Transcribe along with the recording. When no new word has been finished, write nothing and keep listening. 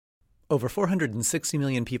Over 460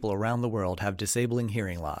 million people around the world have disabling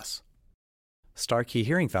hearing loss. Star Key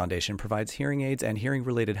Hearing Foundation provides hearing aids and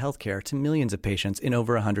hearing-related healthcare to millions of patients in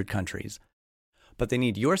over 100 countries. But they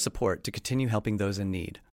need your support to continue helping those in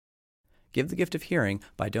need. Give the gift of hearing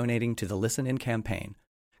by donating to the Listen In campaign.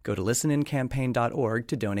 Go to listenincampaign.org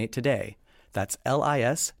to donate today. That's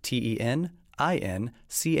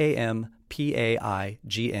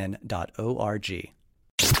listenincampaign.org.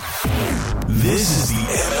 This is the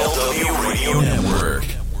MLW Radio Network.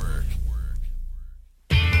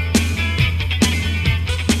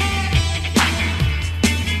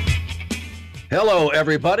 Hello,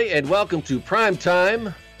 everybody, and welcome to Prime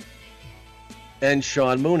Time and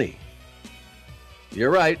Sean Mooney.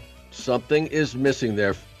 You're right, something is missing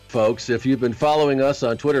there, folks. If you've been following us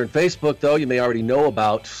on Twitter and Facebook, though, you may already know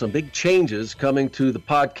about some big changes coming to the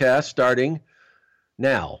podcast starting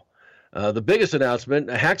now. The biggest announcement,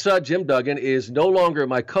 Hacksaw Jim Duggan is no longer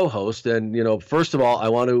my co-host. And, first of all, I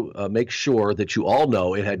want to make sure that you all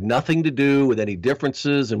know it had nothing to do with any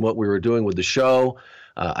differences in what we were doing with the show.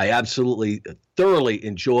 I absolutely thoroughly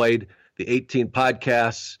enjoyed the 18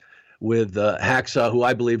 podcasts with Hacksaw, who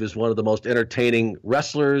I believe is one of the most entertaining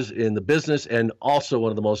wrestlers in the business and also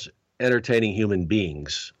one of the most entertaining human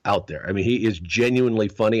beings out there. I mean, he is genuinely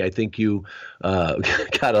funny. I think you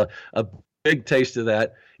got a big taste of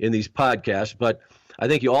that in these podcasts, but I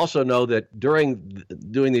think you also know that during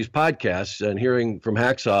doing these podcasts and hearing from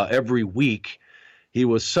Hacksaw every week, he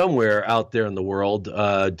was somewhere out there in the world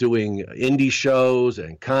doing indie shows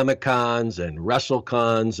and Comic-Cons and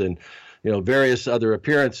WrestleCons and various other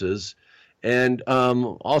appearances. And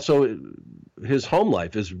also his home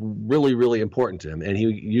life is really, really important to him. And he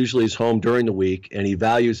usually is home during the week, and he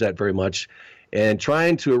values that very much. And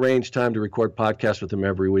trying to arrange time to record podcasts with him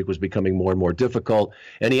every week was becoming more and more difficult.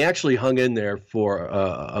 And he actually hung in there for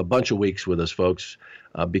a bunch of weeks with us, folks,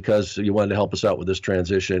 because he wanted to help us out with this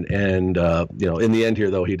transition. And, in the end here,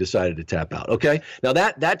 though, he decided to tap out. Okay, now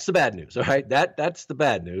that's the bad news. All right, that's the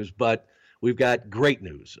bad news. But we've got great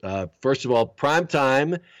news. First of all, Prime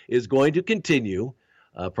Time is going to continue.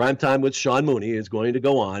 Prime Time with Sean Mooney is going to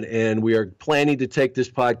go on. And we are planning to take this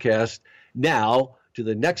podcast now to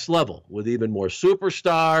the next level with even more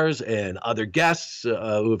superstars and other guests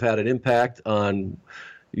who have had an impact on,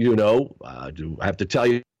 I have to tell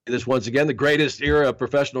you this once again, the greatest era of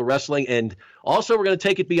professional wrestling. And also we're going to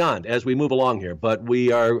take it beyond as we move along here. But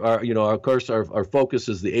we are of course, our focus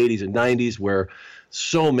is the 80s and 90s, where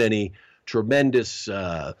so many tremendous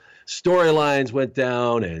storylines went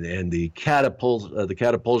down and the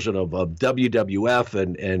catapulsion of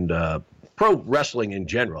WWF and pro wrestling in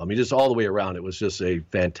general. I mean, just all the way around. It was just a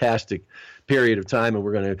fantastic period of time, and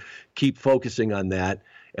we're going to keep focusing on that.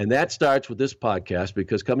 And that starts with this podcast,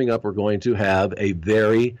 because coming up, we're going to have a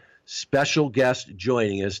very special guest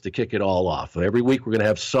joining us to kick it all off. Every week, we're going to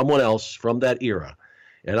have someone else from that era.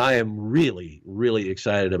 And I am really, really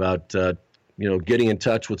excited about, getting in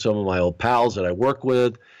touch with some of my old pals that I work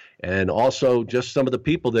with, and also just some of the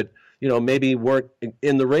people that, maybe weren't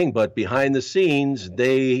in the ring, but behind the scenes,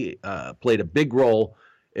 they played a big role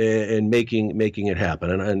in making it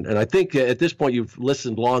happen. And I think at this point, you've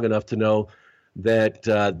listened long enough to know that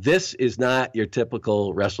this is not your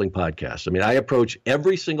typical wrestling podcast. I mean, I approach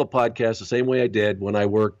every single podcast the same way I did when I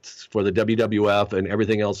worked for the WWF and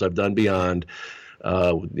everything else I've done beyond,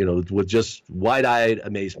 with just wide-eyed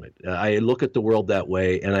amazement. I look at the world that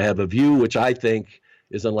way, and I have a view which I think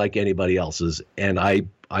is unlike anybody else's. And I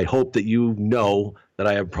hope that you know that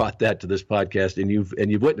I have brought that to this podcast, and you've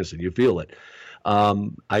witnessed it, you feel it.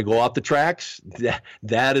 I go off the tracks.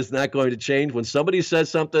 That is not going to change. When somebody says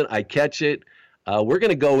something, I catch it. We're going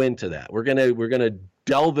to go into that. We're going to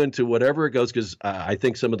delve into whatever it goes, because I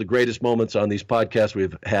think some of the greatest moments on these podcasts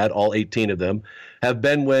we've had, all 18 of them, have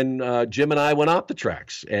been when Jim and I went off the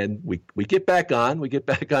tracks, and we get back on. We get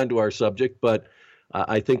back onto our subject, but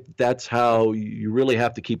I think that's how you really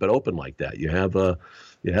have to keep it open like that. You have a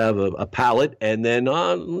palette, and then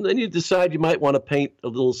you decide you might want to paint a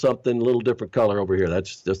little something, a little different color over here.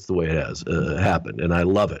 That's the way it has happened, and I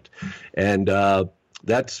love it. And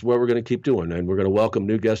that's what we're going to keep doing, and we're going to welcome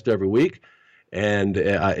new guests every week. And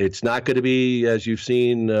it's not going to be, as you've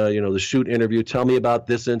seen, the shoot interview. Tell me about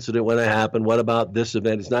this incident when it happened. What about this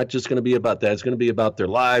event? It's not just going to be about that. It's going to be about their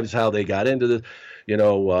lives, how they got into this,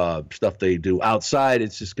 stuff they do outside.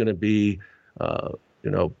 It's just going to be,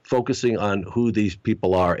 focusing on who these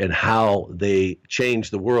people are and how they change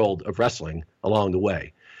the world of wrestling along the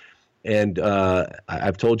way. And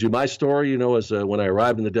I've told you my story, as when I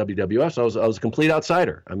arrived in the WWF, I was a complete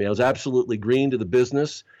outsider. I mean, I was absolutely green to the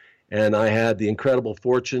business. And I had the incredible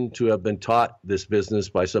fortune to have been taught this business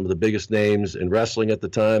by some of the biggest names in wrestling at the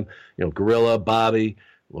time. Gorilla, Bobby,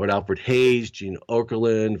 Lord Alfred Hayes, Gene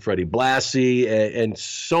Okerlund, Freddie Blassie, and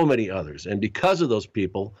so many others. And because of those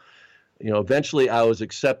people, eventually I was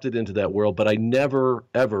accepted into that world, but I never,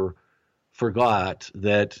 ever forgot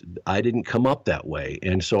that I didn't come up that way.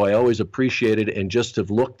 And so I always appreciated and just have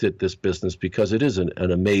looked at this business because it is an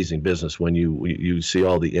amazing business when you see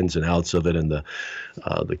all the ins and outs of it, and the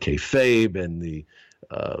kayfabe and the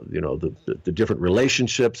different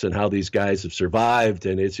relationships and how these guys have survived.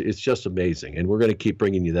 And it's just amazing. And we're going to keep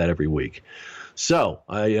bringing you that every week. So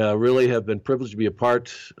I really have been privileged to be a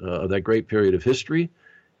part of that great period of history.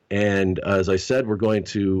 And as I said, we're going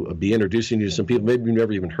to be introducing you to some people maybe you've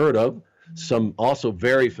never even heard of, some also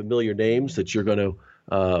very familiar names that you're going to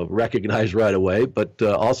recognize right away, but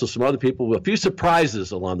also some other people with a few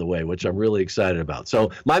surprises along the way, which I'm really excited about.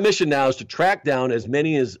 So my mission now is to track down as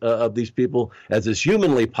many of these people as is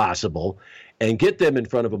humanly possible and get them in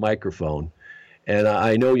front of a microphone. And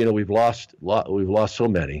I know, we've lost so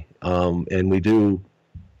many, and we do,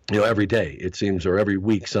 every day it seems, or every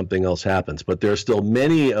week something else happens. But there are still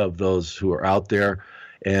many of those who are out there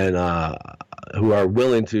and who are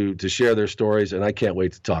willing to share their stories, and I can't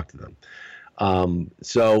wait to talk to them.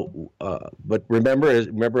 But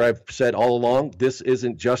remember I've said all along, this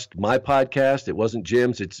isn't just my podcast. It wasn't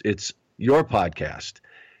Jim's. It's your podcast.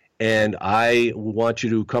 And I want you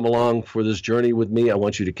to come along for this journey with me. I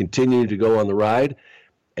want you to continue to go on the ride,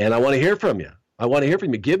 and I want to hear from you.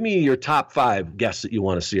 Give me your top 5 guests that you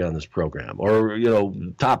want to see on this program, or,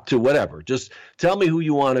 top 2, whatever. Just tell me who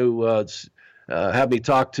you want to have me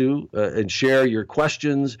talk to, and share your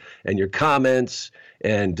questions and your comments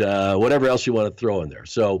and whatever else you want to throw in there.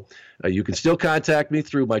 So you can still contact me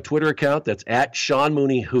through my Twitter account. That's at Sean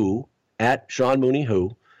Mooney Who, and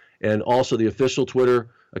also the official Twitter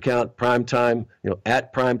account, Primetime,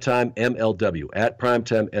 at Primetime MLW, at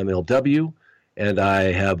Primetime MLW. And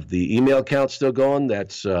I have the email account still going.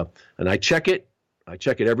 That's and I check it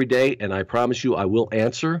every day, and I promise you I will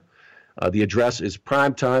answer. The address is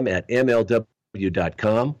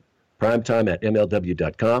primetime@mlw.com,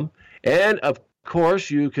 primetime@mlw.com. And of course,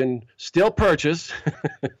 you can still purchase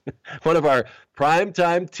one of our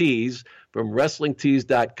Primetime tees from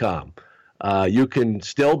WrestlingTees.com. You can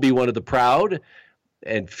still be one of the proud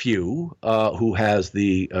and few who has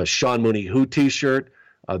the Sean Mooney Who t-shirt.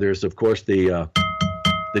 There's, of course, the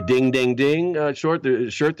Ding Ding Ding shirt.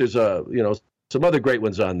 There's some other great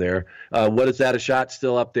ones on there. What is that? A shot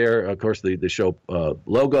still up there. Of course, the show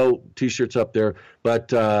logo T-shirts up there.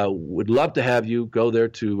 But would love to have you go there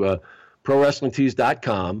to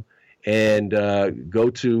ProWrestlingTees.com and go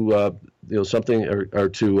to something or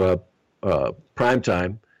to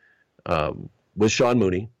Primetime with Sean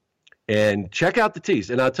Mooney. And check out the tees.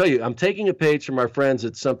 And I'll tell you, I'm taking a page from our friends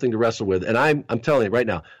at Something to Wrestle With. And I'm telling you right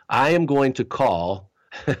now, I am going to call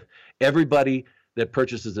everybody that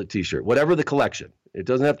purchases a t-shirt, whatever the collection. It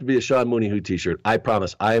doesn't have to be a Sean Mooney Who t-shirt. I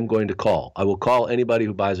promise I am going to call. I will call anybody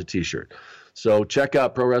who buys a t-shirt. So check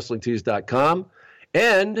out ProWrestlingTees.com.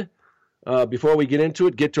 And before we get into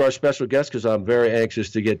it, get to our special guest, because I'm very anxious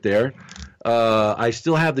to get there. I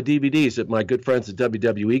still have the DVDs that my good friends at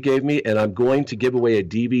WWE gave me, and I'm going to give away a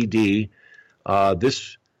DVD. I'm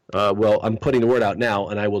putting the word out now,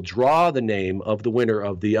 and I will draw the name of the winner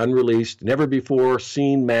of the unreleased,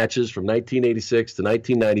 never-before-seen matches from 1986 to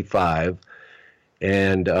 1995,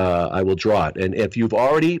 and I will draw it. And if you've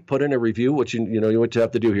already put in a review, what you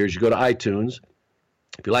have to do here is you go to iTunes.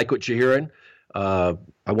 If you like what you're hearing, I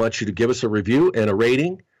want you to give us a review and a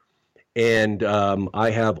rating. And I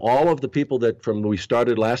have all of the people that from we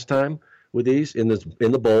started last time with these in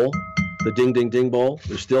the bowl, the Ding Ding Ding bowl.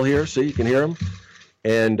 They're still here, so you can hear them.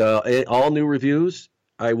 And all new reviews,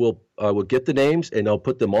 I will get the names and I'll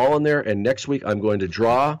put them all in there. And next week I'm going to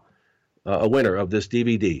draw a winner of this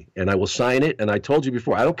DVD, and I will sign it. And I told you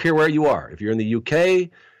before, I don't care where you are. If you're in the UK,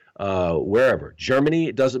 wherever, Germany,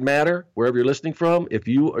 it doesn't matter. Wherever you're listening from, if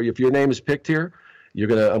your name is picked here, I'm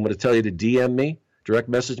going to tell you to DM me. Direct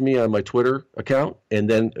message me on my Twitter account, and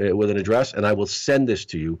then with an address, and I will send this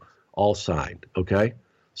to you all signed. Okay,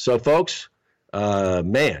 so folks,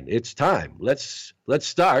 it's time. Let's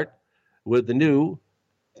start with the new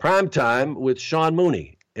Primetime with Sean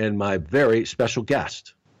Mooney and my very special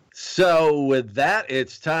guest. So with that,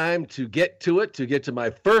 it's time to get to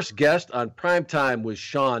my first guest on Primetime with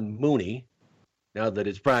Sean Mooney. Now that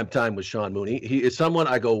it's Primetime with Sean Mooney, he is someone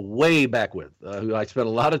I go way back with, who I spent a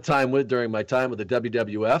lot of time with during my time with the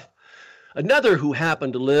WWF. Another who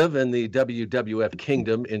happened to live in the WWF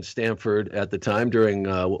kingdom in Stamford at the time during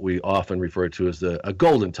what we often refer to as a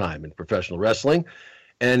golden time in professional wrestling.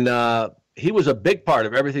 And he was a big part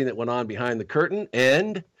of everything that went on behind the curtain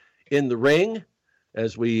and in the ring.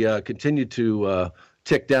 As we continue to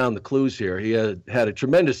tick down the clues here, he had a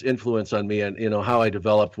tremendous influence on me and, how I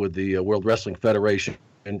developed with the World Wrestling Federation.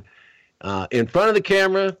 And in front of the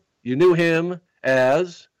camera, you knew him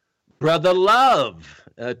as Brother Love.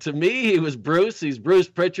 To me, he was Bruce. He's Bruce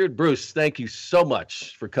Prichard. Bruce, thank you so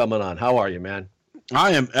much for coming on. How are you, man?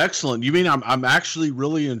 I am excellent. You mean I'm actually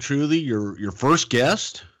really and truly your first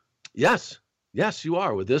guest? Yes, you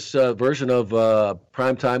are with this version of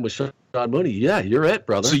Primetime with Sean Mooney. Yeah, you're it,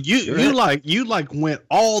 brother. So you went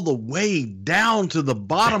all the way down to the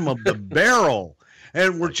bottom of the barrel,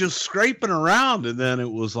 and we're just scraping around, and then it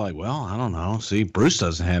was like, well, I don't know. See, Bruce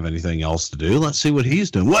doesn't have anything else to do. Let's see what he's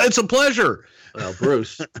doing. Well, it's a pleasure. Well,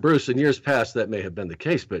 Bruce, in years past, that may have been the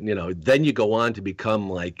case, but then you go on to become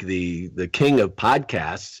like the king of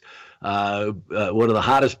podcasts, one of the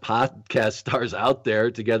hottest podcast stars out there,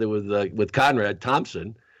 together with Conrad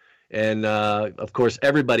Thompson, and of course,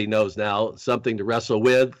 everybody knows now Something to Wrestle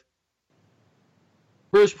With.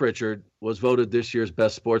 Bruce Prichard was voted this year's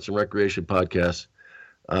best sports and recreation podcast.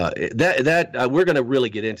 We're going to really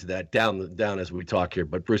get into that down as we talk here.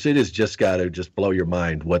 But Bruce, it has just got to blow your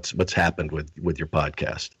mind what's happened with your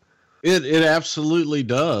podcast. It absolutely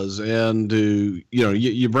does. And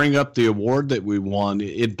you bring up the award that we won.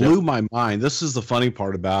 It blew my mind. This is the funny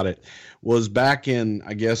part about it. Was back in,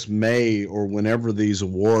 I guess, May or whenever these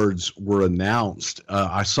awards were announced.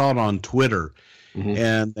 I saw it on Twitter. Mm-hmm.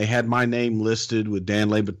 And they had my name listed with Dan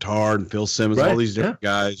Le Batard and Phil Simmons, all these different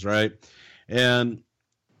guys, right? And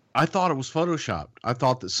I thought it was Photoshopped. I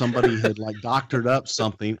thought that somebody had doctored up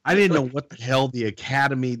something. I didn't know what the hell the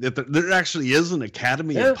Academy, that there actually is an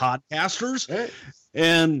Academy of podcasters. Right.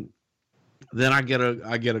 And then I get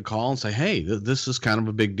a call and say, hey, this is kind of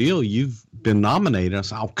a big deal. You've been nominated. I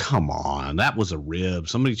said, oh, come on. That was a rib.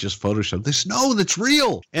 Somebody just Photoshopped this. No, that's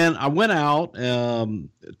real. And I went out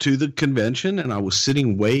to the convention, and I was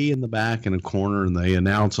sitting way in the back in a corner, and they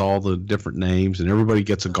announce all the different names, and everybody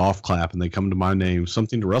gets a golf clap, and they come to my name,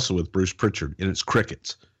 Something to Wrestle With, Bruce Prichard, and it's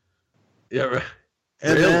crickets. Yeah, right.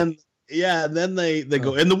 And then they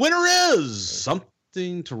go, and the winner is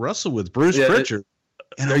Something to Wrestle With, Bruce Prichard.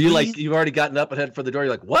 And are you you've already gotten up and headed for the door?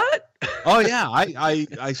 You're like, what? Oh yeah.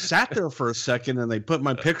 I sat there for a second, and they put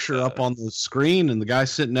my picture up on the screen, and the guy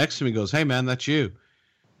sitting next to me goes, hey man, that's you.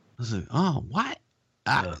 I was like, oh, what?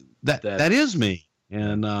 That is me.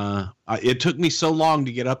 And it took me so long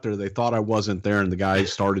to get up there. They thought I wasn't there, and the guy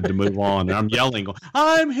started to move on, and I'm yelling, going,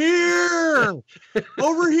 I'm here,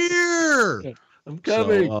 over here. I'm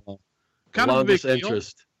coming. So, kind of a big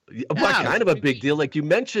interest. Deal. What kind of a big deal? Like you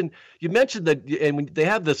mentioned that, and they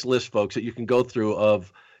have this list, folks, that you can go through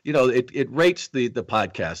of, it rates the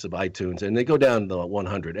podcasts of iTunes, and they go down to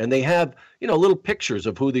 100, and they have, little pictures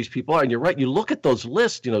of who these people are. And you're right. You look at those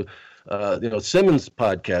lists, Simmons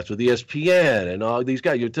podcast with ESPN and all these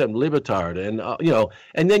guys, Tim Le Batard, and,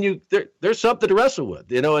 and then there's Something to Wrestle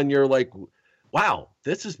With, and you're like, wow,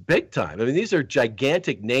 this is big time. I mean, these are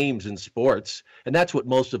gigantic names in sports, and that's what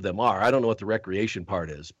most of them are. I don't know what the recreation part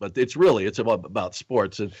is, but it's about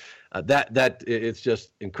sports, and that it's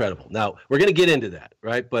just incredible. Now, we're going to get into that,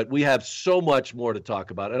 right? But we have so much more to talk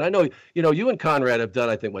about. And I know, you and Conrad have done,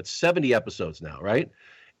 I think, 70 episodes now, right?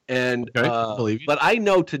 And but I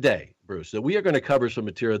know today, Bruce, that we are going to cover some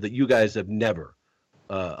material that you guys have never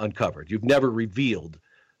uncovered. You've never revealed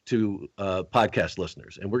to podcast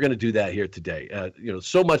listeners, and we're going to do that here today.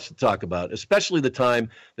 So much to talk about, especially the time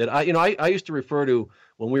that I used to refer to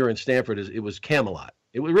when we were in Stanford as it was Camelot.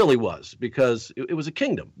 It really was, because it was a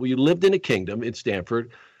kingdom. You lived in a kingdom in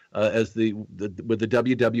Stanford with the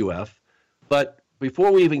WWF. But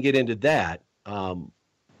before we even get into that,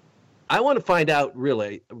 I want to find out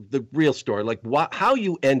really the real story, like how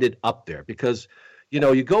you ended up there, because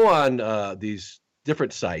you go on these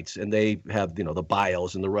different sites, and they have the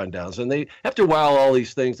bios and the rundowns, and they after a while all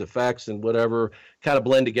these things, the facts and whatever, kind of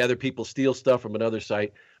blend together. People steal stuff from another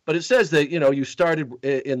site, but it says that you started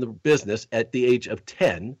in the business at the age of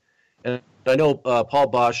 10, and I know Paul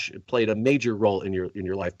Bosch played a major role in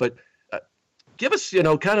your life, but give us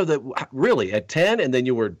kind of really at 10, and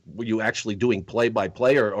then were you actually doing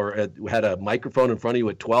play-by-play or had a microphone in front of you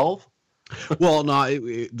at 12? Well, no,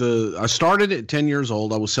 I started at 10 years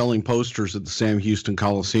old. I was selling posters at the Sam Houston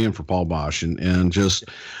Coliseum for Paul Bosch, and just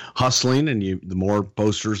hustling. And the more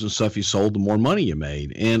posters and stuff you sold, the more money you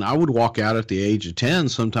made. And I would walk out at the age of 10,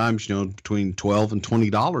 sometimes, between $12 and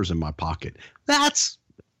 $20 in my pocket. That's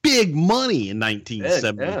big money in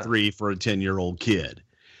 1973 for a 10-year-old kid.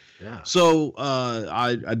 Yeah. So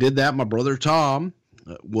I did that. My brother Tom,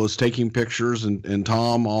 was taking pictures, and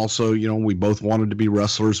Tom also, we both wanted to be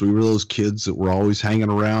wrestlers. We were those kids that were always hanging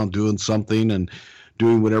around doing something and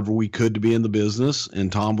doing whatever we could to be in the business.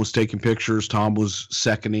 And Tom was taking pictures. Tom was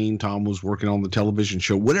seconding. Tom was working on the television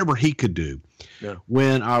show, whatever he could do. Yeah.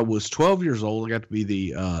 When I was 12 years old, I got to be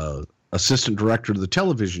the assistant director of the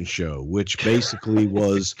television show, which basically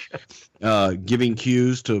was giving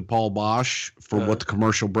cues to Paul Bosch for what the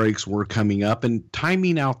commercial breaks were coming up and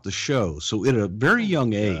timing out the show. So at a very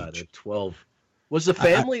young age. At 12. Was the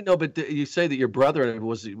family? No, but you say that your brother,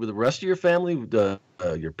 with the rest of your family,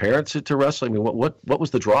 your parents into wrestling? I mean, what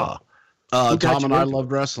was the draw? Tom and I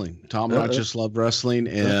loved wrestling. Tom and I just loved wrestling.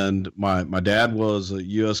 And my dad was a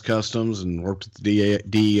U.S. Customs and worked at the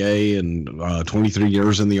DEA and 23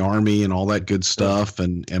 years in the Army and all that good stuff.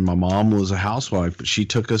 And my mom was a housewife, but she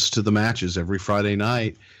took us to the matches every Friday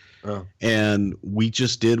night. And we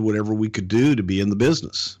just did whatever we could do to be in the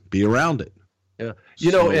business, be around it. Yeah.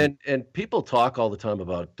 And people talk all the time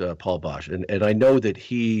about Paul Bosch. And I know that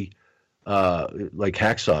he, like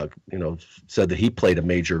Hacksaw, said that he played a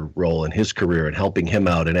major role in his career in helping him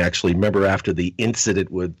out. And actually, remember after the incident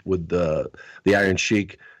with the Iron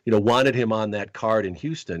Sheik, wanted him on that card in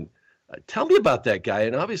Houston. Tell me about that guy.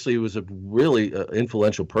 And obviously, he was a really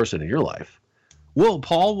influential person in your life. Well,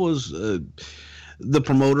 Paul was the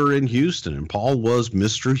promoter in Houston, and Paul was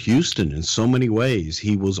Mr. Houston in so many ways.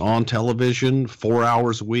 He was on television 4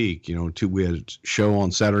 hours a week. We had a show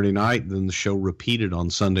on Saturday night, and then the show repeated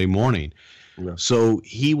on Sunday morning. Yeah. So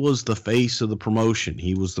he was the face of the promotion.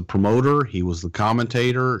 He was the promoter. He was the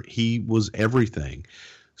commentator. He was everything.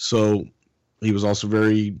 So he was also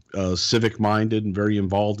very civic-minded and very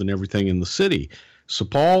involved in everything in the city.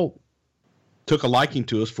 So took a liking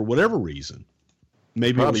to us for whatever reason.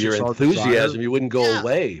 Maybe probably your enthusiasm, you wouldn't go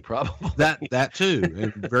away, probably. That too,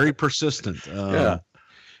 and very persistent.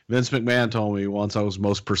 Vince McMahon told me once I was the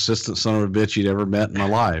most persistent son of a bitch he'd ever met in my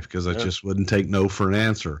life because I just wouldn't take no for an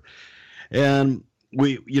answer. And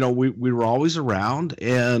we were always around,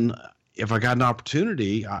 and if I got an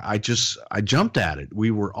opportunity, I jumped at it.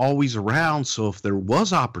 We were always around, so if there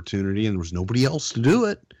was opportunity and there was nobody else to do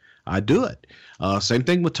it, I'd do it. Same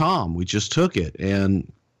thing with Tom. We just took it, and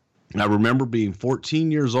I remember being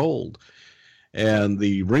 14 years old, and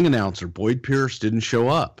the ring announcer, Boyd Pierce, didn't show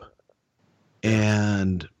up.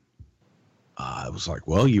 And I was like,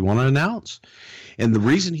 well, you want to announce? And the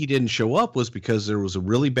reason he didn't show up was because there was a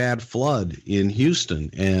really bad flood in Houston,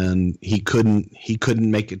 and he couldn't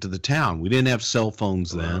make it to the town. We didn't have cell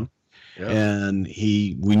phones then. Yeah. And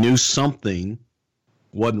we knew something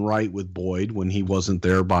wasn't right with Boyd when he wasn't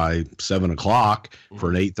there by 7 o'clock for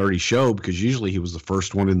an 8:30 show, because usually he was the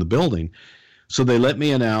first one in the building. So they let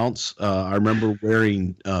me announce. I remember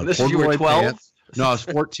wearing you were 12? Pants. No, I was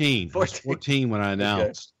 14. I was 14 when I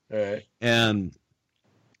announced. Okay. All right. And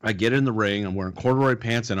I get in the ring. I'm wearing corduroy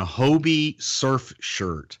pants and a Hobie surf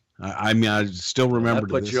shirt. I mean, I still remember. That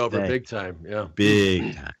put you over big time. Yeah.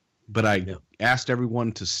 Big time. But I asked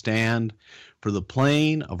everyone to stand for the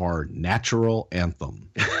playing of our national anthem.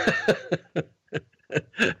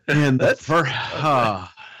 And that's first,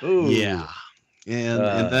 yeah.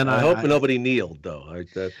 And then I hope nobody kneeled, though.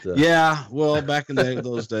 Yeah, well, back in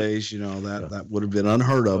those days, that would have been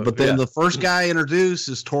unheard of. But then the first guy introduced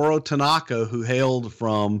is Toro Tanaka, who hailed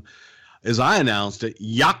from, as I announced it,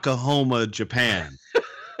 Yokohama, Japan.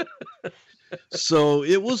 So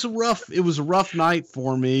it was a rough night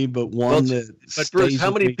for me, but one that. But Bruce,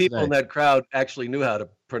 how many people in that crowd actually knew how to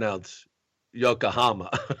pronounce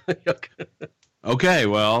Yokohama? Okay,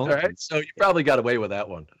 well, all right. So you probably got away with that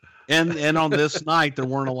one. And on this night, there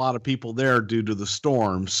weren't a lot of people there due to the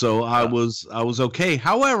storm, so I was okay.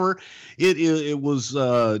 However, it was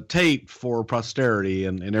taped for posterity,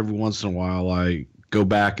 and every once in a while I go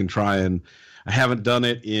back and try and. I haven't done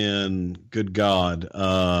it in, good God,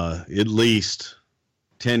 at least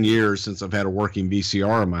 10 years since I've had a working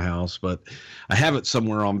VCR in my house, but I have it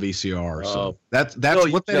somewhere on VCR. So that's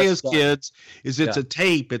what that is, kids. It's a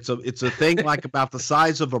tape. It's a thing like about the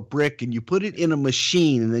size of a brick, and you put it in a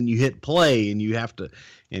machine, and then you hit play, and you have to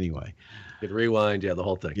anyway. You could rewind, the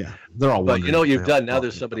whole thing. Yeah, they're all. But you know what you've done now.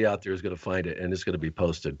 There's somebody out there who's going to find it, and it's going to be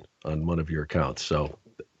posted on one of your accounts. So.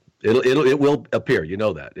 It will appear,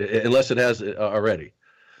 that, unless it has already.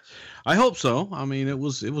 I hope so. I mean, it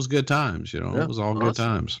was good times, It was all good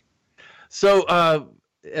times. So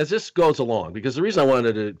as this goes along, because the reason I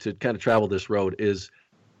wanted to kind of travel this road is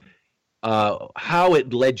how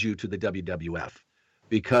it led you to the WWF,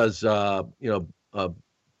 because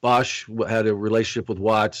Bosch had a relationship with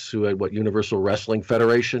Watts, who had Universal Wrestling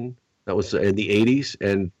Federation. That was in the 80s,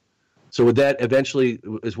 and so would that eventually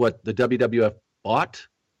is what the WWF bought.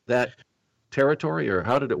 That territory, or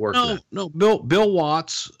how did it work? No. Bill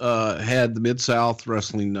Watts had the Mid-South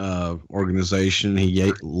Wrestling organization.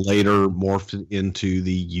 He later morphed into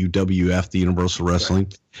the UWF, the Universal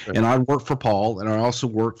Wrestling. Right. And I worked for Paul, and I also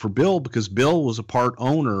worked for Bill because Bill was a part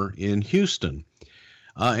owner in Houston.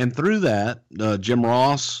 And through that, Jim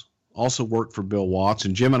Ross also worked for Bill Watts,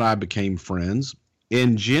 and Jim and I became friends.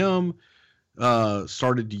 And Jim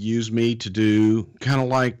started to use me to do kind of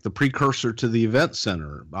like the precursor to the event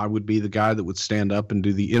center. I would be the guy that would stand up and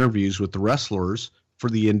do the interviews with the wrestlers for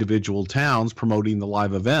the individual towns promoting the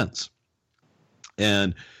live events.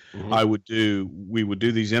 And we would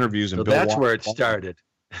do these interviews. And so that's where it started.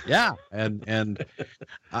 Yeah. And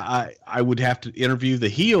I would have to interview the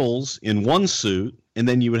heels in one suit, and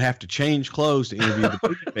then you would have to change clothes to interview the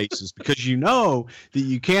baby faces, because you know that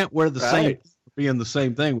you can't wear the same, being the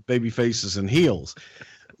same thing with baby faces and heels.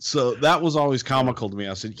 So that was always comical to me.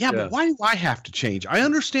 I said, but why do I have to change? I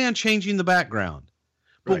understand changing the background,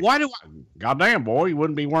 but why do I? Goddamn, boy, you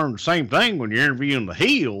wouldn't be wearing the same thing when you're interviewing the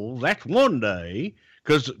heels. That's one day.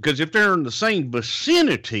 Because if they're in the same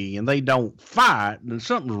vicinity and they don't fight, then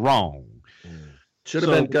something's wrong. Should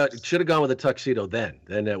have gone with a tuxedo then.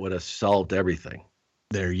 Then that would have solved everything.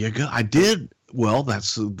 There you go. I did. Well,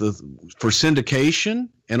 that's for syndication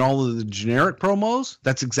and all of the generic promos.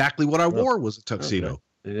 That's exactly what I wore, was a tuxedo.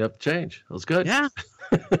 Okay. You have to change. That was good. Yeah.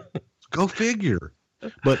 Go figure.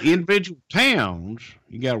 But individual towns,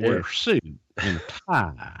 you got to wear a suit and a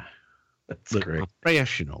tie. That's great.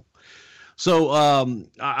 Professional. So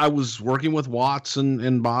I was working with Watts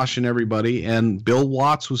and Bosch and everybody, and Bill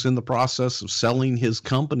Watts was in the process of selling his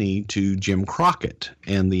company to Jim Crockett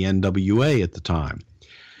and the NWA at the time.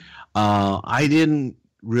 I didn't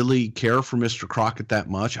really care for Mr. Crockett that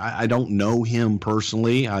much. I don't know him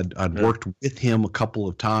personally. I'd worked with him a couple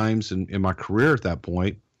of times in my career at that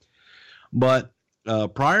point. But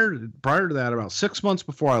prior to that, about 6 months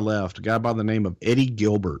before I left, a guy by the name of Eddie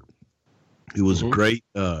Gilbert, who was a great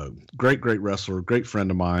wrestler, great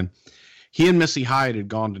friend of mine. He and Missy Hyatt had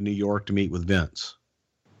gone to New York to meet with Vince.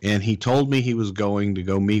 And he told me he was going to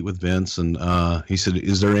go meet with Vince. And he said,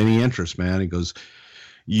 "Is there any interest, man?" He goes,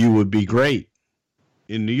 "You would be great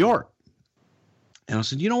in New York." And I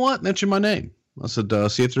said, "You know what? Mention my name." I said,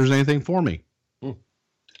 "See if there's anything for me."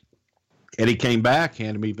 Eddie came back,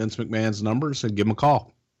 handed me Vince McMahon's number, and said, "Give him a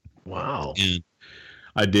call." Wow. And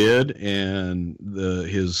I did. And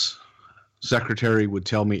his secretary would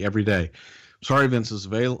tell me every day, "Sorry, Vince is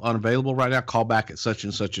unavailable right now. Call back at such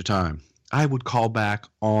and such a time." I would call back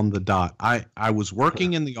on the dot. I was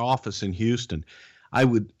working in the office in Houston. I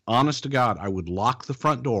would, honest to God, I would lock the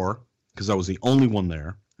front door because I was the only one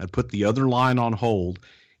there. I'd put the other line on hold,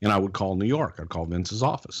 and I would call New York. I'd call Vince's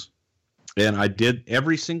office. And I did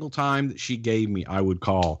every single time that she gave me, I would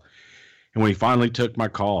call. And when he finally took my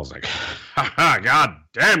call, I was like, "God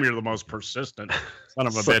damn, you're the most persistent son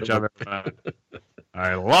of a bitch I've ever met.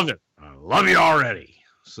 I love it. I love you already."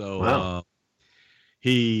 So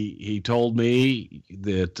he told me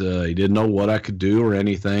that he didn't know what I could do or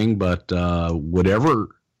anything, but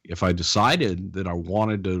whatever, if I decided that I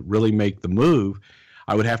wanted to really make the move,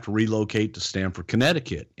 I would have to relocate to Stamford,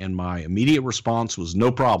 Connecticut. And my immediate response was, "No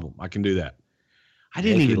problem. I can do that." I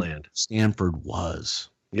didn't even know what Stamford was.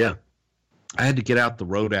 Yeah. I had to get out the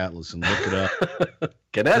road atlas and look it up.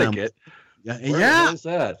 Connecticut? Where is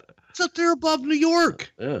that? It's up there above New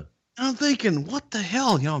York. Yeah. And I'm thinking, what the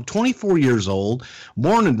hell? I'm 24 years old,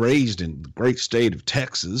 born and raised in the great state of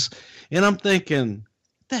Texas. And I'm thinking,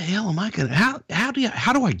 the hell am I going to, how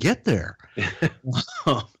do I get there?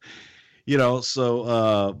 But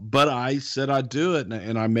I said I'd do it.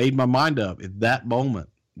 And I made my mind up at that moment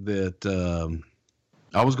that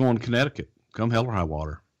I was going to Connecticut, come hell or high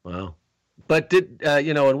water. Wow. But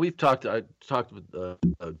and we've talked with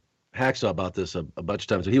Hacksaw about this a bunch of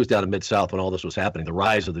times. He was down in Mid-South when all this was happening, the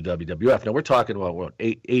rise of the WWF. Now we're talking about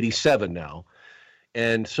 87 now.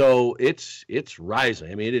 And so it's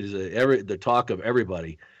rising. I mean, it is the talk of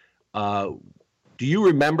everybody. Do you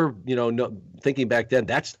remember, thinking back then,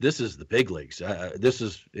 this is the big leagues. This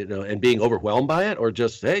is, and being overwhelmed by it, or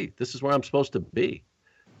just, hey, this is where I'm supposed to be?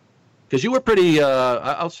 Because you were pretty,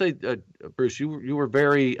 I'll say, Bruce, you were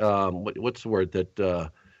very, what's the word,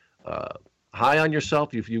 that high on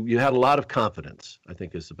yourself. You had a lot of confidence, I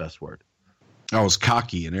think is the best word. I was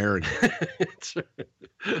cocky and arrogant.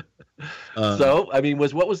 So, I mean,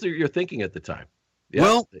 what was your thinking at the time? Yeah.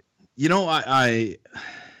 Well,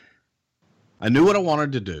 I knew what I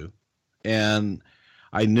wanted to do, and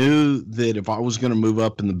I knew that if I was going to move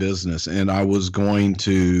up in the business and I was going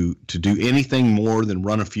to do anything more than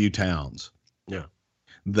run a few towns,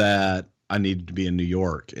 that I needed to be in New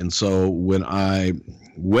York. And so when I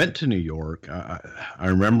went to New York, I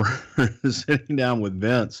remember sitting down with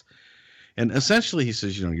Vince, and essentially he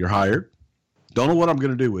says, you're hired. Don't know what I'm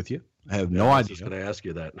going to do with you. I have no idea. I was just going to ask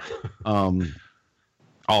you that.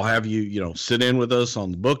 I'll have you, sit in with us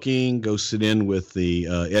on the booking, go sit in with the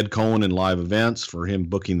Ed Cohen and live events for him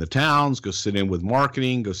booking the towns, go sit in with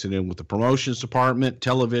marketing, go sit in with the promotions department,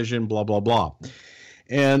 television, blah, blah, blah.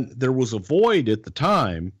 And there was a void at the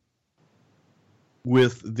time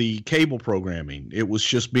with the cable programming. It was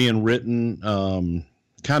just being written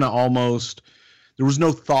kind of almost, there was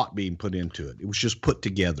no thought being put into it. It was just put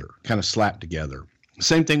together, kind of slapped together.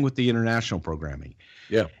 Same thing with the international programming.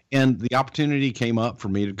 Yeah. And the opportunity came up for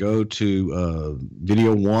me to go to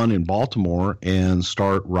Video One in Baltimore and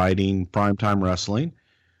start writing primetime wrestling,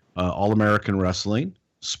 All-American Wrestling,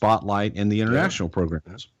 Spotlight, and the international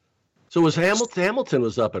programs. So was Hamilton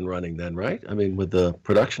was up and running then, right? I mean, with the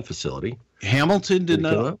production facility. Hamilton did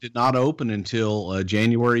not open until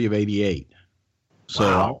January of '88. So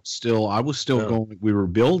wow. I was still going. We were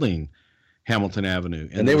building Hamilton Avenue,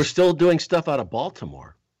 and they were still doing stuff out of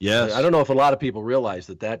Baltimore. Yes. I don't know if a lot of people realize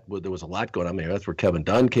that there was a lot going on there. That's where Kevin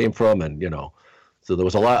Dunn came from, and so there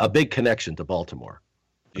was a big connection to Baltimore.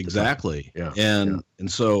 Exactly. Yeah. And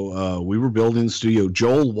so we were building the studio.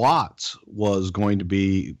 Joel Watts was going to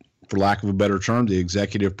be, for lack of a better term, the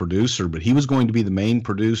executive producer, but he was going to be the main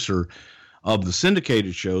producer of the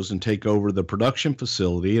syndicated shows and take over the production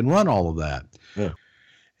facility and run all of that. Yeah.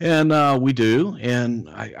 And we do. And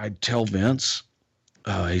I tell Vince,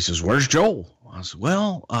 he says, "Where's Joel?" I said,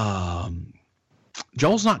 "Well,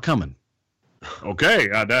 Joel's not coming." "Okay,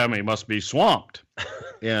 damn, he must be swamped."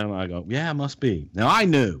 And I go, "Yeah, it must be." Now I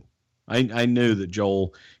knew that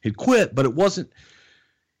Joel had quit, but it wasn't.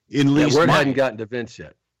 That word hadn't gotten to Vince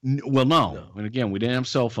yet. Well, no. And again, we didn't have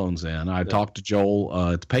cell phones then. I talked to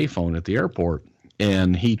Joel at the payphone at the airport,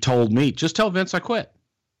 and he told me, "Just tell Vince I quit."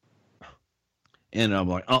 And I'm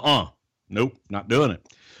like, nope, not doing it.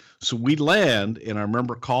 So we land, and I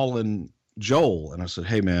remember calling Joel, and I said,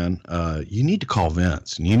 "Hey, man, you need to call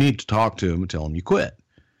Vince, and you need to talk to him and tell him you quit."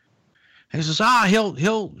 And he says,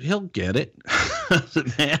 he'll get it. I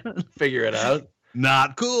said, "Man, figure it out."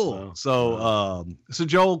 Not cool. So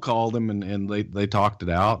Joel called him, and they talked it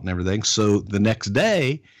out and everything. So the next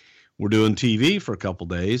day, we're doing TV for a couple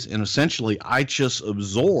days, and essentially I just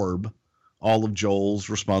absorb all of Joel's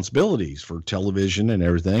responsibilities for television and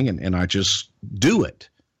everything, and I just do it.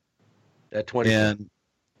 At 20. And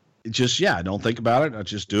it just, I don't think about it. I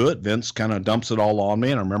just do it. Vince kind of dumps it all on me.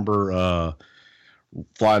 And I remember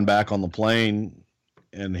flying back on the plane,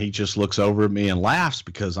 and he just looks over at me and laughs,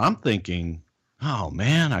 because I'm thinking, oh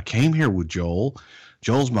man, I came here with Joel.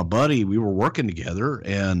 Joel's my buddy. We were working together,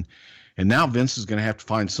 and now Vince is going to have to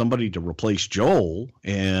find somebody to replace Joel,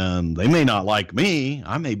 and they may not like me.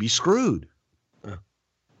 I may be screwed.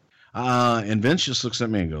 And Vince just looks at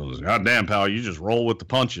me and goes, "God damn, pal, you just roll with the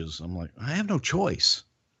punches." I'm like, I have no choice.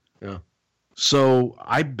 Yeah. So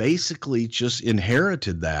I basically just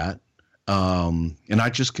inherited that. And I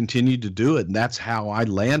just continued to do it. And that's how I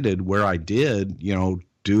landed where I did,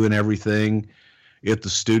 doing everything at the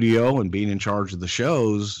studio and being in charge of the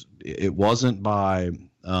shows. It wasn't by,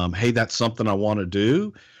 hey, that's something I want to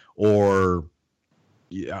do, or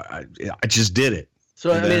I just did it.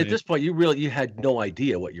 So, I mean, at this point, you had no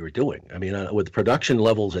idea what you were doing. I mean, with the production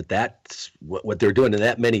levels at that, what they're doing in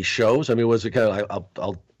that many shows, I mean, was it kind of,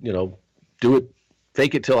 I'll do it,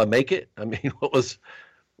 fake it till I make it? I mean, what was...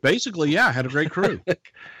 Basically, I had a great crew.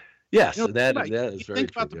 Yes, that is very true. Think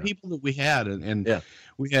about the people that we had, and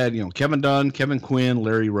we had, Kevin Dunn, Kevin Quinn,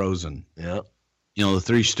 Larry Rosen. Yeah. The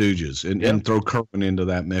Three Stooges, and throw Kerwin into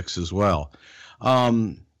that mix as well.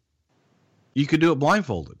 You could do it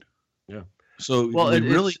blindfolded. Yeah. So we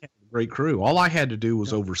really had a great crew. All I had to do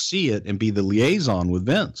was oversee it and be the liaison with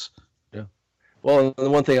Vince. Yeah. Well,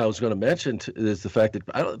 the one thing I was going to mention is the fact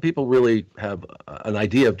that people really have an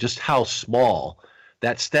idea of just how small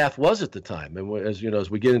that staff was at the time. And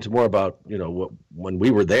as we get into more about, when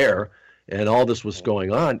we were there and all this was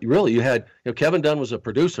going on, really you had, Kevin Dunn was a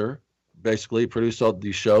producer, basically produced all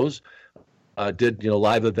these shows, did,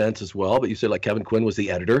 live events as well. But you said, like, Kevin Quinn was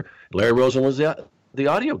the editor, Larry Rosen was the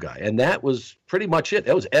audio guy, and that was pretty much it.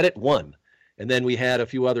 That was edit one, and then we had a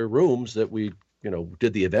few other rooms that we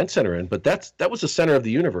did the event center in, but that was the center of the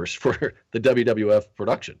universe for the WWF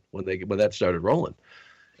production when that started rolling.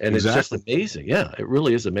 And It's just amazing. Yeah, it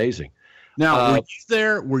really is amazing. Now,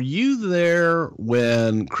 were you there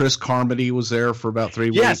when Chris Carmody was there for about 3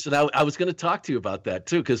 weeks? Yes, and I was going to talk to you about that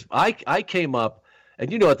too, because I came up,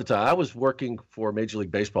 and at the time I was working for Major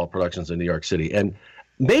League Baseball Productions in New York City, and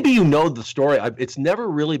maybe you know the story. It's never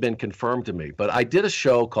really been confirmed to me, but I did a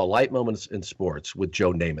show called Light Moments in Sports with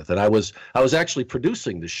Joe Namath, and I was actually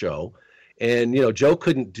producing the show, and Joe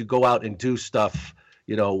couldn't go out and do stuff,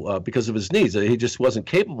 because of his needs. He just wasn't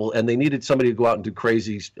capable, and they needed somebody to go out and do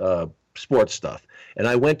crazy sports stuff. And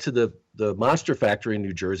I went to the Monster Factory in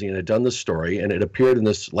New Jersey and had done the story, and it appeared in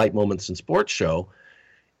this Light Moments in Sports show,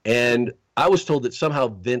 and I was told that somehow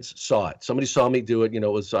Vince saw it. Somebody saw me do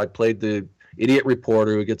it. I played the idiot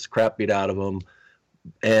reporter who gets crap beat out of him,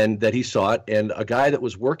 and that he saw it. And a guy that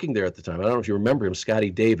was working there at the time, I don't know if you remember him, Scotty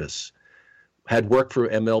Davis, had worked for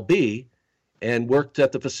MLB and worked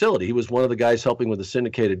at the facility. He was one of the guys helping with the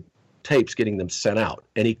syndicated tapes, getting them sent out.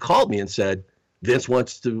 And he called me and said, Vince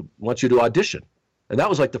wants you to audition. And that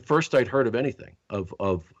was like the first I'd heard of anything of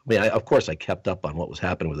course I kept up on what was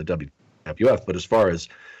happening with the WWF, but as far as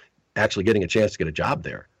actually getting a chance to get a job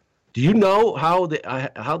there. Do you know how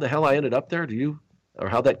the hell I ended up there? Do you, or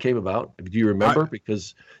how that came about? Do you remember?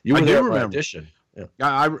 Because you were there at my audition. Yeah.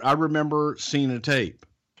 I remember seeing a tape,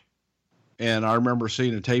 and I remember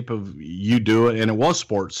seeing a tape of you do it, and it was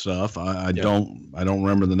sports stuff. I don't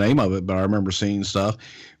remember the name of it, but I remember seeing stuff.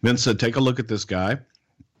 Vince said, "Take a look at this guy,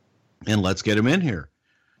 and let's get him in here."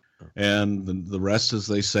 And the rest, as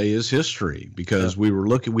they say, is history, because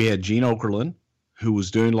we had Gene Okerlund, who was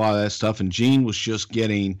doing a lot of that stuff, and Gene was just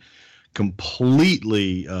getting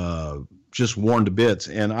completely just worn to bits.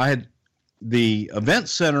 And the event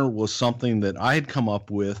center was something that I had come up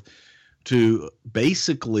with to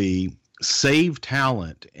basically save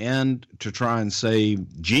talent and to try and save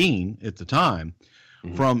Gene at the time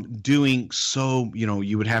from doing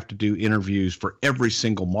you would have to do interviews for every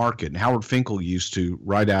single market. And Howard Finkel used to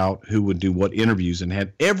write out who would do what interviews and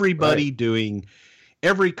had everybody doing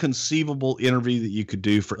every conceivable interview that you could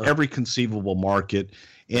do for every conceivable market.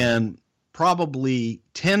 And probably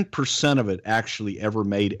 10% of it actually ever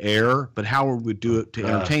made air, but Howard would do it to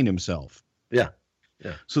entertain himself. Yeah.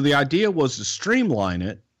 So the idea was to streamline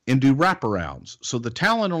it and do wraparounds. So the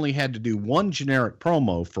talent only had to do one generic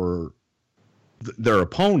promo for their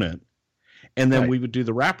opponent, and then we would do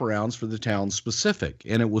the wraparounds for the town specific.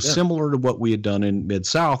 And it was similar to what we had done in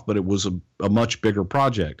Mid-South, but it was a much bigger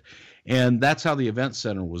project. And that's how the event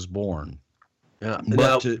center was born. Yeah.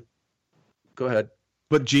 Go ahead.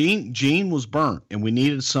 But Gene was burnt, and we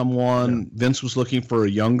needed someone. Yeah. Vince was looking for a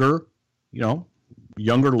younger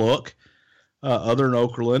look, other than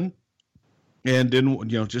Okerlund, and didn't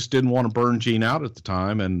want to burn Gene out at the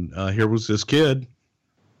time. And here was this kid.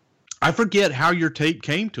 I forget how your tape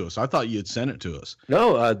came to us. I thought you had sent it to us.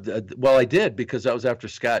 No, well, I did, because that was after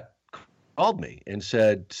Scott called me and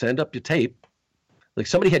said, "Send up your tape." Like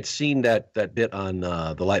somebody had seen that bit on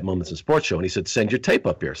the Light Moments in Sports show, and he said, "Send your tape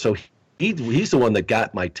up here." So he's the one that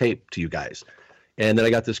got my tape to you guys. And then I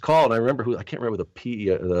got this call, and I remember I can't remember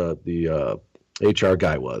the HR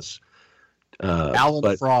guy was.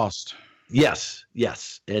 Alan Frost. Yes.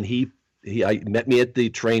 And he met me at the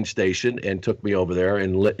train station and took me over there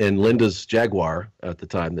in Linda's Jaguar at the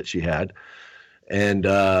time that she had, and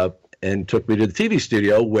took me to the TV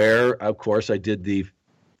studio where, of course, I did the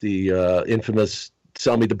infamous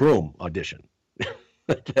 "Sell Me the Broom" audition.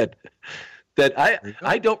 that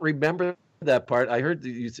I don't remember that part. I heard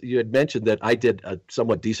you had mentioned that I did a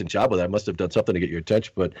somewhat decent job with it. I must have done something to get your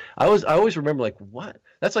attention, but I always remember, like, what?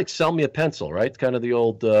 That's like "Sell Me a Pencil," right? Kind of the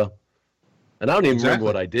old. And I don't even remember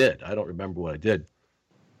what I did. I don't remember what I did,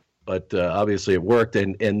 but obviously it worked.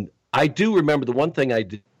 And I do remember the one thing I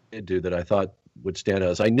did do that I thought would stand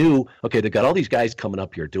out is I knew, okay, they've got all these guys coming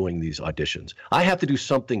up here doing these auditions. I have to do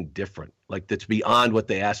something different, like that's beyond what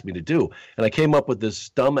they asked me to do. And I came up with this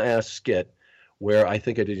dumb-ass skit where I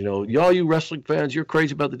think I did, all you wrestling fans, you're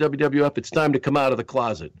crazy about the WWF. It's time to come out of the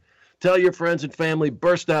closet. Tell your friends and family,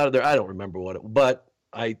 burst out of there. I don't remember but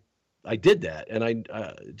I did that, and I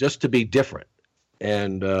just to be different.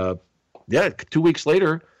 And 2 weeks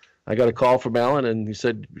later, I got a call from Alan, and he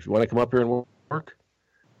said, "If you want to come up here and work,"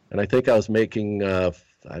 and I think I was making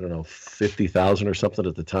I don't know, 50,000 or something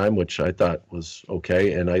at the time, which I thought was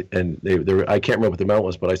okay. And I can't remember what the amount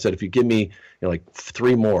was, but I said, if you give me like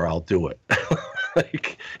 3 more, I'll do it.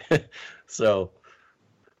 So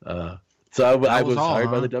I was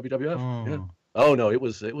hired by the WWF. Oh. Yeah. Oh no, it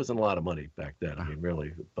wasn't a lot of money back then. I mean,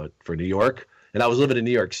 really, but for New York, and I was living in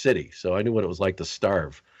New York City, so I knew what it was like to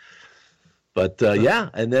starve. But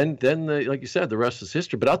and then like you said, the rest is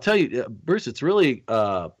history. But I'll tell you, Bruce, it's really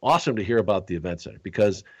awesome to hear about the event center,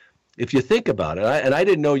 because if you think about it, and I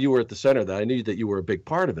didn't know you were at the center, that I knew that you were a big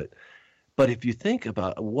part of it. But if you think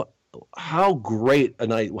about how great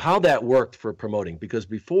how that worked for promoting, because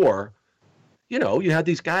before, you had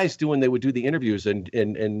these guys they would do the interviews and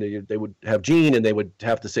they would have Gene and they would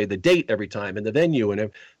have to say the date every time and the venue.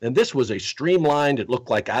 And this was a streamlined, it looked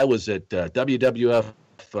like I was at WWF,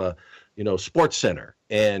 Sports Center.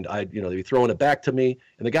 And they'd be throwing it back to me.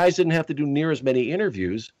 And the guys didn't have to do near as many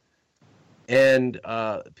interviews. And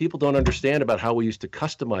people don't understand about how we used to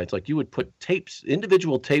customize. Like you would put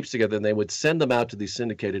individual tapes together, and they would send them out to these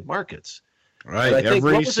syndicated markets. Right.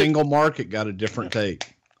 Every single market got a different tape.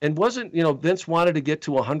 And wasn't, Vince wanted to get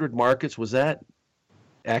to 100 markets. Was that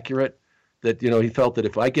accurate? That, he felt that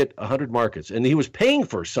if I get 100 markets, and he was paying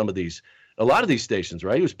for a lot of these stations,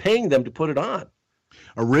 right? He was paying them to put it on.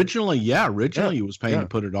 Originally, he was paying to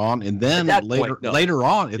put it on. And then later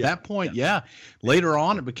on, it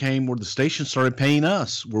became where the station started paying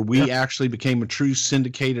us, where we actually became a true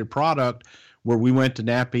syndicated product, where we went to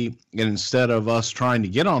Nappy, and instead of us trying to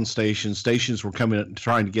get on stations were coming and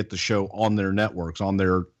trying to get the show on their networks, on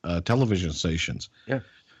their television stations. Yeah.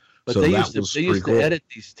 But so they used to edit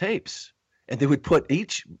these tapes, and they would put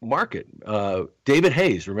each market, David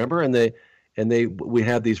Hayes, remember? We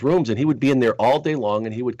had these rooms, and he would be in there all day long,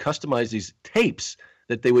 and he would customize these tapes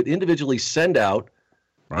that they would individually send out,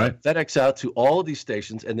 FedEx out to all of these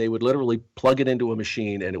stations, and they would literally plug it into a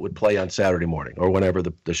machine, and it would play on Saturday morning or whenever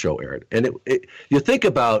the show aired. And you think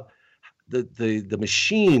about the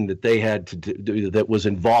machine that they had to do that was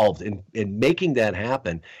involved in making that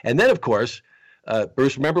happen. And then, of course,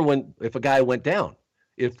 Bruce, remember if a guy went down,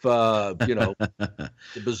 if the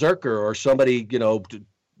Berserker or somebody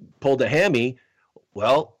pulled a hammy,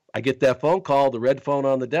 well, I get that phone call, the red phone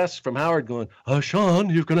on the desk from Howard going, Sean,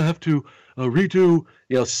 you're going to have to redo,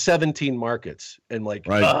 17 markets. And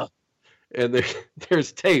and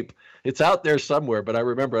there's tape. It's out there somewhere, but I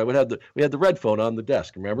remember we had the red phone on the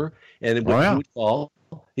desk, remember? And he would call,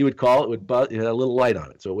 it would buzz, it had a little light on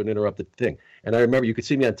it, so it wouldn't interrupt the thing. And I remember you could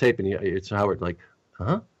see me on tape, and it's Howard like,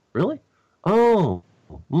 huh? Really? Oh,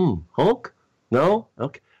 Hulk? No?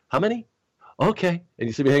 Okay. How many? Okay. And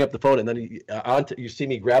you see me hang up the phone, and then you see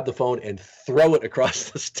me grab the phone and throw it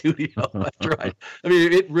across the studio.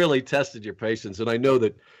 It really tested your patience. And I know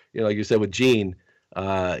that, like you said with Gene,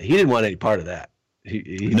 he didn't want any part of that.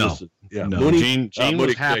 No. Mooney, Gene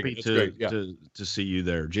was happy to see you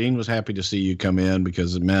there. Gene was happy to see you come in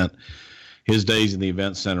because it meant his days in the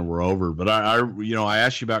event center were over. But I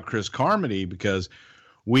asked you about Chris Carmody because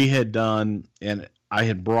we had done, and I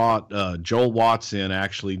had brought Joel Watts in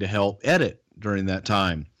actually to help edit during that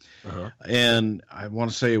time. And I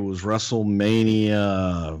want to say it was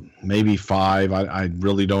WrestleMania, maybe 5. I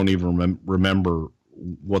really don't even remember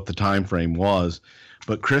what the time frame was.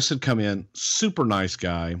 But Chris had come in, super nice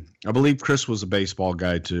guy. I believe Chris was a baseball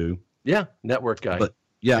guy too. Yeah, network guy. But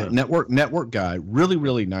network guy, really,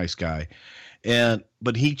 really nice guy.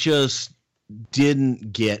 But he just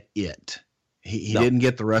didn't get it. He didn't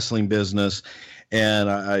get the wrestling business. And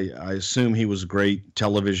I assume he was a great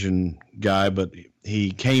television guy, but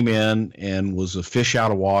he came in and was a fish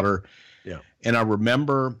out of water. Yeah. And I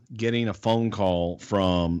remember getting a phone call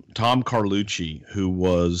from Tom Carlucci, who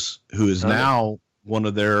is now one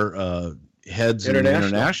of their heads in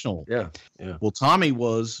international. Yeah. Well, Tommy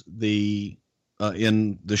was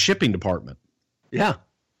in the shipping department. Yeah.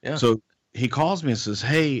 So he calls me and says,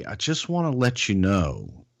 "Hey, I just want to let you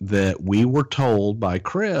know that we were told by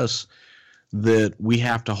Chris that we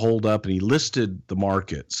have to hold up," and he listed the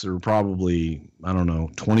markets. There were probably,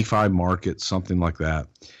 25 markets, something like that.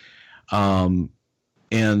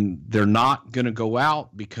 And they're not going to go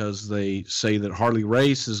out because they say that Harley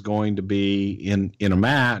Race is going to be in a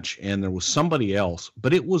match, and there was somebody else,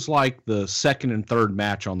 but it was like the second and third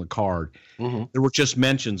match on the card. Mm-hmm. There were just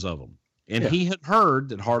mentions of them. And he had heard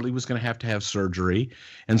that Harley was going to have surgery,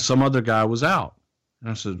 and some other guy was out. And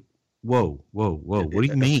I said, whoa, what do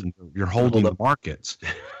you mean you're holding the markets?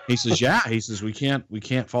 He says, yeah. He says, we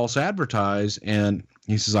can't false advertise. And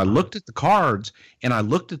he says, I looked at the cards and I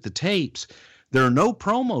looked at the tapes. There are no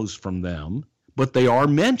promos from them, but they are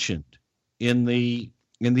mentioned in the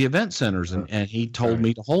event centers. And he told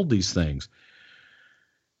me to hold these things.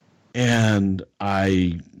 And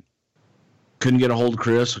I couldn't get a hold of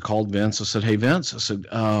Chris. I called Vince. I said, hey, Vince, I said,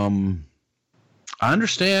 I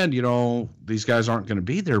understand, these guys aren't going to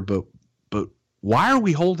be there, but why are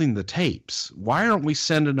we holding the tapes? Why aren't we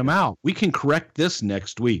sending them out? We can correct this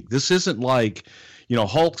next week. This isn't like,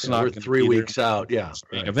 Hulk's not going to be 3 weeks out. Yeah.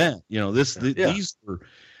 Big event. These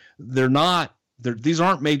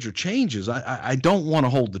aren't major changes. I don't want to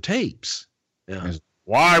hold the tapes. Yeah. Said,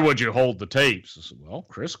 why would you hold the tapes? I said, well,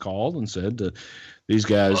 Chris called and said that these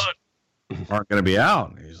guys aren't going to be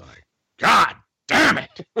out. And he's like, God damn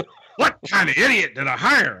it. What kind of idiot did I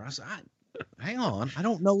hire? I said, hang on, I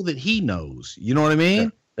don't know that he knows. You know what I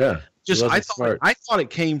mean? Yeah. Just I thought it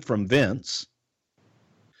came from Vince.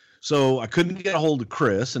 So I couldn't get a hold of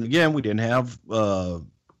Chris, and again, we didn't have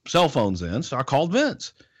cell phones then, so I called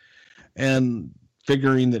Vince, and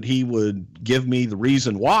figuring that he would give me the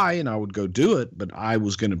reason why, and I would go do it. But I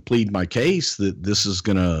was going to plead my case that this is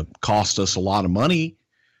going to cost us a lot of money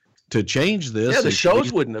to change this. Yeah, the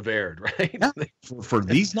shows wouldn't have aired, right? Yeah, for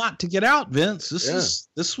these not to get out, Vince,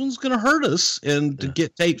 this one's going to hurt us, and to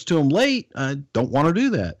get tapes to them late, I don't want to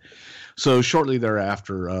do that. So shortly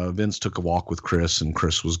thereafter, Vince took a walk with Chris, and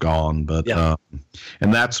Chris was gone. But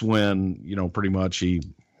and that's when, pretty much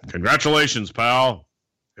congratulations, pal,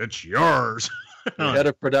 it's yours. Head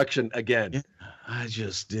of production again. Yeah, I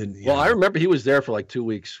just didn't. Well, I remember he was there for like 2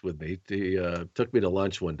 weeks with me. He took me to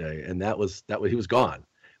lunch one day, and that was he was gone.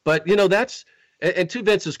 But that's and to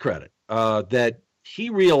Vince's credit, that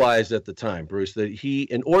he realized at the time, Bruce, that he,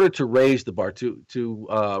 in order to raise the bar, to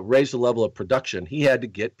raise the level of production, he had to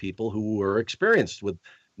get people who were experienced with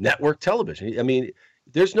network television. I mean,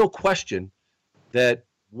 there's no question that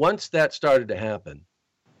once that started to happen,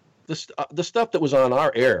 the stuff that was on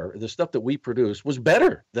our air, the stuff that we produced, was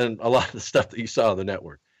better than a lot of the stuff that you saw on the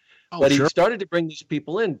network. But he started to bring these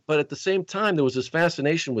people in. But at the same time, there was this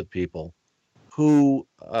fascination with people who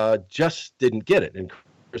just didn't get it. And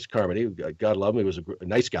Chris Carmody, God love him, he was a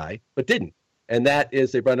nice guy, but didn't. And that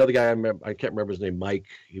is, they brought another guy. I can't remember his name, Mike.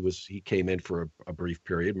 He came in for a brief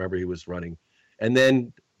period. Remember, he was running, and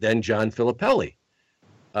then John Filippelli.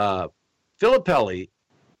 Filippelli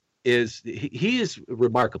he is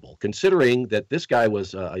remarkable, considering that this guy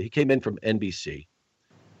was he came in from NBC,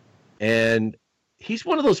 and he's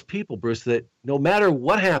one of those people, Bruce, that no matter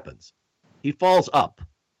what happens, he falls up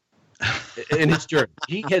in his journey.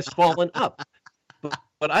 He has fallen up.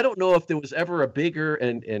 But I don't know if there was ever a bigger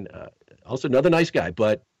and also another nice guy,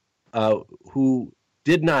 but who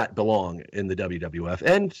did not belong in the WWF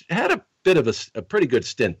and had a bit of a pretty good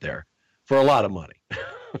stint there for a lot of money.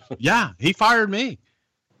 Yeah, he fired me.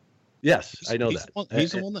 Yes, I know that.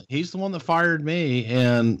 He's the one that fired me,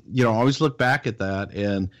 and I always look back at that,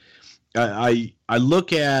 and I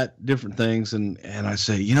look at different things, and I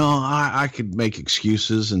say, I could make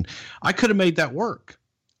excuses, and I could have made that work.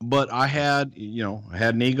 But I had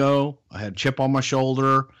an ego. I had a chip on my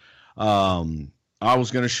shoulder. I was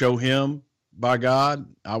going to show him, by God,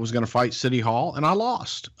 I was going to fight City Hall, and I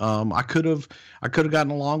lost. I could have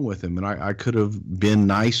gotten along with him, and I could have been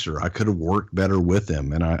nicer. I could have worked better with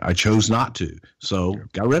him, and I chose not to. So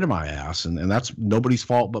got rid of my ass, and that's nobody's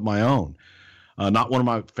fault but my own. Not one of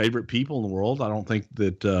my favorite people in the world. I don't think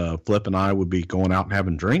that Flip and I would be going out and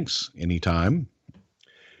having drinks anytime.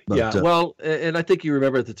 But, well, and I think you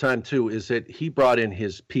remember at the time, too, is that he brought in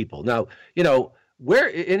his people. Now, where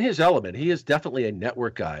in his element, he is definitely a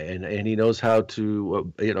network guy, and he knows how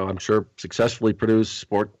to, I'm sure, successfully produce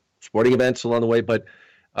sporting events along the way. But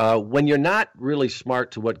when you're not really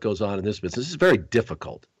smart to what goes on in this business, it's very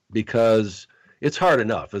difficult, because it's hard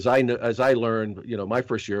enough, as I learned, my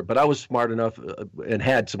first year. But I was smart enough and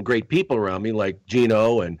had some great people around me, like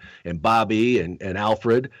Gino and Bobby and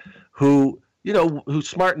Alfred, who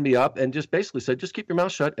smartened me up and just basically said, just keep your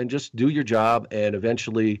mouth shut and just do your job, and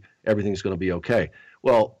eventually everything's going to be okay.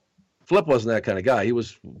 Well, Flip wasn't that kind of guy. He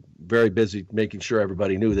was very busy making sure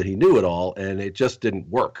everybody knew that he knew it all, and it just didn't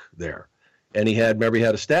work there. And he had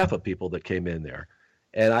a staff of people that came in there.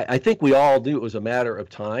 And I think we all knew it was a matter of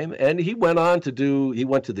time. And he went on he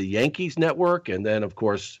went to the Yankees network, and then, of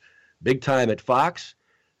course, big time at Fox.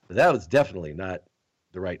 But that was definitely not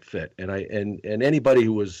the right fit. And anybody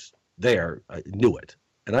who was there knew it.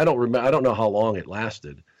 And I don't know how long it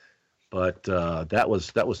lasted, but that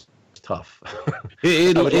was tough.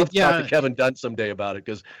 I would love to talk to Kevin Dunn someday about it,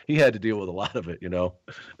 because he had to deal with a lot of it,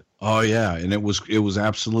 Oh yeah, and it was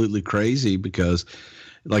absolutely crazy, because,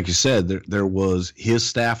 like you said, there was his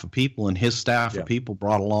staff of people, and his staff of people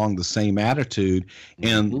brought along the same attitude,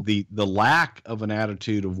 and the lack of an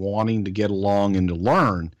attitude of wanting to get along and to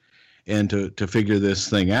learn and to figure this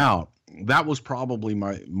thing out. That was probably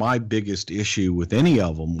my biggest issue with any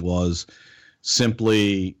of them, was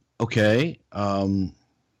simply, okay,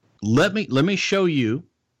 let me show you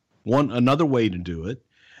another way to do it.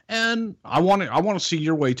 And I want to see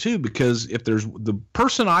your way too, because if there's the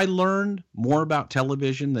person I learned more about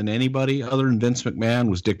television than anybody other than Vince McMahon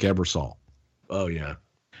was Dick Ebersol. Oh yeah.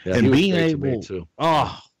 And being able to,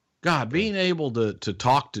 being able to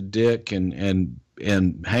talk to Dick and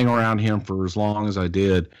hang around him for as long as I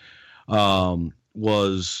did,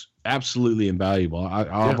 was absolutely invaluable.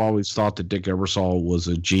 I've always thought that Dick Ebersol was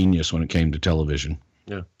a genius when it came to television.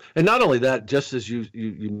 Yeah. And not only that, just as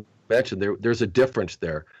you mentioned, there's a difference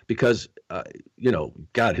there because,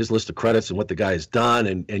 God, his list of credits and what the guy has done,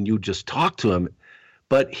 and you just talk to him,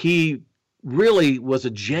 but he really was a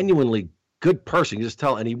genuinely good person. You just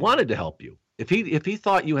tell, and he wanted to help you. If he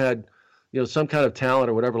thought you had, some kind of talent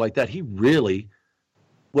or whatever like that, he really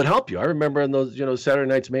would help you. I remember in those, Saturday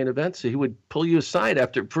night's main events, he would pull you aside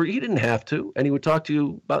he didn't have to, and he would talk to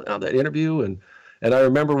you about that interview. And I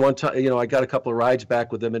remember one time, I got a couple of rides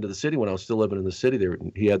back with him into the city when I was still living in the city.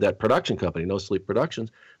 He had that production company, No Sleep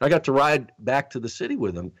Productions. I got to ride back to the city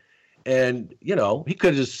with him. And, he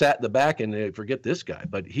could have just sat in the back and forget this guy.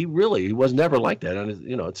 But he was never like that. And,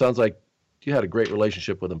 it sounds like you had a great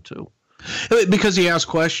relationship with him, too. Because he asked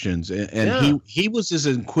questions. And he was as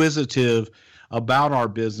inquisitive about our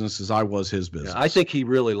business as I was his business. Yeah, I think he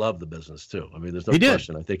really loved the business too. I mean, there's no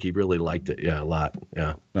question. I think he really liked it. Yeah, a lot.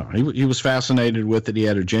 Yeah. No, he was fascinated with it. He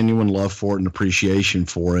had a genuine love for it and appreciation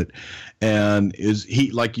for it. And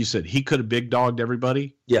like you said, he could have big dogged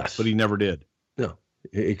everybody. Yes, but he never did. No,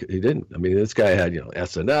 he didn't. I mean, this guy had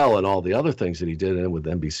SNL and all the other things that he did, and with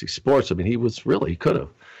NBC Sports. I mean, he could have.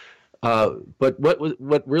 But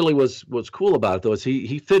what really was cool about it though is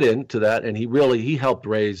he fit into that, and he helped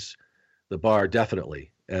raise the bar definitely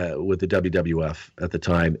with the WWF at the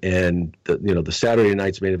time, and the Saturday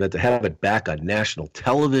night's main event, to have it back on national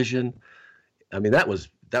television. I mean, that was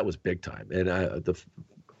big time, and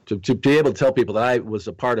to be able to tell people that I was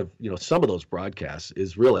a part of some of those broadcasts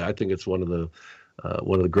is really, I think it's one of the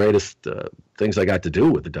greatest things I got to do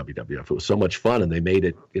with the WWF. It was so much fun, and they made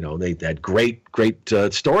it. They had great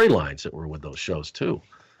storylines that were with those shows too.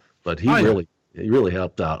 But he really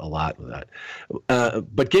helped out a lot with that.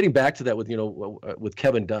 But getting back to that with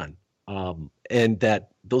Kevin Dunn, and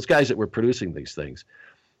that those guys that were producing these things,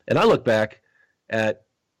 and I look back at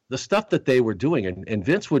the stuff that they were doing, and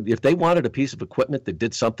Vince would, if they wanted a piece of equipment that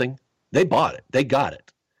did something, they bought it, they got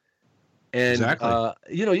it. And exactly.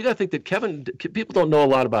 You got to think that Kevin. People don't know a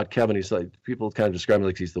lot about Kevin. He's like, people kind of describe him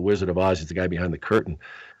like he's the Wizard of Oz. He's the guy behind the curtain,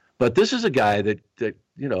 but this is a guy that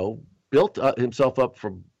built himself up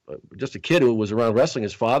from just a kid who was around wrestling.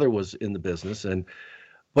 His father was in the business,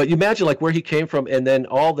 but you imagine like where he came from, and then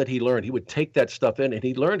all that he learned. He would take that stuff in, and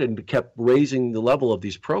he learned and kept raising the level of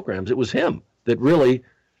these programs. It was him that really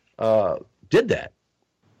did that,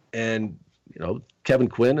 and Kevin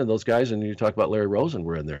Quinn and those guys, and you talk about Larry Rosen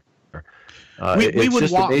were in there. We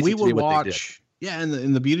would watch. Yeah,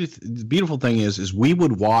 and the beautiful thing is we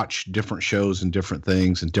would watch different shows and different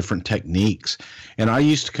things and different techniques. And I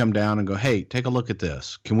used to come down and go, "Hey, take a look at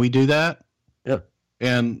this. Can we do that?" Yeah.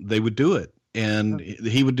 And they would do it. And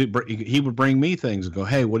he would bring me things and go,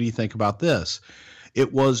 "Hey, what do you think about this?"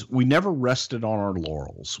 We never rested on our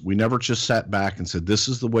laurels. We never just sat back and said, "This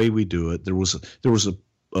is the way we do it." There was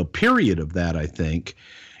a period of that, I think.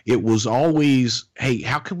 It was always, "Hey,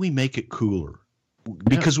 how can we make it cooler?"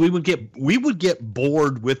 Because we would get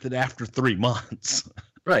bored with it after 3 months.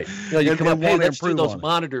 Right. You come up, "Hey, let's do those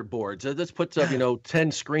monitor boards. Let's put some,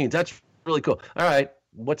 10 screens. That's really cool. All right,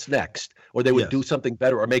 what's next?" Or they would do something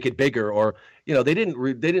better or make it bigger, or they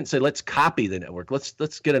didn't say, "Let's copy the network.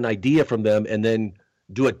 Let's get an idea from them and then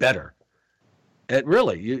do it better." And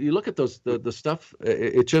really, you look at the stuff.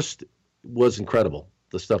 It just was incredible,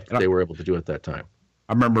 the stuff that they were able to do at that time.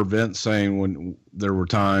 I remember Vince saying when there were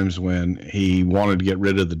times when he wanted to get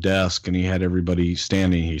rid of the desk and he had everybody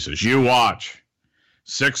standing, he says, "You watch,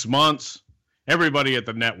 6 months, everybody at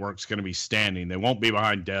the network's going to be standing. They won't be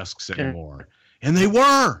behind desks anymore." And they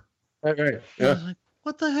were. Right. Yeah. Like,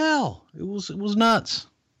 what the hell? It was nuts.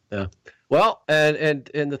 Yeah. Well, and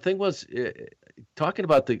the thing was, talking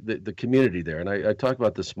about the community there, and I talk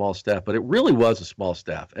about the small staff, but it really was a small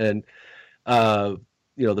staff. And,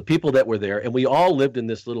 the people that were there, and we all lived in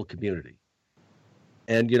this little community.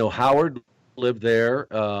 And, Howard lived there,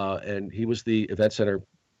 and he was the event center.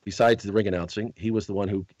 Besides the ring announcing, he was the one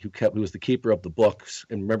who was the keeper of the books.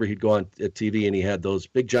 And remember, he'd go on at TV and he had those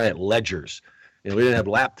big giant ledgers. We didn't have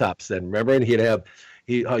laptops then, remember? And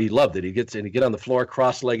he loved it. He'd get on the floor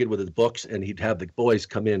cross-legged with his books, and he'd have the boys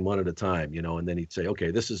come in one at a time, and then he'd say,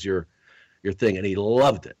 "Okay, this is your thing." And he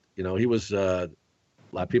loved it. He was a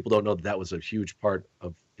lot of people don't know that was a huge part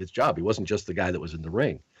of his job. He wasn't just the guy that was in the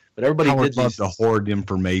ring, but everybody Howard loved to hoard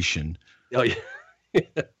information. Oh yeah.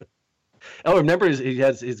 Oh, remember he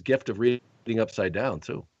has his gift of reading upside down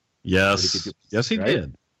too. Yes, he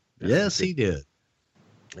did. Yes, he did.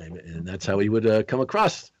 And that's how he would come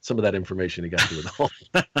across some of that information he got to with all.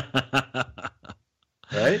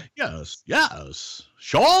 Right? Yes.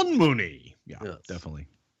 Sean Mooney. Yeah, yes. Definitely.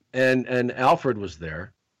 And Alfred was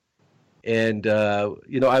there. And,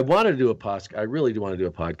 I wanted to do I really do want to do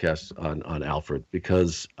a podcast on Alfred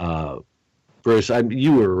because Bruce,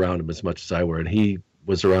 you were around him as much as I were, and he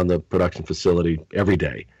was around the production facility every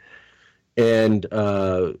day. And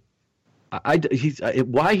why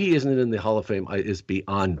he isn't in the Hall of Fame is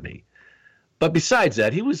beyond me. But besides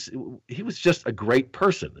that, he was just a great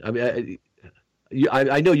person. I mean,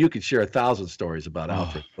 I know you could share 1,000 stories about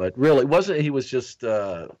Alfred, but really, he was just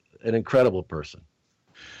an incredible person.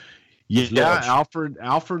 Yeah,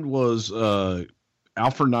 Alfred was.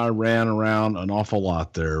 Alfred and I ran around an awful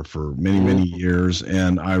lot there for many years,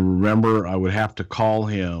 and I remember I would have to call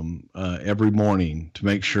him every morning to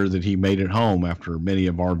make sure that he made it home after many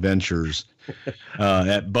of our ventures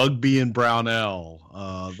at Bugby and Brownell,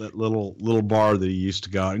 that little bar that he used to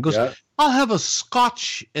go. And he goes, yeah. I'll have a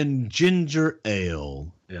Scotch and ginger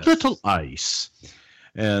ale, yes. Little ice.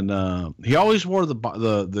 And he always wore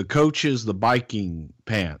the coaches, the biking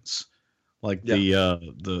pants. Like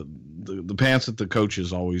the pants that the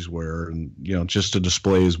coaches always wear, and just to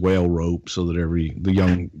display his whale rope, so that the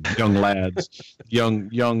young lads, young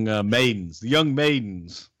maidens, the young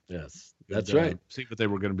maidens. Yes, that's right. See what they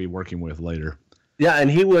were going to be working with later. Yeah, and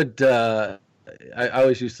he would. I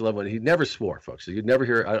always used to love when he never swore, folks. So you'd never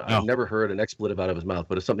hear. I've never heard an expletive out of his mouth,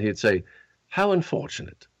 but it's something he'd say. How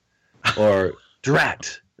unfortunate, or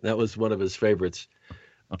drat. That was one of his favorites.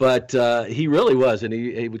 But he really was, and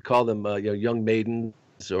he would call them young maidens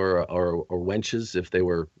or wenches if they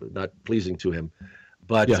were not pleasing to him.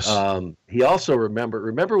 But yes. He also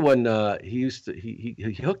remember when he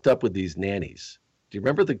hooked up with these nannies. Do you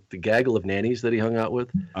remember the gaggle of nannies that he hung out with?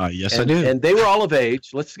 Yes, I do. And they were all of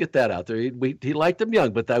age. Let's get that out there. He liked them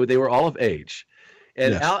young, but they were all of age.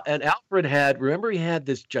 And yes. And Alfred he had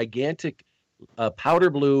this gigantic powder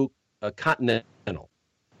blue Continental.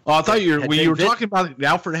 Oh, I thought you were talking about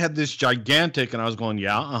Alfred had this gigantic, and I was going,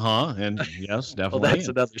 and yes, definitely. Well, that's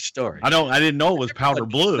another story. I didn't know it was powder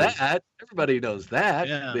blue. Everybody knows that.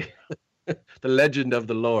 Yeah. The legend of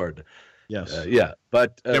the Lord. Yes.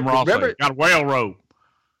 But remember, got a whale rope.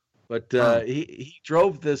 But he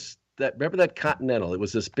drove remember that Continental? It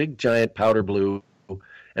was this big giant powder blue,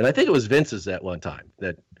 and I think it was Vince's at one time.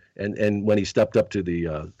 And when he stepped up to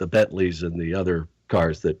the Bentleys and the other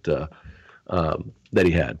cars that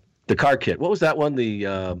he had. The car kit. What was that one?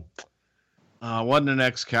 Wasn't an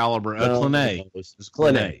Excalibur. Clenay. It was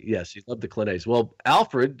Clenay. Yes, he loved the Clenays. Well,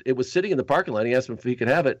 Alfred, it was sitting in the parking lot. He asked him if he could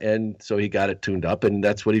have it, and so he got it tuned up, and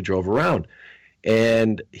that's what he drove around.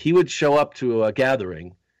 And he would show up to a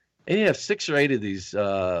gathering, and he'd have 6 or 8 of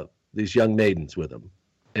these young maidens with him.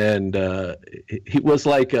 And he was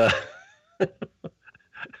like an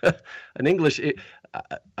English...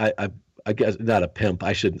 I guess not a pimp.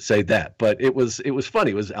 I shouldn't say that, but it was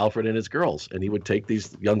funny. It was Alfred and his girls, and he would take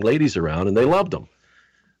these young ladies around, and they loved him.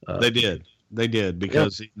 They did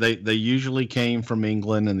because they usually came from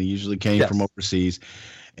England, and they usually came from overseas.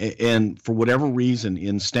 And for whatever reason,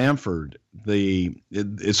 in Stamford,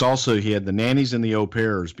 it's also he had the nannies and the au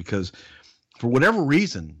pairs, because for whatever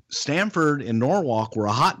reason, Stamford and Norwalk were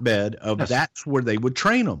a hotbed of that's where they would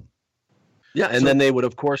train them. Yeah, and then they would,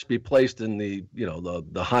 of course, be placed in the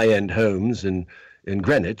high-end homes in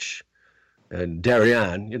Greenwich and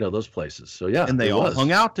Darien, those places. So, yeah. And they all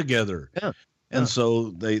hung out together. Yeah. And so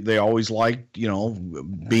they always liked,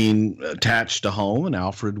 being attached to home, and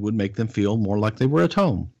Alfred would make them feel more like they were at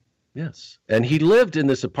home. Yes. And he lived in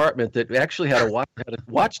this apartment that actually had a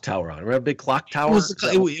watchtower on it. Remember a big clock tower?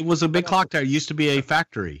 It was a big clock tower. It used to be a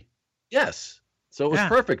factory. Yes. So it was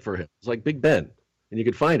perfect for him. It was like Big Ben. And you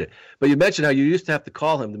could find it. But you mentioned how you used to have to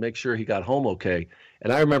call him to make sure he got home okay.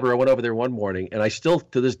 And I remember I went over there one morning, and I still,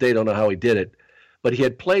 to this day, don't know how he did it. But he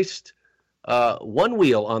had placed one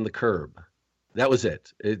wheel on the curb. That was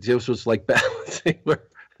it. It just was like balancing.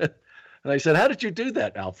 And I said, how did you do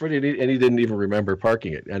that, Alfred? And he didn't even remember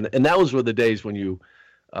parking it. And that was one of the days when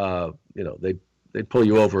they'd pull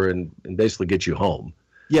you over and basically get you home.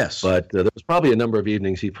 Yes. But there was probably a number of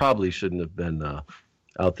evenings he probably shouldn't have been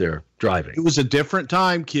out there driving. It was a different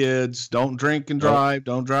time, kids. Don't drink and drive.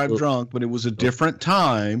 Don't drive drunk. But it was a different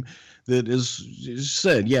time that is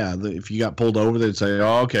said, if you got pulled over, they'd say,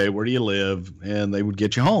 oh, okay, where do you live? And they would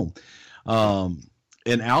get you home.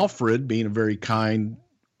 And Alfred, being a very kind,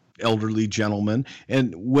 elderly gentleman,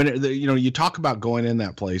 and when you talk about going in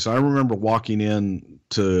that place, I remember walking in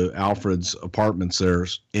to Alfred's apartments there,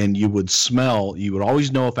 and you would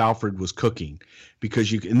always know if Alfred was cooking,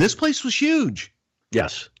 because and this place was huge.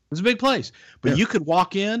 Yes. It was a big place. But you could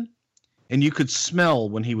walk in and you could smell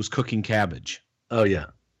when he was cooking cabbage. Oh, yeah.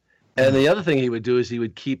 And the other thing he would do is he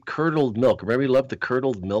would keep curdled milk. Remember, he loved the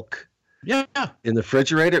curdled milk? Yeah. In the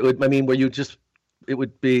refrigerator? He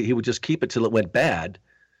would just keep it till it went bad.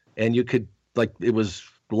 And you could, it was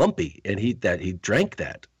lumpy, and he drank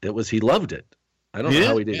that. He loved it. I don't know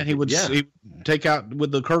how he did. Yeah, he'd take out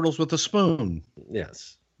with the curdles with a spoon.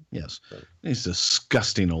 Yes. These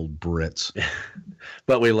disgusting old Brits.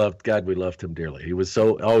 But we loved him dearly. He was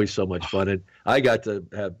always so much fun, and I got to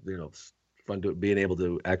have fun being able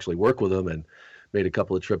to actually work with him, and made a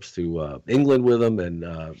couple of trips to England with him, and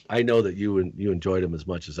I know that you enjoyed him as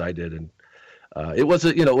much as I did, and it was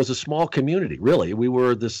a small community. Really, we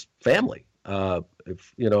were this family. I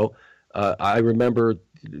remember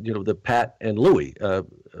the Pat and Louie,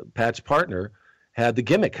 Pat's partner, had the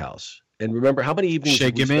Gimmick House. And remember how many evenings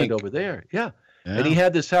we spent over there? Yeah. And he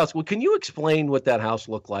had this house. Well, can you explain what that house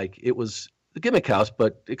looked like? It was the Gimmick House,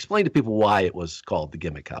 but explain to people why it was called the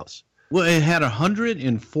Gimmick House. Well, it had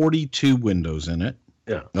 142 windows in it.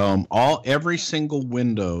 Yeah. Every single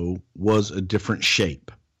window was a different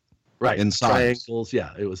shape. Right. In size. Triangles.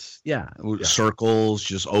 Yeah. It was. Yeah. Circles,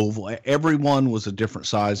 just oval. Everyone was a different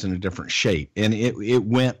size and a different shape. And it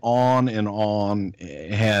went on and on.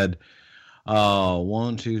 It had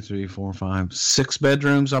 1, 2, 3, 4, 5, 6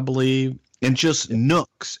 bedrooms, I believe, and just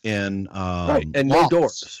nooks and right, and no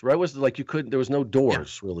doors. Right, was like there was no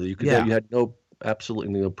doors really. You had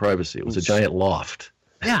absolutely no privacy. It was a giant loft.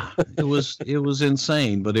 Yeah, it was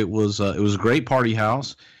insane, but it was a great party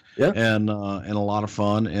house. Yeah, and a lot of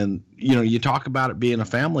fun. And you talk about it being a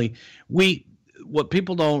family. What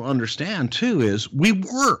people don't understand too is we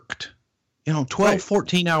worked. 12, right.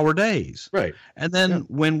 14-hour days. Right. And then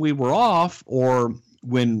when we were off, or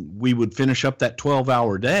when we would finish up that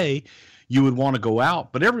 12-hour day, you would want to go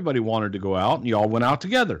out, but everybody wanted to go out, and you all went out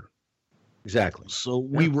together. Exactly. So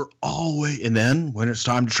we were always, and then when it's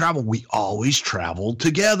time to travel, we always traveled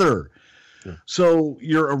together. Yeah. So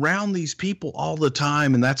you're around these people all the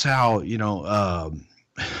time, and that's how, I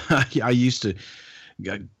used to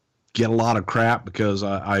get a lot of crap because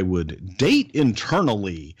I would date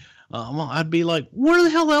internally. I'd be like, where the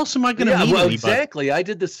hell else am I going to meet anybody? Exactly. I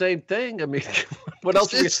did the same thing. I mean, what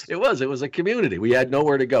else? It was a community. We had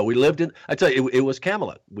nowhere to go. We lived in, I tell you, it was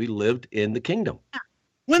Camelot. We lived in the kingdom.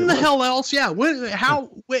 When the hell else? Yeah.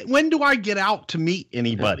 When do I get out to meet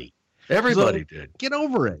anybody? Everybody did. Get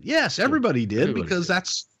over it. Yes, everybody did, because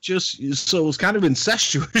that's just, so it was kind of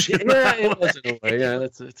incestuous. Yeah, it was in a way. Yeah,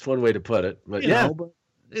 that's one way to put it. But but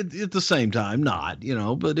at the same time, not,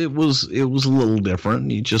 but it was a little different.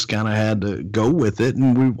 You just kind of had to go with it.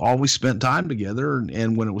 And we always spent time together.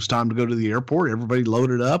 And when it was time to go to the airport, everybody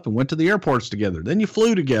loaded up and went to the airports together. Then you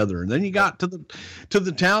flew together, and then you got to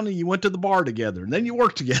the town and you went to the bar together, and then you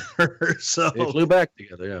worked together. So you flew back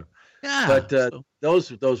together. Yeah. Yeah. But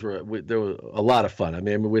those were there was a lot of fun. I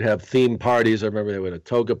mean, we'd have theme parties. I remember they had a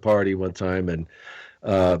toga party one time, and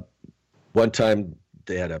one time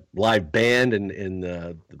they had a live band in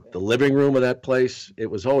the living room of that place. It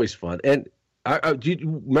was always fun. And do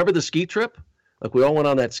you remember the ski trip? Like, we all went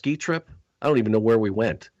on that ski trip. I don't even know where we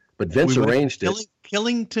went, but Vince arranged it.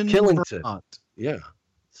 Killington. Vermont. Yeah.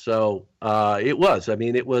 So it was. I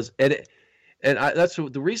mean, it was, and that's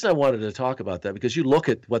the reason I wanted to talk about that, because you look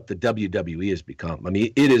at what the WWE has become. I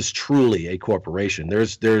mean, it is truly a corporation.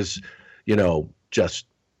 There's just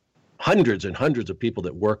hundreds and hundreds of people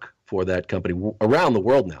that work for that company around the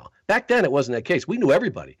world now. Back then, it wasn't that case. We knew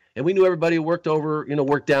everybody, and we knew everybody who worked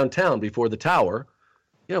worked downtown before the tower.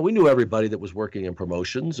 We knew everybody that was working in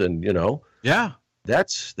promotions, and yeah, that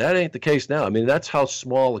ain't the case now. I mean, that's how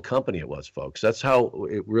small a company it was, folks. That's how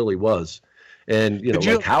it really was. And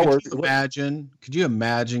Howard. Could you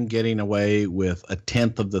imagine getting away with a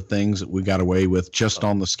tenth of the things that we got away with just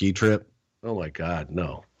on the ski trip? Oh my God,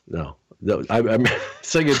 no. I'm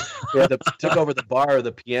singing. Took over the bar or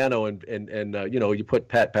the piano, and you put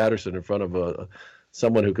Pat Patterson in front of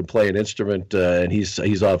someone who can play an instrument, and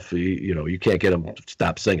he's off. You can't get him to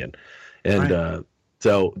stop singing, and right.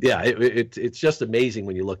 So yeah, it's just amazing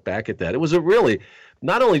when you look back at that. It was a really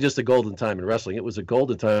not only just a golden time in wrestling, it was a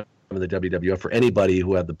golden time in the WWF for anybody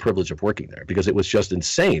who had the privilege of working there, because it was just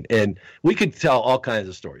insane. And we could tell all kinds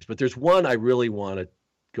of stories, but there's one I really want to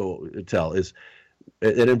go tell. It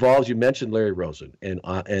involves, you mentioned Larry Rosen and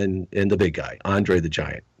the big guy, Andre the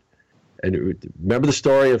Giant. And remember the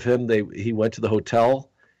story of him? He went to the hotel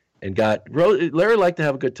and Larry liked to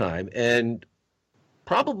have a good time and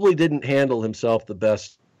probably didn't handle himself the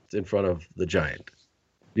best in front of the Giant.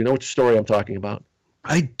 You know which story I'm talking about?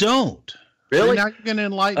 I don't. Really? You're not going to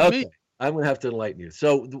enlighten me. I'm going to have to enlighten you.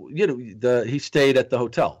 So, he stayed at the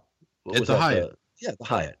hotel. At the Hyatt. The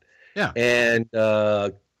Hyatt. Yeah. And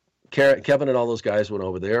Kevin and all those guys went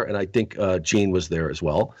over there, and I think Gene was there as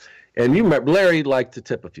well. And you remember, Larry liked to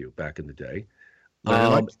tip a few back in the day.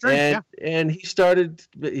 And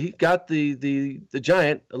he got the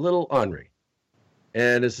Giant a little ornery.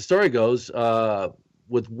 And as the story goes,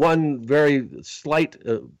 with one very slight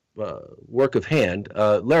work of hand,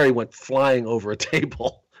 Larry went flying over a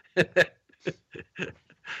table,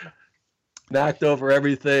 knocked over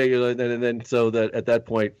everything, and then so that at that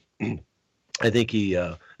point, I think he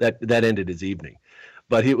that ended his evening.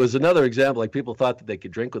 But it was another example. Like people thought that they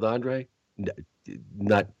could drink with Andre,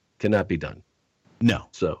 cannot be done. No.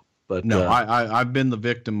 So, but no, I've been the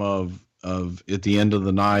victim of at the end of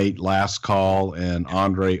the night, last call, and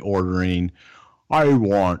Andre ordering, I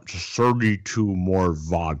want 32 more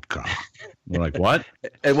vodka. We're like, what?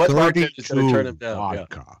 And what bartender's going to turn him down?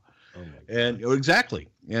 Vodka. Yeah. And exactly.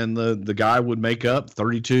 And the guy would make up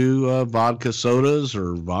 32 vodka sodas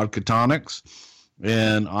or vodka tonics,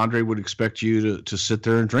 and Andre would expect you to sit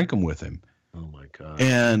there and drink them with him. Oh my God.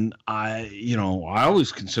 And I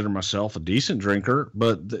always consider myself a decent drinker,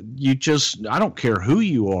 but I don't care who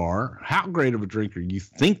you are, how great of a drinker you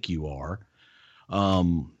think you are.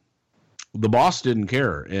 The boss didn't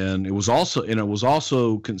care. And it was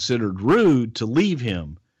also considered rude to leave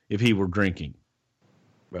him if he were drinking.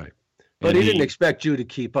 Right. But he didn't expect you to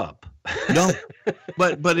keep up. No,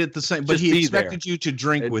 but at the same, but he expected you to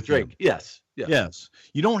drink with him. Yes. Yes.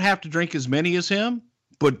 You don't have to drink as many as him,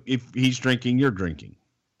 but if he's drinking, you're drinking.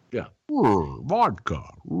 Yeah. Vodka.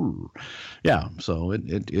 Yeah. So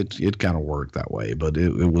it kind of worked that way, but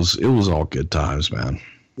it was all good times, man.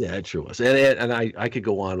 Yeah, it sure was. And I could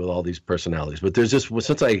go on with all these personalities, but there's just,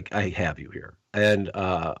 since I have you here, and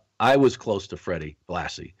I was close to Freddie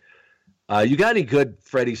Blassie. You got any good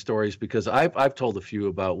Freddie stories? Because I've told a few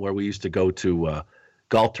about where we used to go to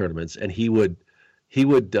golf tournaments, and he would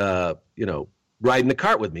ride in the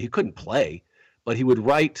cart with me. He couldn't play, but he would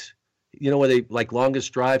write, where they like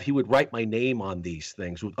longest drive, he would write my name on these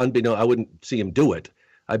things. Unbeknownst, I wouldn't see him do it.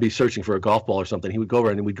 I'd be searching for a golf ball or something. He would go over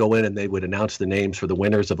and we'd go in and they would announce the names for the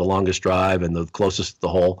winners of the longest drive and the closest to the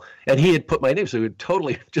hole. And he had put my name, so he would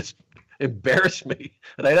totally just embarrass me.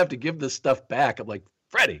 And I'd have to give this stuff back. I'm like,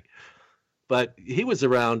 Freddie. But he was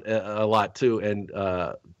around a lot too. And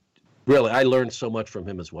really, I learned so much from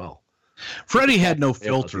him as well. Freddie had no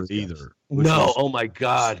filter either. No, oh my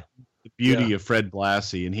God. The beauty of Fred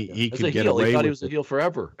Blassie, and he could get away. He thought with he was a heel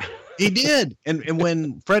forever. He did, and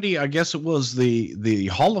when Freddie, I guess it was the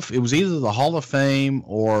it was either the Hall of Fame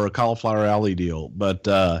or a Cauliflower Alley deal. But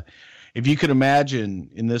if you could imagine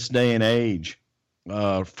in this day and age,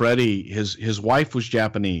 Freddie, his wife was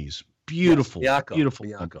Japanese, beautiful, yes, Miyako, beautiful,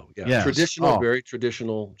 Miyako, yeah, yes. Traditional, very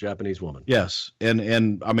traditional Japanese woman. Yes,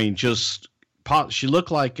 and I mean she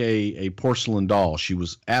looked like a porcelain doll. She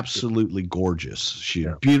was absolutely gorgeous. She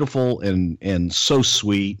was beautiful and so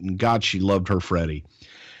sweet. And God, she loved her Freddie.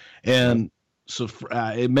 And so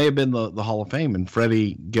it may have been the Hall of Fame. And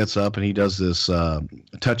Freddie gets up and he does this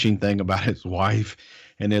touching thing about his wife.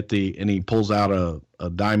 And he pulls out a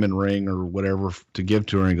diamond ring or whatever to give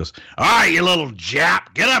to her, and he goes, "All right, you little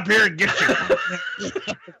Jap, get up here and get your."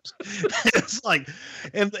 It's like,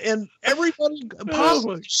 and everybody,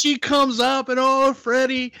 she comes up and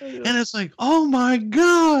Freddie, and it's like, oh my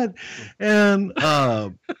God, and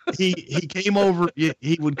he came over.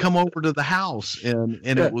 He would come over to the house, and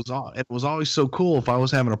it was always so cool. If I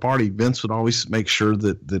was having a party, Vince would always make sure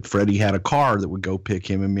that Freddie had a car that would go pick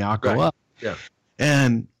him and Miyako up. Yeah.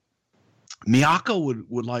 And Miyako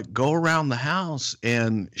would like go around the house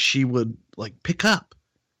and she would like pick up.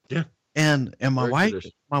 Yeah. And my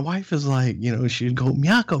wife is like, she'd go,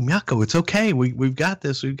 Miyako, it's okay. We've got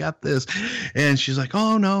this. And she's like,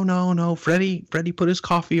 oh, no. Freddie put his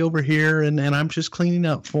coffee over here and I'm just cleaning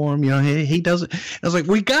up for him. He does it. I was like,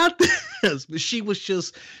 we got this. But she was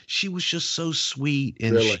just so sweet.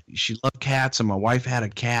 And really? she loved cats. And my wife had a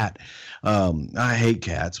cat. I hate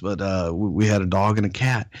cats, but we had a dog and a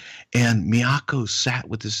cat. And Miyako sat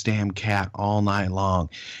with this damn cat all night long.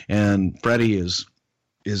 And Freddie is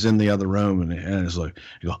in the other room and it's like,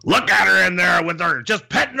 you go, look at her in there with her just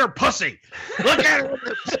petting her pussy. Look at her with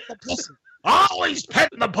her petting the pussy. Always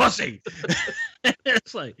petting the pussy.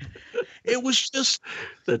 It's like, it was just,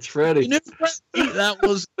 that's Freddie. That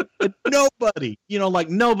was nobody, like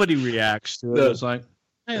nobody reacts to it. No. It's like,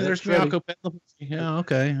 hey, there's Miyako petting the pussy. Yeah,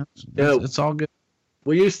 okay. It's all good.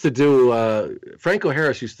 We used to do, Franco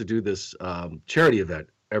Harris used to do this charity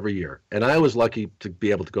event every year. And I was lucky to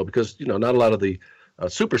be able to go because, not a lot of the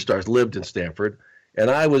superstars lived in Stamford, and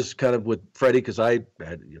I was kind of with Freddie because I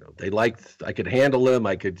had, they liked, I could handle him,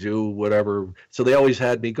 I could do whatever, so they always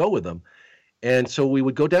had me go with them, and so we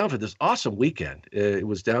would go down for this awesome weekend. It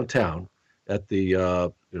was downtown at the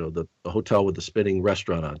the hotel with the spinning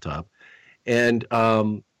restaurant on top, and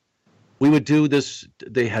we would do this.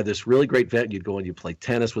 They had this really great event. You'd go and you play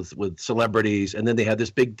tennis with celebrities, and then they had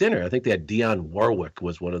this big dinner. I think they had Dionne Warwick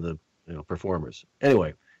was one of the performers.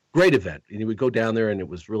 Anyway, great event. And you would go down there, and it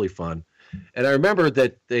was really fun. And I remember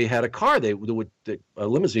that they had a car. A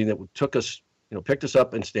limousine that took us, picked us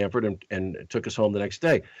up in Stamford and took us home the next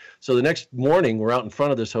day. So the next morning, we're out in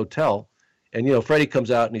front of this hotel, and Freddie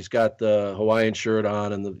comes out and he's got the Hawaiian shirt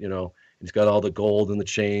on and he's got all the gold and the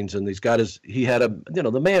chains, and he had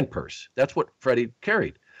the man purse. That's what Freddie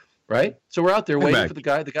carried, right? So we're out there waiting for the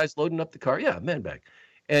guy. The guy's loading up the car. Yeah, man bag.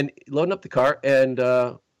 And loading up the car, and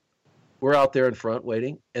we're out there in front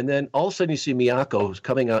waiting. And then all of a sudden you see Miyako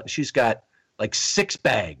coming out, and she's got like 6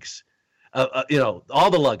 bags,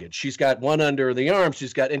 all the luggage. She's got one under the arm.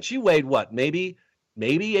 And she weighed what? Maybe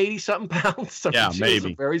 80 something pounds. Yeah, she maybe.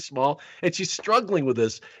 was very small, and she's struggling with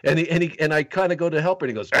this. And I kind of go to help her,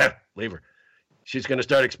 and he goes, leave her. She's going to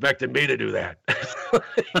start expecting me to do that.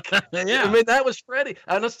 Yeah. I mean, that was Freddie,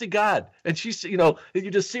 honest to God. And she's, you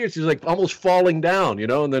just see her, she's like almost falling down,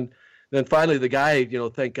 and then finally the guy,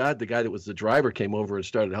 thank God, the guy that was the driver came over and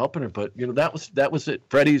started helping her. But, that was it.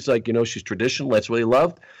 Freddie's like, she's traditional. That's what he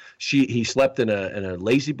loved. He slept in a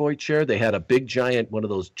lazy boy chair. They had a big giant, one of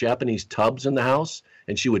those Japanese tubs in the house,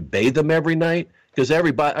 and she would bathe him every night because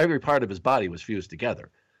every part of his body was fused together.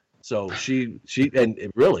 So she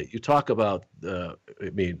really, you talk about, that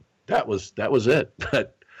was it.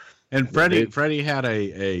 And Freddie had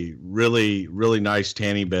a really, really nice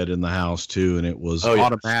tanning bed in the house too, and it was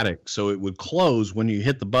automatic, so it would close when you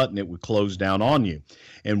hit the button. It would close down on you,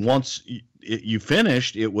 and once you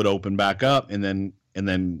finished, it would open back up, and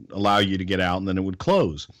then allow you to get out, and then it would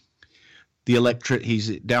close.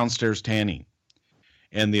 He's downstairs tanning,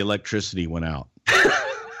 and the electricity went out.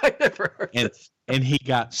 I never heard this. And he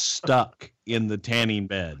got stuck in the tanning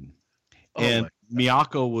bed. And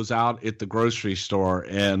Miyako was out at the grocery store,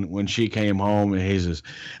 and when she came home, and he says,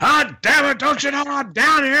 damn it, don't you know I'm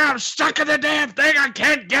down here? I'm stuck in the damn thing. I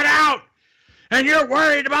can't get out. And you're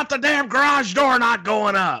worried about the damn garage door not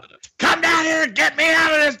going up. Come down here and get me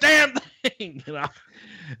out of this damn thing.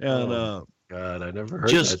 And God, I never heard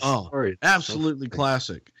that story. Absolutely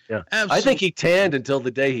classic. Yeah, absolutely. I think he tanned until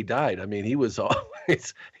the day he died. I mean, he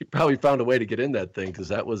probably found a way to get in that thing because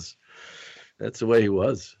that's the way he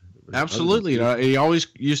was. Absolutely. He always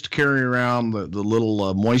used to carry around the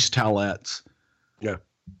little moist towelettes. Yeah.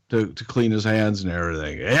 To clean his hands and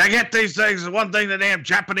everything. Hey, I get these things. The one thing the damn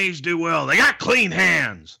Japanese do well, they got clean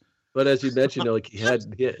hands. But as you mentioned,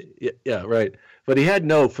 right. But he had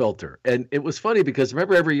no filter, and it was funny because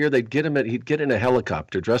remember every year he'd get in a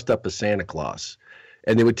helicopter dressed up as Santa Claus,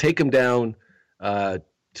 and they would take him down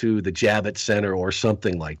to the Javits Center or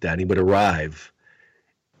something like that. He would arrive.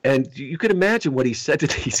 And you could imagine what he said to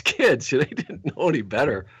these kids. They didn't know any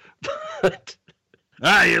better. But,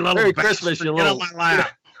 you little Merry bastard, Christmas, you get little. on my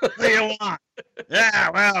lap. What do you want? Yeah,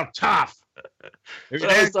 well, tough. If your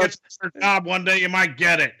dad gets a job one day, you might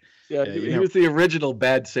get it. Yeah, he was the original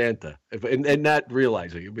bad Santa, and not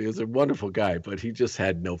realizing it. He was a wonderful guy, but he just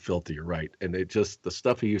had no filter. You're right, and the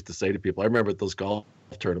stuff he used to say to people. I remember at those golf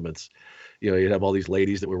tournaments, you'd have all these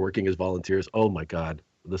ladies that were working as volunteers. Oh my God,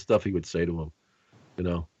 the stuff he would say to them.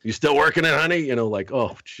 You still working it, honey? Like,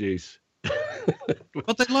 oh, jeez.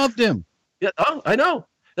 But they loved him. Yeah, I know.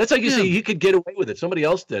 That's like you see, he could get away with it. Somebody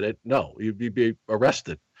else did it. No, you'd be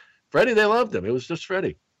arrested. Freddie, they loved him. It was just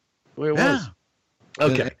Freddie. The way it was.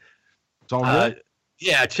 Okay. It's all good.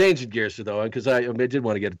 Changing gears though, because I did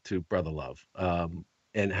want to get to Brother Love,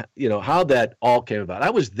 and how that all came about. I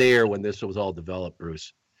was there when this was all developed,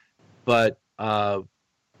 Bruce, but I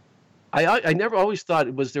never always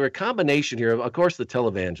thought, was there a combination here of course, the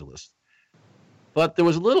televangelist, but there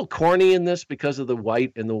was a little corny in this because of the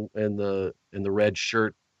white and the red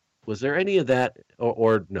shirt. Was there any of that,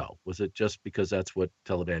 or no? Was it just because that's what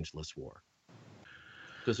televangelists wore?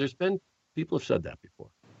 Because there's been people have said that before.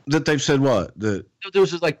 That they've said what? There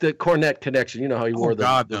was like the cornet connection. You know how he wore the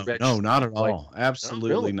red no, not at all.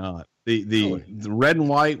 Absolutely not. The red and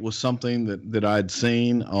white was something that I'd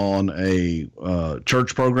seen on a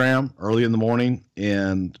church program early in the morning,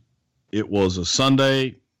 and it was a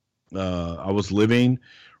Sunday. I was living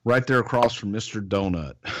right there across from Mr.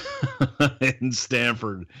 Donut in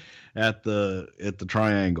Stanford at the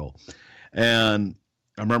Triangle, and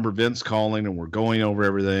I remember Vince calling, and we're going over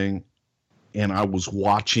everything, and I was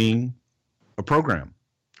watching a program.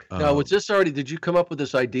 Now, was this already? Did you come up with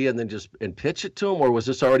this idea and then just pitch it to him, or was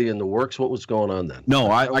this already in the works? What was going on then?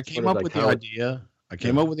 No, I came up with the idea. I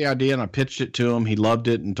came up with the idea, and I pitched it to him. He loved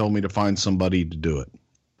it and told me to find somebody to do it.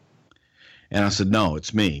 And I said, no,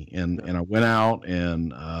 it's me. And I went out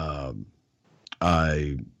and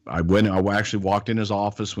I actually walked in his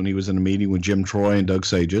office when he was in a meeting with Jim Troy and Doug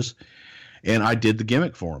Sages, and I did the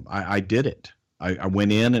gimmick for him. I did it. I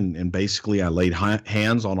went in and basically I laid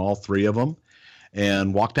hands on all three of them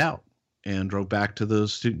and walked out and drove back to the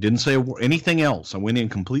studio. Didn't say anything else. I went in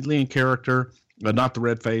completely in character, but not the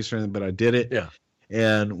red face or anything, but I did it. Yeah.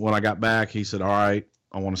 And when I got back, he said, all right,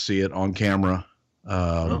 I want to see it on camera.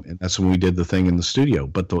 And that's when we did the thing in the studio.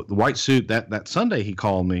 But the white suit, that Sunday he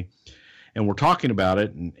called me and we're talking about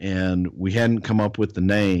it, and we hadn't come up with the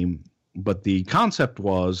name, but the concept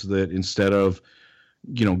was that instead of,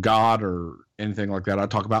 God or anything like that,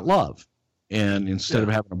 I'd talk about love. And instead of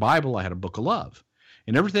having a Bible, I had a book of love.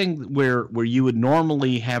 And everything where you would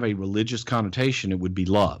normally have a religious connotation, it would be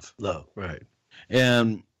love. Love, right.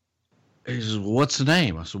 And he says, well, what's the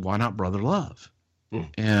name? I said, why not Brother Love?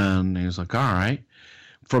 And he was like, all right.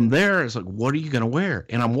 From there, it's like, what are you going to wear?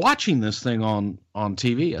 And I'm watching this thing on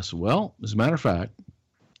TV. I said, well, as a matter of fact,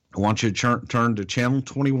 I want you to turn to channel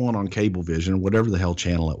 21 on Cablevision, whatever the hell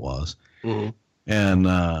channel it was. Mm-hmm. And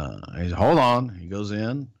he said, hold on. He goes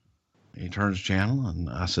in. He turns channel, and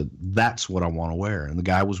I said, that's what I want to wear. And the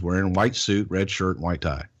guy was wearing a white suit, red shirt, and white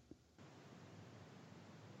tie.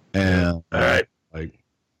 And all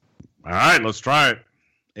right, let's try it.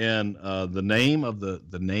 And the name of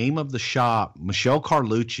the shop, Michelle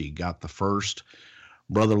Carlucci got the first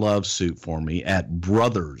Brother Love suit for me at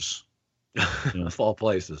Brothers, of all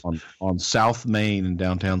places, on South Main in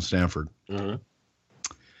downtown Stanford. Mm-hmm.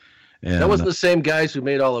 And that wasn't the same guys who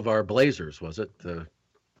made all of our blazers, was it?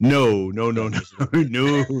 No.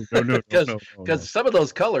 Because some of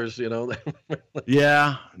those colors,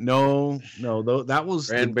 Yeah, no. That was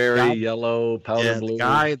cranberry, yellow, powder blue.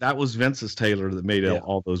 That was Vince's tailor that made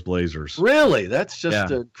all those blazers. Really? That's just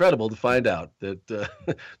incredible to find out that the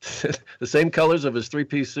same colors of his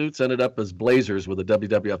three-piece suits ended up as blazers with a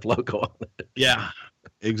WWF logo on it. Yeah,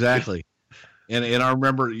 exactly. And I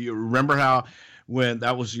remember how, when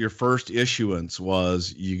that was your first issuance,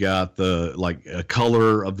 was you got a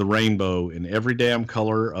color of the rainbow in every damn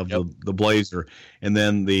color of the blazer, and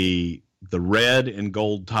then the red and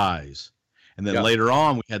gold ties, and then later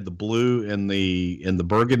on we had the blue and the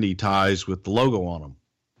burgundy ties with the logo on them.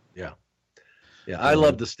 I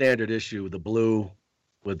love the standard issue, the blue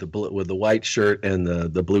with the white shirt and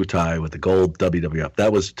the blue tie with the gold WWF.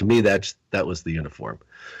 That was, to me, that was the uniform.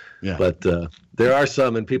 Yeah. But there are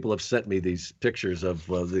some, and people have sent me these pictures of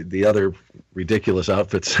the other ridiculous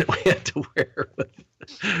outfits that we had to wear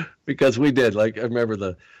because we did. Like, I remember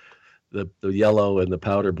the yellow and the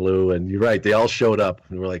powder blue, and you're right, they all showed up,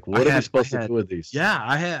 and we're like, what are we supposed to do with these?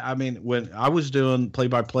 Yeah, when I was doing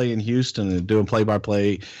play-by-play in Houston and doing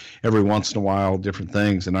play-by-play every once in a while, different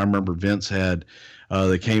things, and I remember Vince had,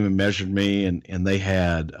 they came and measured me, and they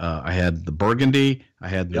had, I had the burgundy, I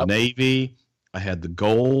had the navy, I had the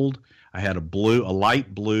gold, I had a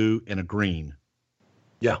light blue, and a green.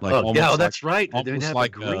 Yeah. That's right. They have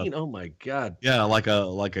like a green. Oh my God. Yeah, like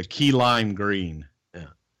a key lime green. Yeah.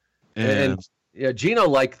 And Gino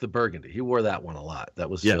liked the burgundy. He wore that one a lot. That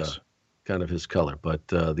was kind of his color. But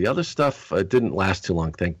the other stuff didn't last too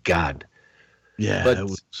long, thank God. Yeah, but it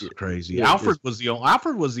was crazy. Alfred was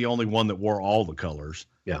the only one that wore all the colors.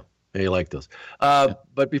 Yeah. And you like those.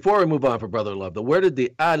 But before we move on for Brother Love, though, where did the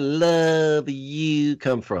 "I love you"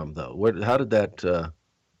 come from, though? How did that?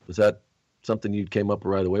 Was that something you came up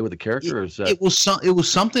right away with the character? Or is that... It was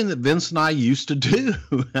something that Vince and I used to do.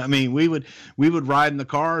 I mean, we would ride in the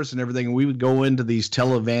cars and everything, and we would go into these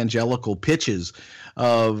televangelical pitches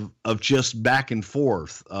of just back and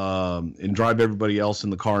forth, and drive everybody else in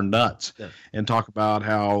the car nuts, and talk about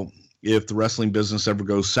how, if the wrestling business ever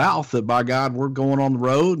goes south, that by God, we're going on the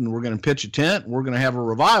road and we're going to pitch a tent and we're going to have a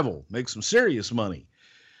revival, make some serious money.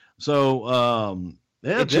 So,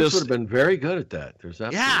 Vince would have been very good at that. There's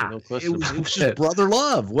absolutely no question. It was just Brother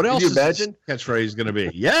Love. What else? Can you imagine? Catchphrase going to be?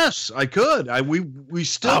 Yes, I could. We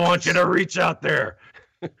still. I want you to reach out there,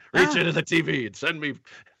 reach into the TV and send me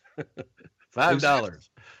 $5.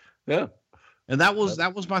 Yeah, and that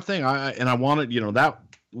was my thing. I wanted, that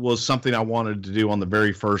was something I wanted to do on the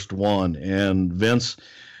very first one, and Vince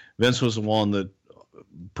was the one that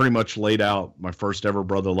pretty much laid out my first ever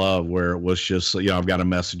Brother Love, where it was just, I've got a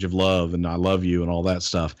message of love and I love you and all that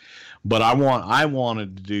stuff. But I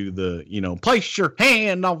wanted to do the, place your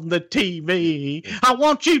hand on the TV. I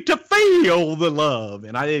want you to feel the love.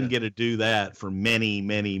 And I didn't get to do that for many,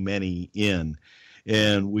 many, many in.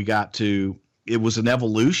 And it was an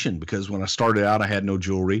evolution, because when I started out, I had no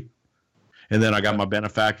jewelry. And then I got my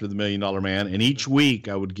benefactor, the $1 Million Man. And each week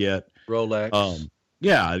I would get Rolex.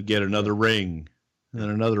 I'd get another ring, and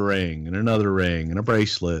another ring, and another ring, and a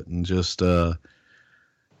bracelet, and just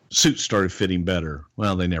suits started fitting better.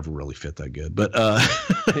 Well, they never really fit that good, but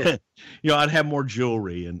I'd have more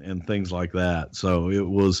jewelry and things like that. So it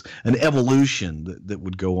was an evolution that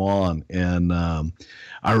would go on. And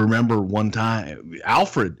I remember one time,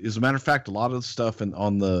 Alfred, as a matter of fact, a lot of the stuff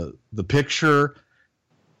on the picture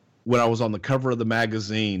when I was on the cover of the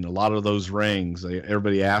magazine, a lot of those rings,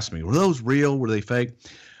 everybody asked me, were those real? Were they fake?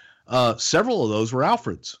 Several of those were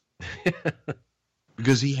Alfred's.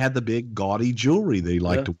 Because he had the big gaudy jewelry that he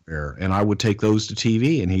liked to wear. And I would take those to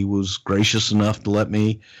TV, and he was gracious enough to let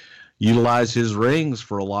me utilize his rings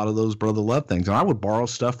for a lot of those Brother Love things. And I would borrow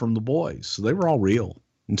stuff from the boys. So they were all real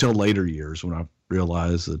until later years when I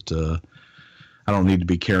realized that I don't need to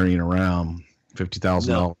be carrying around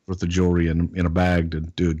 $50,000 worth of jewelry in a bag to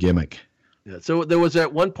do a gimmick. Yeah. So there was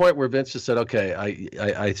at one point where Vince just said, okay,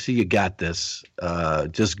 I see you got this.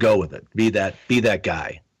 Just go with it. Be that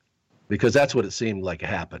guy. Because that's what it seemed like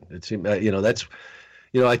happened. It seemed, I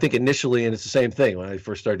think initially, and it's the same thing. When I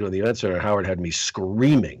first started doing the event center, Howard had me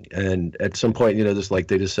screaming. And at some point,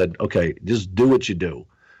 they just said, okay, just do what you do.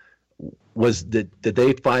 Did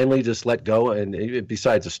they finally just let go? And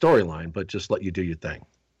besides the storyline, but just let you do your thing?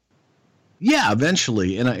 Yeah,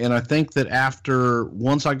 eventually. And I think that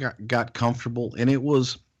once I got comfortable, and it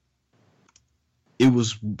was,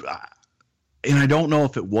 and I don't know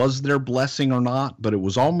if it was their blessing or not, but it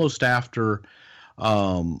was almost after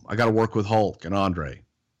I got to work with Hulk and Andre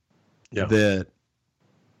that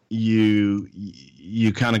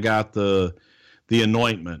you kind of got the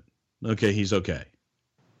anointment. Okay, he's okay.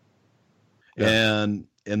 Yeah.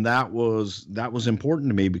 And that was important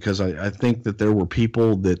to me because I think that there were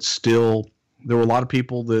people that there were a lot of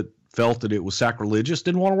people that felt that it was sacrilegious,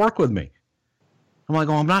 didn't want to work with me. I'm like,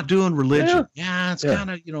 I'm not doing religion. Yeah, it's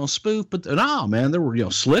kind of, spoof, but no, man, there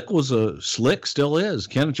were, Slick still is.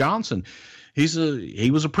 Kenneth Johnson.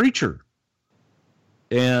 He was a preacher.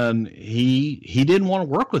 And he didn't want to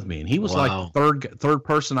work with me. And he was like the third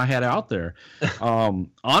person I had out there.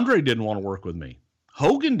 Andre didn't want to work with me.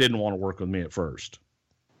 Hogan didn't want to work with me at first.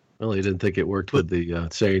 Well, he didn't think it worked with the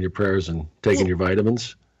saying your prayers and taking your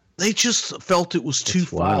vitamins. They just felt it was too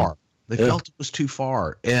far. They felt it was too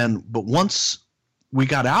far. But once we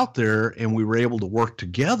got out there and we were able to work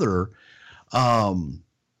together,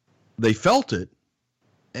 they felt it.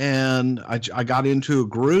 And I got into a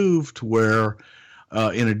groove to where,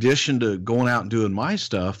 in addition to going out and doing my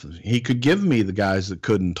stuff, he could give me the guys that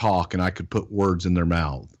couldn't talk and I could put words in their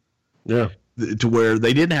mouth. Yeah. To where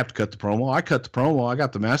they didn't have to cut the promo. I cut the promo. I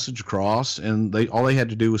got the message across, and all they had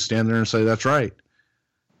to do was stand there and say, "That's right."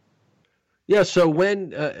 Yeah. So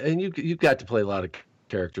when and you've got to play a lot of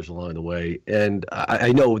characters along the way, and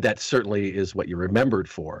I know that certainly is what you're remembered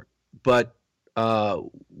for. But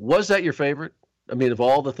was that your favorite? I mean, of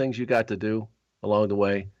all the things you got to do along the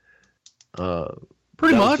way,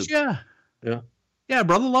 pretty much, yeah. Yeah,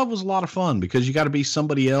 Brother Love was a lot of fun because you got to be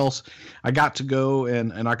somebody else. I got to go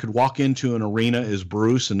and I could walk into an arena as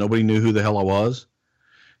Bruce and nobody knew who the hell I was.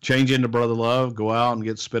 Change into Brother Love, go out and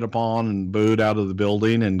get spit upon and booed out of the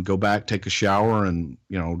building and go back, take a shower and,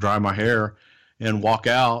 dry my hair and walk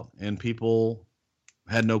out, and people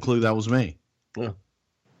had no clue that was me. Yeah.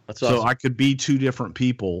 That's awesome. So I could be two different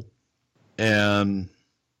people and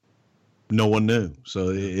no one knew.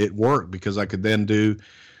 So it worked because I could then do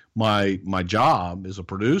my job as a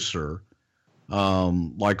producer,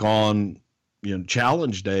 like on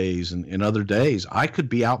challenge days and other days, I could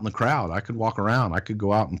be out in the crowd. I could walk around. I could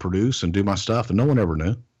go out and produce and do my stuff, and no one ever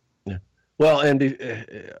knew. Yeah. Well, and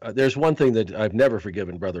there's one thing that I've never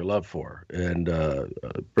forgiven Brother Love for, and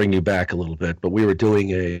bring you back a little bit. But we were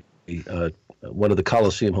doing one of the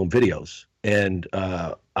Coliseum home videos, and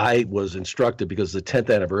I was instructed because the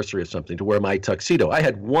 10th anniversary of something to wear my tuxedo. I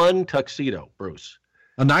had one tuxedo, Bruce.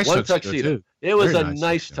 A nice tuxedo too. It was a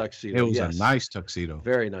nice tuxedo. It was a nice tuxedo.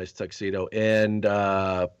 Very nice tuxedo. And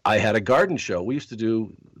I had a garden show. We used to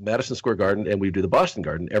do Madison Square Garden, and we'd do the Boston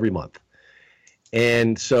Garden every month.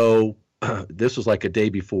 And so this was like a day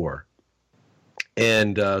before.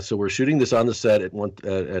 And so we're shooting this on the set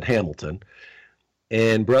at Hamilton.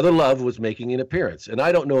 And Brother Love was making an appearance. And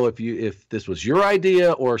I don't know if this was your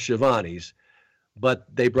idea or Shivani's, but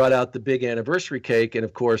they brought out the big anniversary cake, and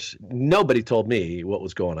of course, nobody told me what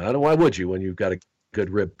was going on. And why would you when you've got a good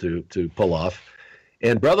rib to pull off?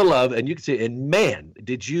 And Brother Love, and you can see, and man,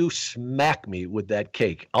 did you smack me with that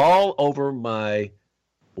cake all over my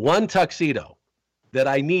one tuxedo that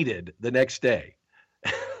I needed the next day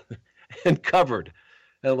and covered.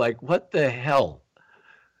 And I'm like, what the hell?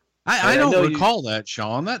 I don't recall that,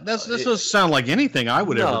 Sean. This doesn't sound like anything I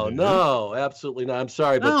would ever do. No, absolutely not. I'm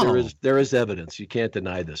sorry, but there is evidence. You can't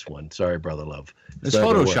deny this one. Sorry, Brother Love. It's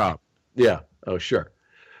Photoshop. Yeah. Oh, sure.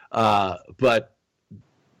 But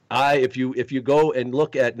if you go and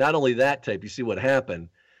look at not only that tape, you see what happened.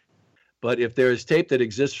 But if there is tape that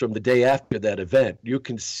exists from the day after that event, you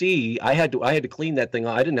can see I had to clean that thing.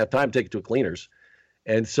 I didn't have time to take it to a cleaners,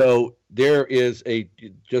 and so there is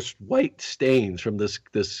just white stains from this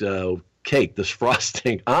cake, this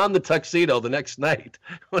frosting on the tuxedo the next night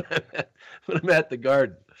when I'm at the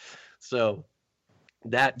Garden. So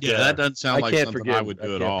that that doesn't sound like something I would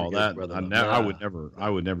do at all. That I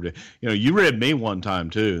would never do. You read me one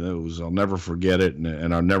time too. I'll never forget it,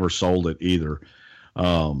 and I never sold it either.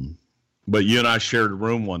 But you and I shared a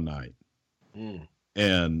room one night,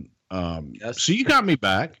 and yes. So you got me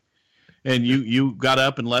back, and you got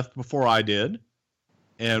up and left before I did.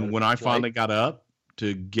 And when I finally got up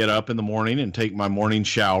to get up in the morning and take my morning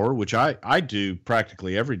shower, which I do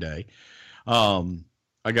practically every day,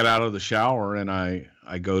 I got out of the shower and I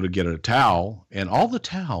go to get a towel, and all the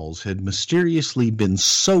towels had mysteriously been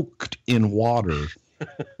soaked in water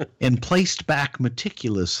and placed back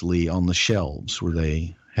meticulously on the shelves where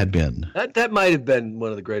they had been. That might have been one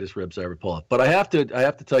of the greatest ribs I ever pulled off. But I have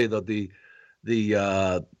to tell you though, the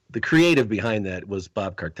creative behind that was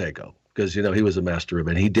Bob Cartego, because he was a master rib,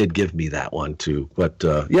 and he did give me that one too. But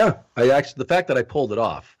the fact that I pulled it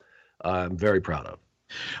off, I'm very proud of.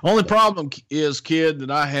 Only problem is, kid, that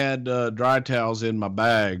I had dry towels in my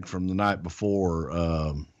bag from the night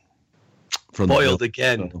before. Boiled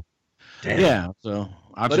again. So, damn. Yeah. So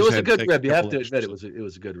but it was a good rib. You have to admit it was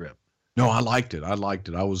a good rib. No, I liked it. I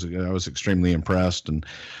was extremely impressed,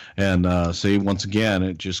 and see, once again,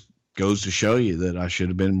 it just goes to show you that I should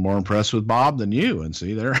have been more impressed with Bob than you. And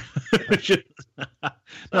see there.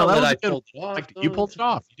 I pulled it off. You pulled it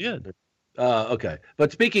off. You did. Okay.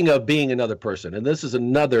 But speaking of being another person, and this is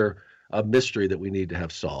another mystery that we need to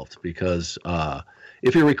have solved, because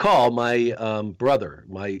if you recall, my brother,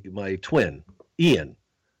 my twin, Ian.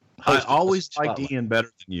 I always liked Ian better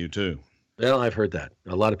than you too. Well, I've heard that.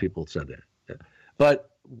 A lot of people said that. Yeah. But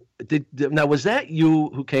now, was that you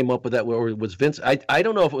who came up with that, or was Vince? I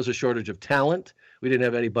don't know if it was a shortage of talent. We didn't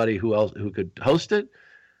have anybody who could host it.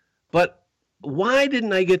 But why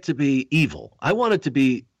didn't I get to be evil? I wanted to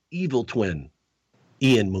be evil twin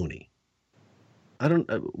Ian Mooney. I don't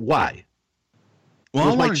why. Well,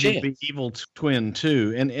 I wanted to be evil twin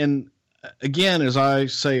too, and again, as I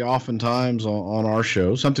say oftentimes on our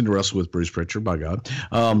show, something to wrestle with, Bruce Prichard, by God.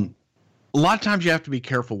 A lot of times you have to be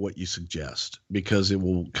careful what you suggest, because it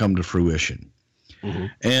will come to fruition. Mm-hmm.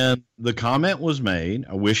 And the comment was made,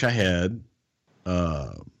 I wish I had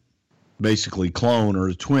basically clone or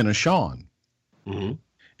a twin of Sean. Mm-hmm.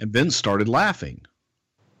 And Vince started laughing.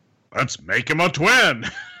 Let's make him a twin.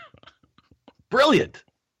 Brilliant.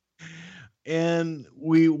 And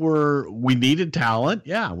we needed talent.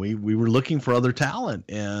 Yeah, we were looking for other talent.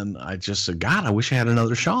 And I just said, God, I wish I had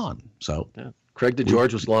another Sean. So Craig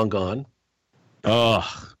DeGeorge was long gone.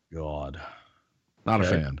 Oh God, not a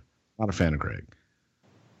fan of Craig.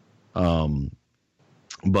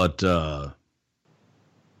 But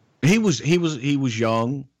he was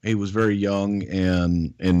young. He was very young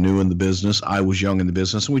and new in the business. I was young in the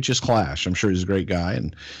business, and we just clashed. I'm sure he's a great guy.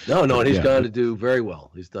 And he's gone to do very well.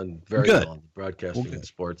 He's done very well in broadcasting and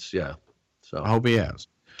sports. Yeah. So I hope he has.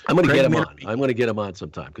 I'm going to get him on. I'm going to get him on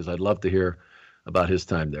sometime, because I'd love to hear about his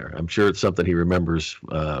time there. I'm sure it's something he remembers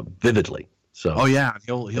vividly. So. Oh yeah,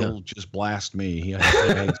 he'll just blast me.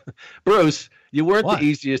 Bruce, you weren't the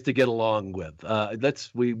easiest to get along with.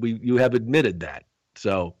 You have admitted that.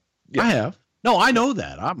 So yeah. I have. No, I know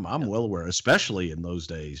that. I'm well aware, especially in those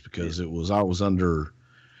days, because I was under,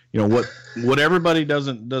 what everybody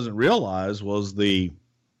doesn't realize was the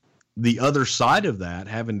other side of that,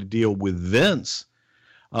 having to deal with Vince,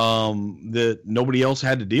 that nobody else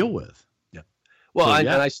had to deal with. Yeah. Well, and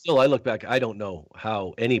I look back, I don't know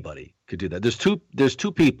how anybody could do that. There's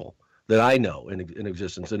two people that I know in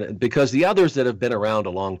existence, and because the others that have been around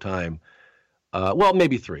a long time, well,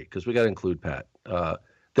 maybe three, because we got to include Pat,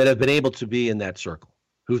 that have been able to be in that circle,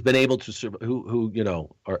 who've been able to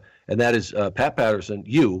and that is Pat Patterson,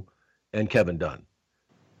 you, and Kevin Dunn.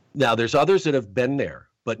 Now, there's others that have been there,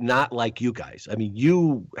 but not like you guys. I mean,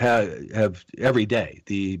 you have every day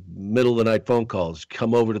the middle of the night phone calls,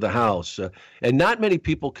 come over to the house, and not many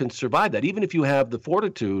people can survive that. Even if you have the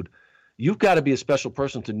fortitude, you've got to be a special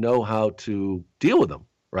person to know how to deal with them,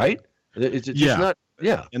 right? It's just not,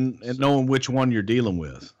 and knowing which one you're dealing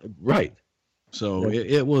with, right? So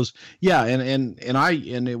it was, and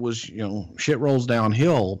it was, shit rolls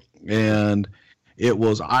downhill, and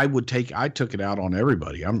I took it out on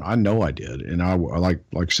everybody. I know I did. And I like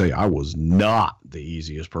I say, I was not the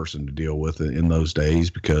easiest person to deal with in those days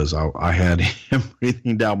because I had him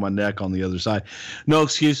breathing down my neck on the other side. No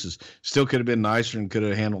excuses. Still could have been nicer and could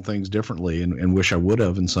have handled things differently and wish I would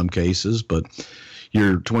have in some cases. But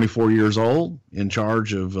you're 24 years old in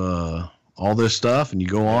charge of, all this stuff, and you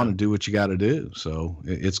go on and do what you got to do. So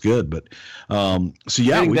it's good. But so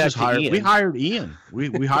yeah, we hired Ian.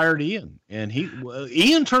 We hired Ian, and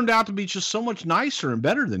Ian turned out to be just so much nicer and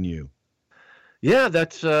better than you. Yeah,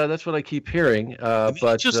 that's what I keep hearing.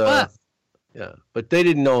 But just left. Yeah, but they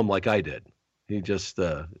didn't know him like I did. He just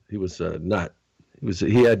he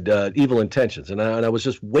had evil intentions, and I was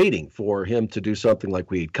just waiting for him to do something like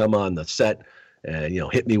we'd come on the set and,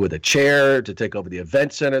 hit me with a chair to take over the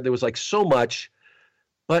event center. There was like so much,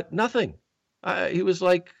 but nothing. He was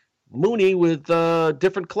like Mooney with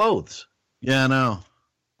different clothes. Yeah, I know.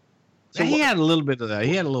 So he had a little bit of that.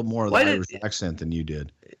 He had a little more of the Irish accent than you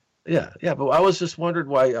did. Yeah. But I was just wondered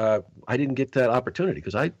why I didn't get that opportunity,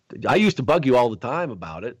 because I used to bug you all the time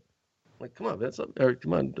about it. Like, come on, Vince, or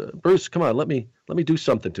come on, Bruce, come on, let me do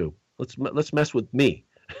something to. Let's mess with me.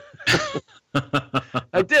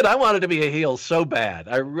 I did. I wanted to be a heel so bad.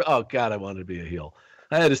 Oh God, I wanted to be a heel.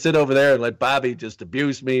 I had to sit over there and let Bobby just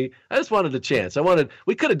abuse me. I just wanted a chance.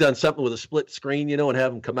 We could have done something with a split screen, and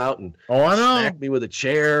have him come out and smack me with a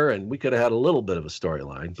chair, and we could have had a little bit of a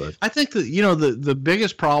storyline. But I think that the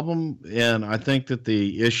biggest problem, and I think that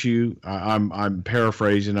the issue, I'm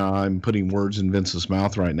paraphrasing, I'm putting words in Vince's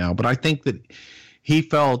mouth right now, but I think that he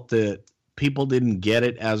felt that people didn't get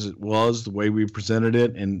it as it was, the way we presented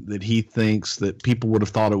it, and that he thinks that people would have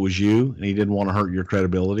thought it was you, and he didn't want to hurt your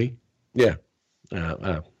credibility. Yeah.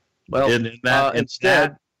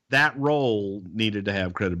 Instead, that role needed to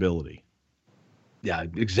have credibility. Yeah,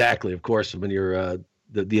 exactly. Of course, when you're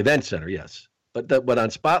the event center, yes. But on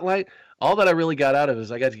Spotlight, all that I really got out of it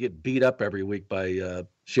is I got to get beat up every week by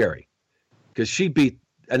Sherry, because she beat,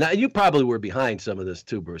 and you probably were behind some of this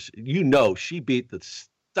too, Bruce. She beat the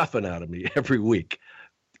stuffing out of me every week.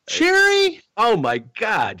 Sherry? Oh my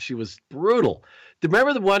God, she was brutal.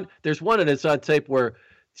 Remember the one? There's one, and it's on tape, where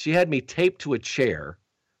she had me taped to a chair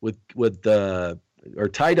or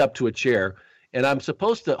tied up to a chair, and I'm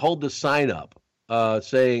supposed to hold the sign up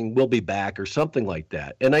saying "We'll be back" or something like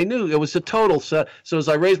that. And I knew it was a total set. So as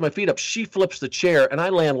I raise my feet up, she flips the chair, and I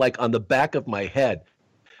land like on the back of my head,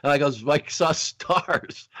 and I goes like saw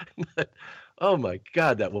stars. Oh my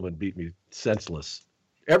God, that woman beat me senseless.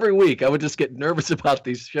 Every week, I would just get nervous about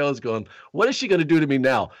these shows going, what is she going to do to me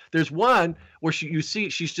now? There's one where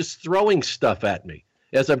she's just throwing stuff at me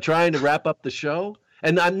as I'm trying to wrap up the show.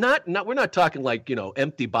 And we're not talking like,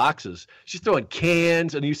 empty boxes. She's throwing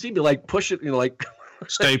cans, and you see me like push it, like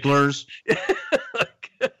staplers.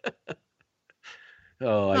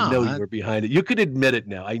 I know you were behind it. You could admit it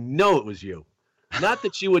now. I know it was you. Not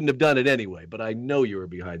that she wouldn't have done it anyway, but I know you were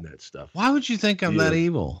behind that stuff. Why would you think I'm that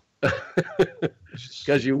evil?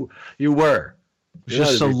 Because you were. You're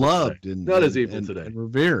just so loved and not as evil today. And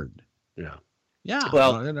revered. Yeah. Yeah.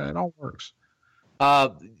 Well, it all works.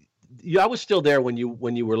 I was still there when you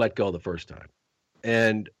were let go the first time,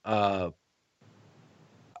 and I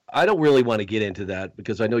don't really want to get into that,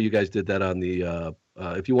 because I know you guys did that on the.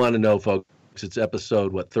 If you want to know, folks, it's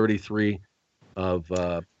episode 33 of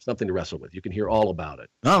Something to Wrestle With. You can hear all about it.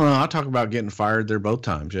 No, I talk about getting fired there both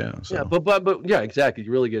times. Yeah. So. Yeah, but yeah, exactly.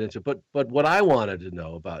 You really get into it. But what I wanted to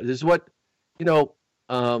know about is what, you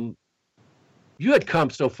had come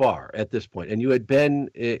so far at this point, and you had been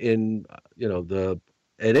in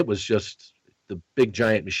and it was just the big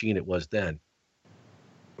giant machine it was then.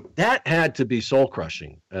 That had to be soul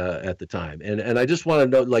crushing at the time, and I just want to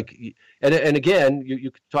know, like, and again,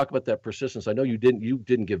 you talk about that persistence. I know you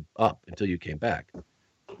didn't give up until you came back,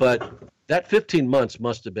 but that 15 months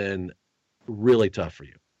must have been really tough for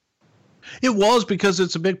you. It was, because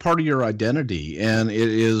it's a big part of your identity, and it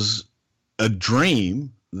is a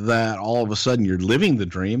dream that all of a sudden you're living the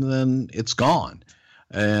dream, then it's gone,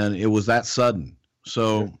 and it was that sudden.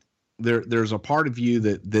 So. Sure. There's a part of you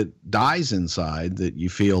that dies inside, that you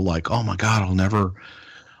feel like, oh my God, I'll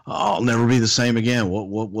never be the same again. What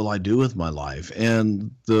will I do with my life? And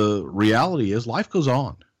the reality is, life goes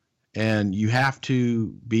on, and you have to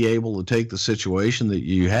be able to take the situation that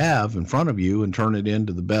you have in front of you and turn it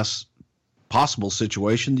into the best possible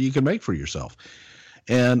situation that you can make for yourself.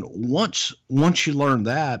 And once you learn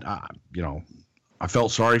that, I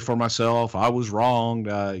felt sorry for myself. I was wronged.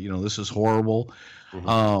 This is horrible.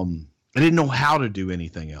 Mm-hmm. I didn't know how to do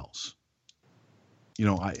anything else.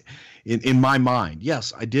 In my mind,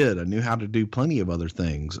 yes, I did. I knew how to do plenty of other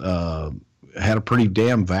things. had a pretty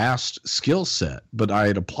damn vast skill set, but I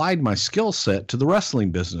had applied my skill set to the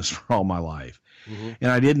wrestling business for all my life.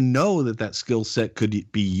 And I didn't know that skill set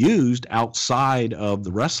could be used outside of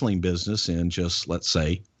the wrestling business in just, let's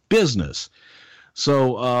say, business.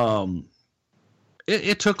 So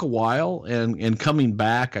it took a while, and coming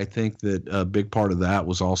back, I think that a big part of that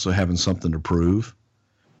was also having something to prove,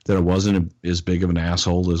 that I wasn't as big of an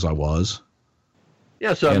asshole as I was.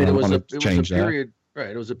 Yeah, so I mean, it was a period, right?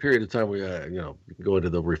 It was a period of time where you can go into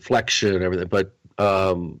the reflection and everything, but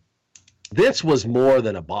Vince was more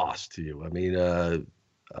than a boss to you. I mean,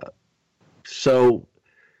 so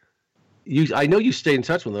I know you stayed in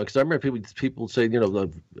touch with them, because I remember people say,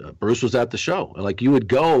 Bruce was at the show, and like you would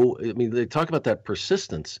go. I mean, they talk about that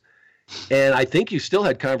persistence, and I think you still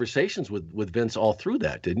had conversations with Vince all through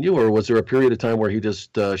that, didn't you? Or was there a period of time where he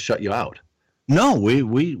just shut you out? No,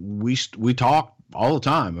 we talked all the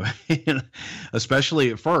time, especially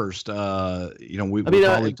at first. We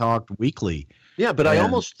probably talked weekly. Yeah, but I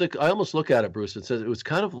almost look at it, Bruce, and says it was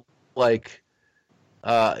kind of like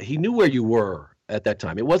he knew where you were at that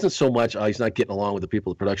time. It wasn't so much he's not getting along with the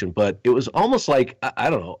people at production, but it was almost like, I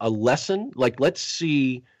don't know, a lesson. Like, let's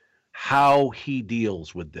see how he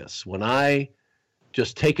deals with this when I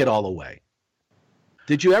just take it all away.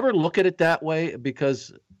 Did you ever look at it that way?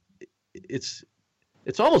 Because it's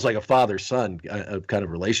almost like a father-son kind of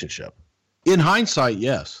relationship. In hindsight,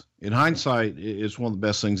 yes. In hindsight, it's one of the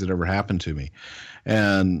best things that ever happened to me.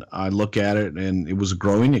 And I look at it, and it was a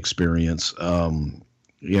growing experience.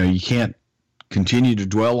 You can't continue to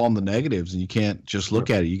dwell on the negatives, and you can't just look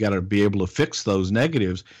at it. You got to be able to fix those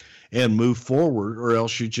negatives and move forward, or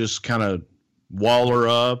else you just kind of waller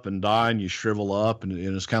up and die, and you shrivel up, and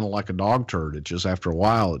it's kind of like a dog turd. It just, after a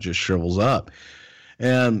while, it just shrivels up.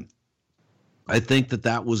 And I think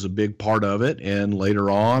that was a big part of it. And later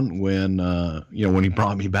on, when he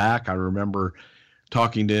brought me back, I remember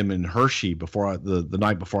talking to him in Hershey before the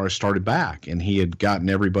night before I started back, and he had gotten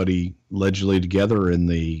everybody allegedly together in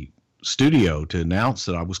the studio to announce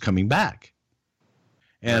that I was coming back.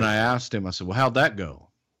 And I asked him, I said, well, how'd that go?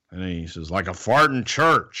 And he says, like a fart in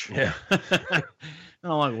church. Yeah. And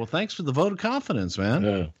I'm like, well, thanks for the vote of confidence, man.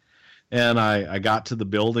 Yeah. And I got to the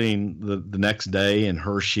building the next day in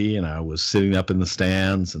Hershey, and I was sitting up in the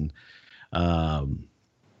stands, and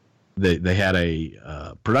they had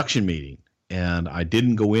a production meeting, and I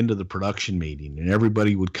didn't go into the production meeting, and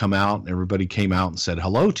everybody would come out, and everybody came out and said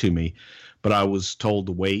hello to me, but I was told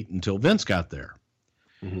to wait until Vince got there.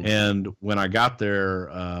 Mm-hmm. And when I got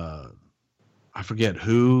there, I forget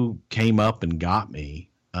who came up and got me.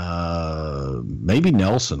 Maybe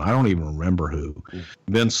Nelson. I don't even remember who.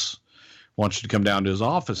 Mm-hmm. Vince wants you to come down to his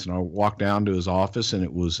office, and I walked down to his office, and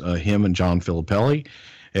it was him and John Filippelli.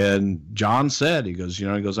 And John said, he goes,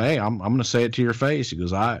 hey, I'm going to say it to your face. He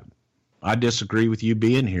goes, I disagree with you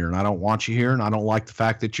being here, and I don't want you here, and I don't like the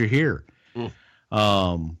fact that you're here.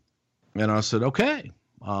 Mm. And I said, okay,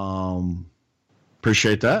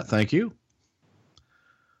 appreciate that. Thank you.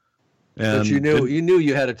 And but you knew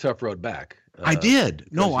you had a tough road back. I did.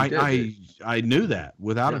 No, I knew that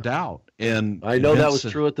without a doubt. And I know that was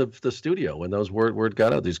true at the studio when those word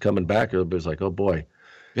got out. He's coming back. It was like, oh boy.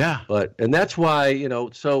 Yeah. And that's why,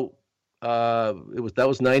 so that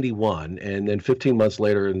was 91, and then 15 months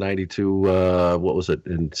later in 92, what was it,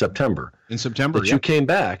 in September? In September, you came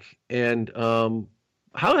back, and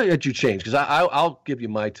how did you change? Because I'll give you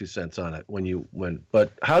my 2 cents on it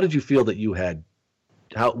but how did you feel that you had,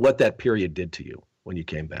 what that period did to you when you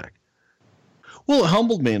came back? Well, it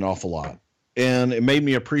humbled me an awful lot, and it made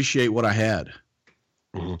me appreciate what I had.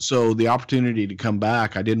 Mm-hmm. So the opportunity to come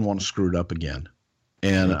back, I didn't want to screw it up again.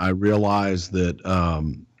 And I realized that,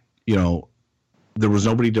 there was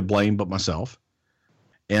nobody to blame but myself.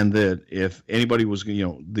 And that if anybody was,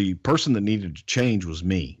 the person that needed to change was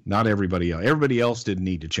me, not everybody else. Everybody else didn't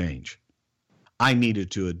need to change. I needed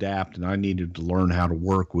to adapt, and I needed to learn how to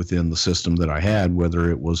work within the system that I had, whether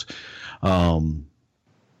it was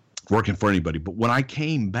working for anybody. But when I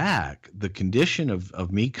came back, the condition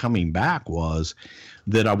of me coming back was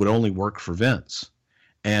that I would only work for Vince.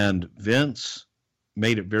 And Vince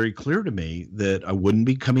made it very clear to me that I wouldn't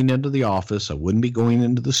be coming into the office. I wouldn't be going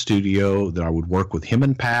into the studio, that I would work with him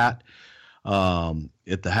and Pat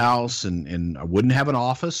at the house, and I wouldn't have an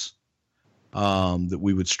office, that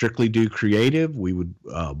we would strictly do creative. We would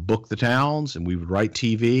book the towns, and we would write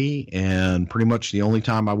TV, and pretty much the only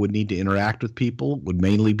time I would need to interact with people would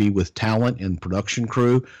mainly be with talent and production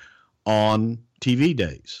crew on TV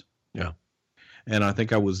days. Yeah. And I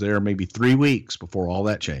think I was there maybe 3 weeks before all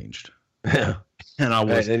that changed. Yeah. And I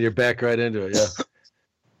was, and you're back right into it. Yeah.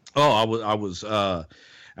 I was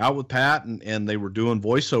out with Pat, and they were doing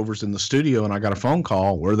voiceovers in the studio, and I got a phone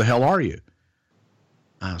call. Where the hell are you?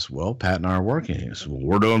 I said, well, Pat and I are working. He said, well,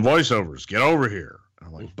 we're doing voiceovers. Get over here.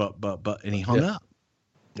 I'm like, but, and he hung up.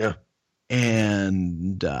 Yeah.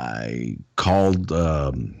 And I called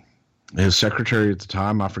his secretary at the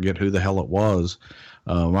time. I forget who the hell it was.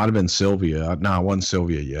 Might have been Sylvia. No, it wasn't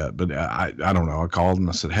Sylvia yet, but I don't know. I called and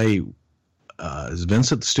I said, hey, is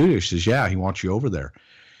Vince at the studio? She says, yeah, he wants you over there.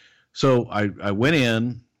 So I went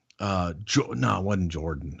in. No, it wasn't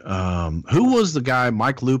Jordan. Who was the guy,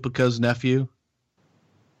 Mike Lupica's nephew?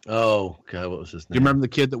 Oh, God, what was his name? Do you remember the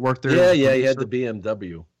kid that worked there? Yeah, he had the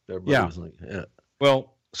BMW. Yeah. Yeah.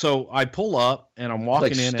 Well, so I pull up and I'm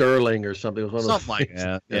walking like in. Sterling or something. It was something like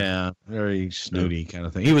that. Yeah. Very snooty kind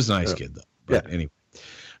of thing. He was a nice kid, though. But anyway.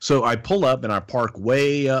 So I pull up and I park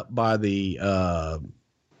way up by the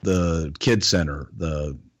kids center,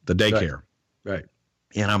 the daycare. Right.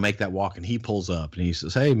 And I make that walk, and he pulls up and he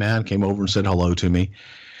says, hey, man, came over and said hello to me.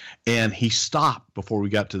 And he stopped before we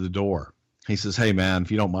got to the door. He says, hey, man, if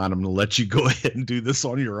you don't mind, I'm going to let you go ahead and do this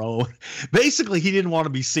on your own. Basically, he didn't want to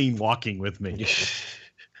be seen walking with me.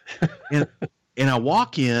 and I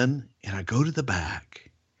walk in, and I go to the back,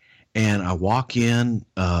 and I walk in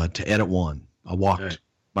to Edit 1. I walked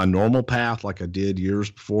my normal path like I did years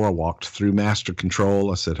before. I walked through Master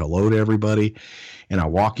Control. I said hello to everybody, and I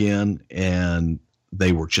walk in, and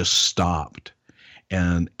they were just stopped.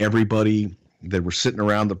 And everybody... They were sitting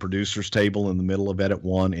around the producer's table in the middle of Edit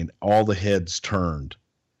 1, and all the heads turned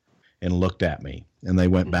and looked at me. And they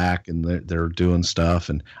went back, and they're doing stuff.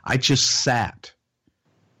 And I just sat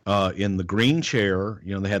in the green chair.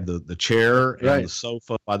 You know, they had the chair and the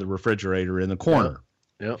sofa by the refrigerator in the corner.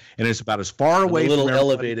 Yeah. And it's about as far away from a little from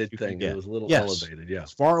elevated thing. It was a little elevated, yeah.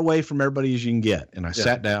 As far away from everybody as you can get. And I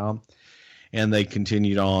sat down, and they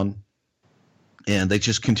continued on. And they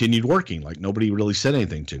just continued working like nobody really said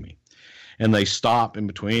anything to me. And they stop in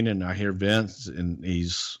between, and I hear Vince, and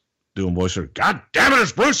he's doing voiceover. God damn it,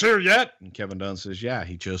 is Bruce here yet? And Kevin Dunn says, yeah,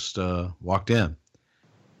 he just walked in.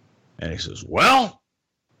 And he says, well?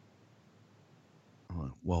 I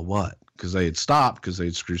went, well, what? Because they had stopped because they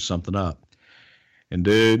had screwed something up. And,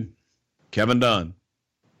 dude, Kevin Dunn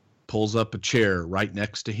pulls up a chair right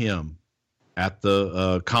next to him at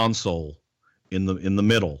the console in the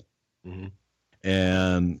middle. Mm-hmm.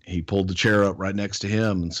 And he pulled the chair up right next to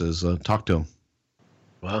him and says, talk to him.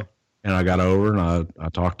 Wow. And I got over and I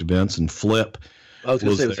talked to Vince, and Flip. I was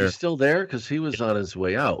going to say, was he still there? Because he was on his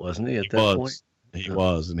way out, wasn't he, at that point? He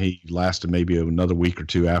was, and he lasted maybe another week or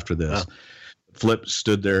two after this. Oh. Flip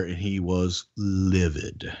stood there, and he was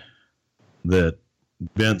livid that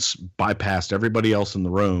Vince bypassed everybody else in the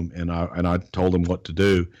room, and I told him what to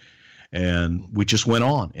do. And we just went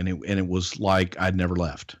on, and it was like I'd never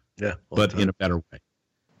left. Yeah, but in a better way.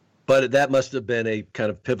 But that must have been a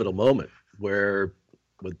kind of pivotal moment where,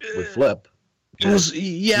 with Flip,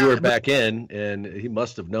 you were back in, and he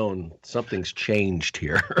must have known something's changed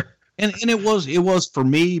here. and it was for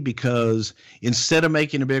me, because instead of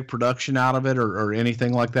making a big production out of it or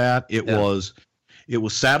anything like that, it was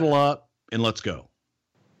saddle up and let's go.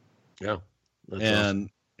 Yeah,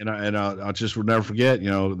 and I just would never forget,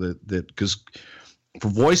 that because. For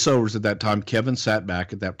voiceovers at that time, Kevin sat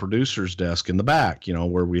back at that producer's desk in the back,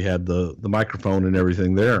 where we had the microphone and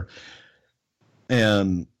everything there.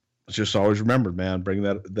 And just always remembered, man, bring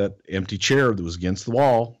that empty chair that was against the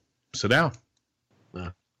wall, sit down.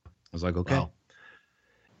 I was like, okay. Wow.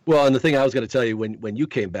 Well, and the thing I was going to tell you when you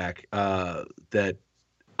came back, that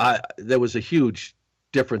there was a huge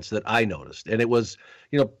difference that I noticed. And it was,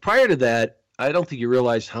 prior to that, I don't think you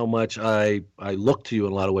realize how much I look to you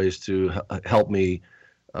in a lot of ways to help me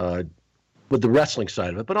with the wrestling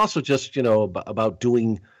side of it, but also just, about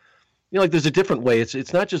doing, like there's a different way.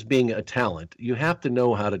 It's not just being a talent. You have to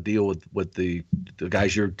know how to deal with the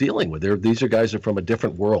guys you're dealing with. These are guys that are from a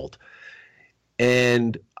different world.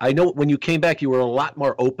 And I know when you came back, you were a lot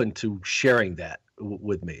more open to sharing that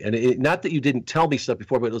with me. And not that you didn't tell me stuff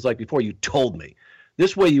before, but it was like before you told me.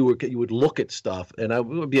 This way you would look at stuff, and I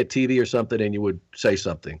would be at TV or something, and you would say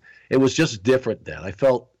something. It was just different then. I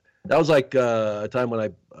felt that was like a time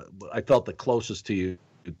when I felt the closest to you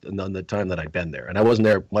on the time that I'd been there, and I wasn't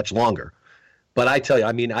there much longer. But I tell you,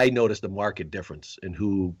 I noticed a marked difference in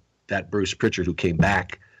who that Bruce Prichard who came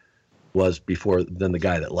back was before than the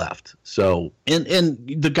guy that left. So and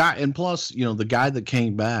the guy, and plus, the guy that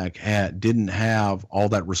came back didn't have all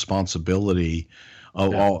that responsibility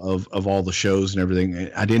of all the shows and everything.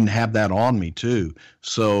 I didn't have that on me too.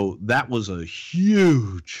 So that was a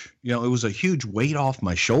huge, it was a huge weight off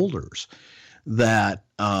my shoulders that,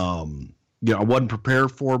 I wasn't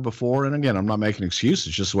prepared for before. And again, I'm not making excuses.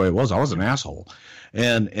 It's just the way it was. I was an asshole.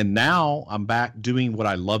 And now I'm back doing what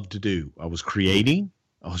I love to do. I was creating,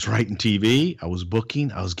 I was writing TV, I was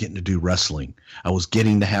booking, I was getting to do wrestling. I was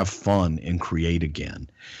getting to have fun and create again.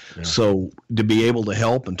 Yeah. So to be able to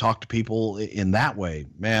help and talk to people in that way,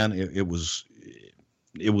 man, it was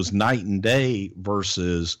night and day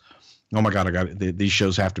versus, oh my God, these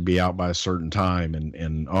shows have to be out by a certain time.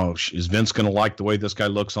 And oh, is Vince going to like the way this guy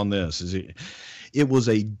looks on this? It was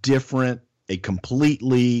a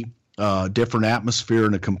completely different atmosphere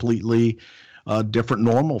and a completely different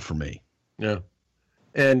normal for me. Yeah.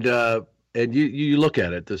 And you look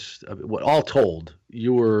at it, all told,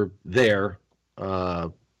 you were there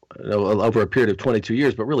over a period of 22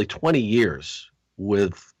 years, but really 20 years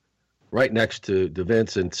with right next to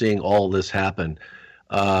Vince and seeing all this happen.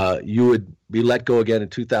 You would be let go again in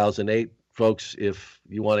 2008. Folks, if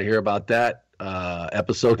you want to hear about that,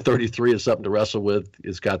 episode 33 is something to wrestle with.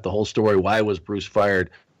 It's got the whole story. Why was Bruce fired?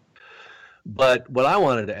 But what I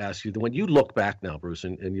wanted to ask you, when you look back now, Bruce,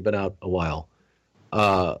 and you've been out a while,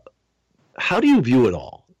 how do you view it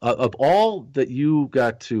all? Of all that you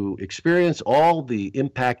got to experience, all the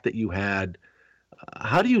impact that you had,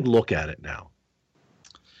 how do you look at it now?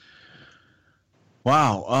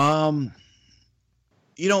 Wow.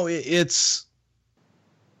 It's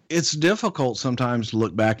difficult sometimes to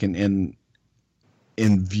look back and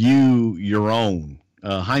view your own.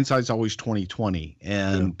 Hindsight's always 20/20,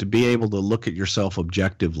 and to be able to look at yourself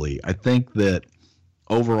objectively. I think that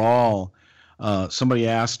overall, somebody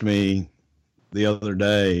asked me the other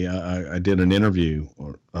day. I did an interview,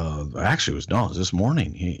 or actually it was Don this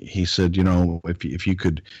morning. He said, if you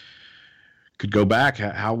could go back,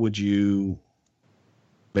 how would you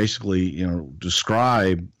basically,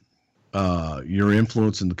 describe your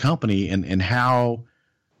influence in the company and how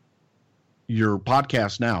your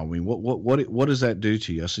podcast now? I mean, what does that do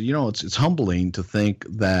to you? So, it's humbling to think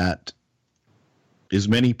that as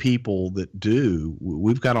many people that do,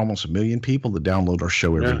 we've got almost 1 million people that download our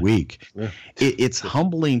show every week. Yeah. It's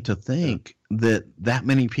humbling to think that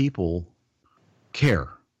many people care.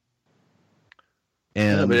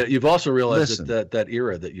 And but you've also realized that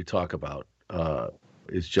era that you talk about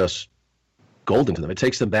is just golden to them. It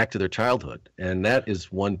takes them back to their childhood, and that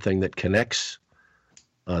is one thing that connects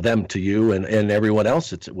them to you and everyone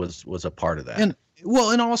else. It was a part of that. And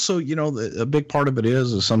also, a big part of it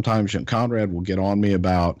is sometimes Conrad will get on me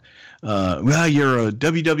about, well, you're a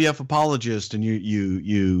WWF apologist and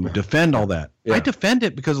you defend all that. Yeah. I defend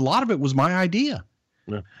it because a lot of it was my idea.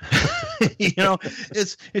 Yeah.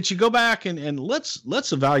 It's you go back and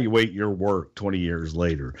let's evaluate your work 20 years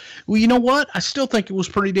later. Well, you know what? I still think it was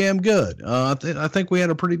pretty damn good. I think we had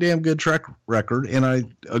a pretty damn good track record, and I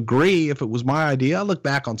agree. If it was my idea, I look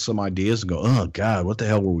back on some ideas and go, oh God, what the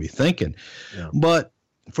hell were we thinking? Yeah. But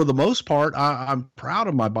for the most part, I'm proud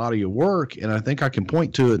of my body of work, and I think I can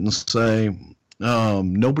point to it and say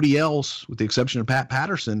nobody else, with the exception of Pat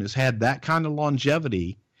Patterson, has had that kind of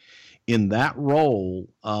longevity in that role,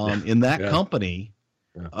 in that company,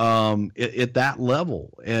 at that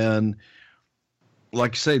level. And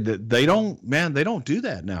like I say, that they don't do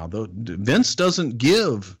that now. Vince doesn't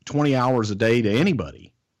give 20 hours a day to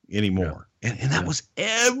anybody anymore. Yeah. And that was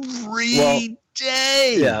every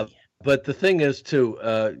day. Yeah. But the thing is, too,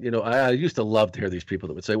 I used to love to hear these people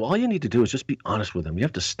that would say, well, all you need to do is just be honest with them. You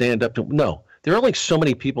have to stand up to them. No, there are only so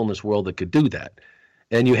many people in this world that could do that.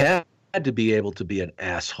 And you had to be able to be an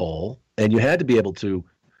asshole, and you had to be able to,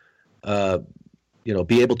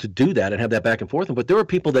 be able to do that and have that back and forth. But there were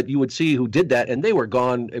people that you would see who did that, and they were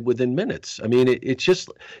gone within minutes. I mean, it's just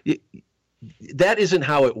that isn't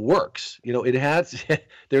how it works.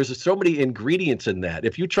 There's so many ingredients in that.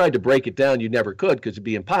 If you tried to break it down, you never could, because it'd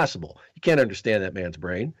be impossible. You can't understand that man's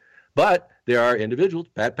brain. But there are individuals,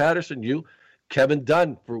 Pat Patterson, you, Kevin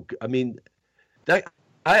Dunn.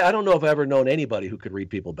 I don't know if I've ever known anybody who could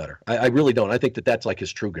read people better. I really don't. I think that's like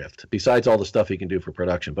his true gift, besides all the stuff he can do for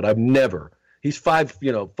production. But he's five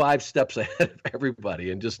steps ahead of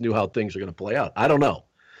everybody and just knew how things are going to play out. I don't know.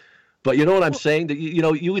 But you know what I'm saying? That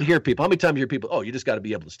you would hear people. How many times you hear people, oh, you just got to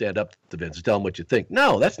be able to stand up to Vince and tell him what you think.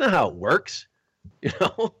 No, that's not how it works.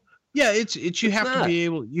 Yeah, you have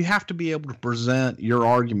to be able to present your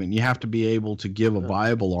argument. You have to be able to give a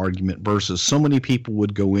viable argument versus so many people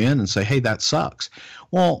would go in and say, hey, that sucks.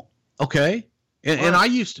 Well, okay. And I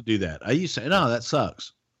used to do that. I used to say, no, that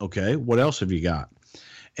sucks. Okay. What else have you got?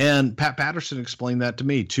 And Pat Patterson explained that to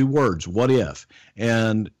me. 2 words, what if?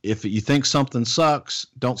 And if you think something sucks,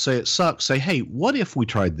 don't say it sucks. Say, hey, what if we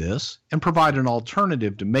tried this, and provide an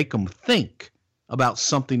alternative to make them think about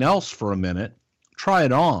something else for a minute, try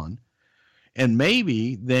it on, And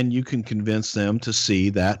maybe then you can convince them to see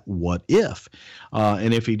that what if.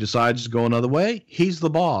 And if he decides to go another way, he's the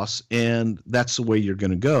boss, and that's the way you're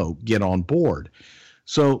going to go. Get on board.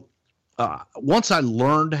 So once I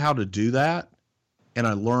learned how to do that, and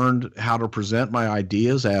I learned how to present my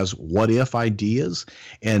ideas as what if ideas,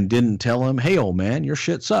 and didn't tell him, hey, old man, your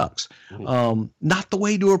shit sucks. Not the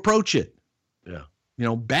way to approach it.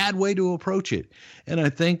 Yeah. Bad way to approach it. And I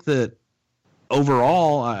think that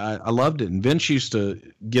overall, I loved it. And Vince used to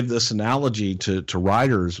give this analogy to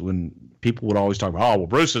writers when people would always talk about, oh, well,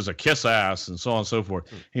 Bruce is a kiss ass and so on and so forth.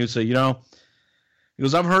 He would say, he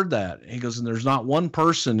goes, I've heard that. He goes, and there's not one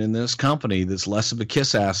person in this company that's less of a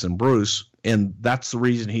kiss ass than Bruce. And that's the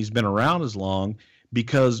reason he's been around as long,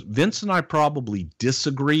 because Vince and I probably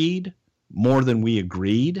disagreed more than we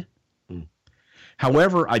agreed.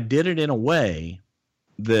 However, I did it in a way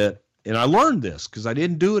that, and I learned this because I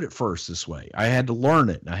didn't do it at first this way. I had to learn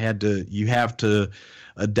it. You have to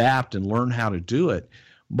adapt and learn how to do it.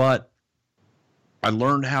 But I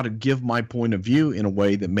learned how to give my point of view in a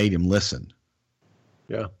way that made him listen.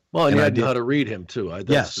 Yeah. Well, and you had to know how to read him too.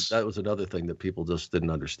 Yes. That was another thing that people just didn't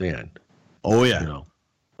understand. Oh yeah.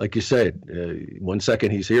 Like you said, 1 second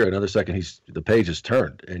he's here, another second the page is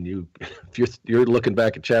turned, and if you're looking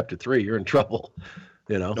back at chapter 3, you're in trouble.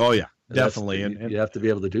 Oh yeah, definitely. And you have to be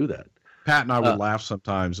able to do that. Pat and I would laugh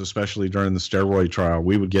sometimes, especially during the steroid trial.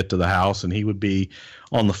 We would get to the house and he would be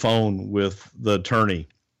on the phone with the attorney,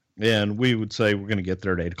 and we would say, we're going to get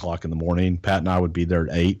there at 8:00 in the morning. Pat and I would be there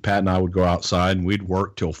at 8. Pat and I would go outside and we'd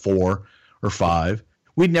work till 4 or 5.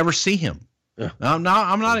 We'd never see him. Yeah. I'm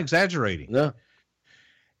not exaggerating. No.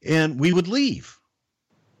 And we would leave.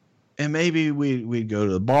 And maybe we'd go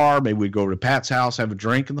to the bar, maybe we'd go to Pat's house, have a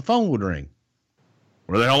drink, and the phone would ring.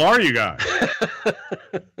 Where the hell are you guys?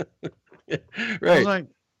 Right. I was like,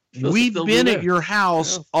 we've been at your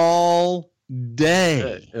house all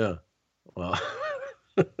day. Yeah. Well,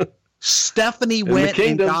 Stephanie went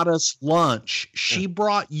and got us lunch. She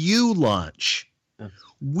brought you lunch.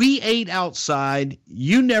 We ate outside.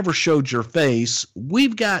 You never showed your face.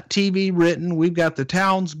 We've got TV written. We've got the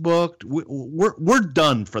towns booked. We're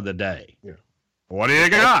done for the day. Yeah. What do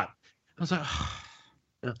you got? I was like,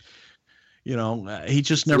 he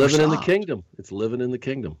just never living stopped. in the kingdom. It's living in the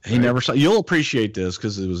kingdom. He never saw. You'll appreciate this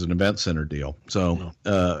because it was an event center deal. So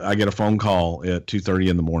I get a phone call at 2:30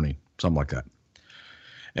 in the morning, something like that,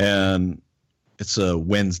 and it's a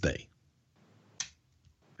Wednesday.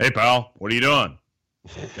 Hey pal, what are you doing?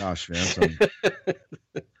 Gosh, Vince,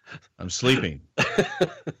 I'm sleeping.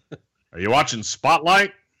 Are you watching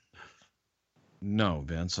Spotlight? No,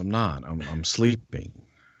 Vince, I'm not. I'm sleeping.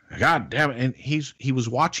 God damn it! And he was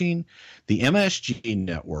watching the MSG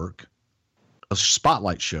network, a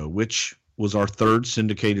Spotlight show, which was our third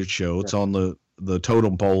syndicated show. It's on the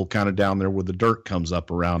totem pole, kind of down there where the dirt comes up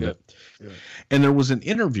around it. Yeah. And there was an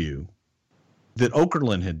interview that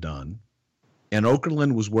Okerlund had done, and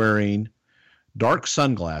Okerlund was wearing dark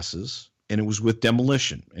sunglasses, and it was with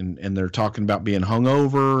Demolition, and they're talking about being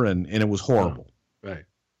hungover, and it was horrible. Right.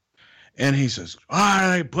 And he says,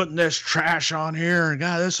 I ain't putting this trash on here, and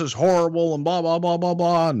God, this is horrible, and blah, blah, blah, blah,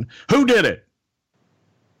 blah, and who did it?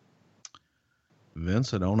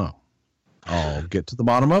 Vince, I don't know. I'll get to the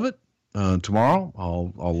bottom of it. Tomorrow,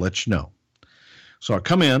 I'll let you know. So I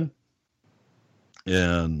come in,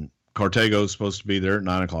 and Cartago's supposed to be there at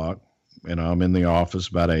 9:00, and I'm in the office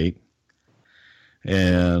about 8.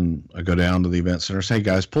 And I go down to the event center and say, hey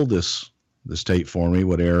guys, pull this tape for me,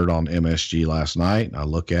 what aired on MSG last night. And I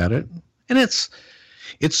look at it, and it's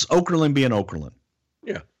Okerlund being Okerlund.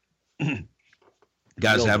 Yeah.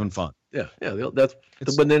 Guys having fun. Yeah.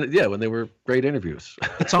 When they were great interviews.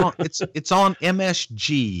 It's on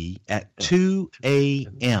MSG at 2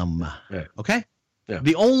 a.m. Right. Okay. Yeah.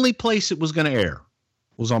 The only place it was going to air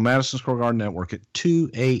was on Madison Square Garden Network at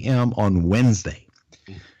 2 a.m. on Wednesday.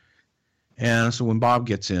 And so when Bob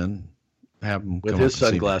gets in, have him with his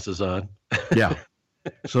sunglasses on. Yeah.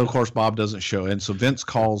 So of course Bob doesn't show, and so Vince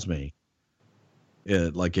calls me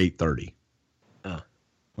at like 8:30.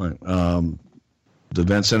 Like, the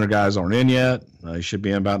event center guys aren't in yet. They should be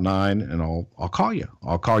in about 9, and I'll call you.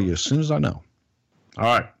 I'll call you as soon as I know. All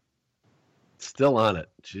right. Still on it.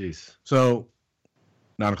 Jeez. So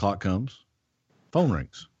 9:00 comes, phone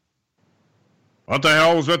rings. What the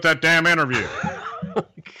hell was with that damn interview? Oh,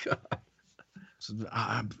 God. So,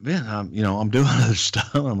 I'm doing other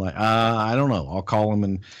stuff. I'm like, I don't know. I'll call him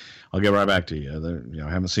and I'll get right back to you. I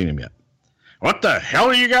haven't seen him yet. What the hell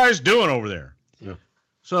are you guys doing over there? Yeah.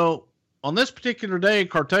 So on this particular day,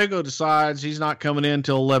 Cartago decides he's not coming in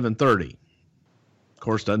till 11:30.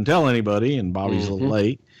 course, doesn't tell anybody, and Bobby's a little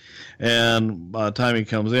late. And by the time he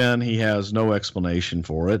comes in, he has no explanation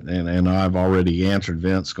for it. And I've already answered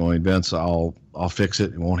Vince, going, Vince, I'll fix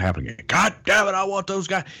it. It won't happen again. God damn it, I want those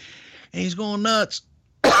guys. And he's going nuts.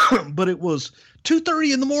 But it was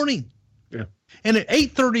 2:30 in the morning. Yeah. And at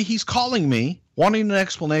 8:30, he's calling me, wanting an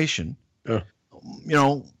explanation. Yeah. You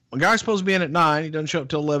know, a guy's supposed to be in at 9. He doesn't show up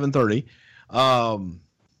till 11:30.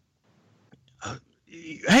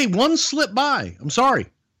 Hey, one slipped by. I'm sorry.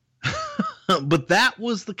 But that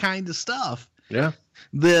was the kind of stuff. Yeah.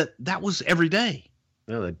 That was every day.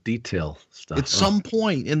 Yeah, the detail stuff. At some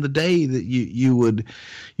point in the day that you would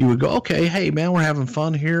go, okay, hey man, we're having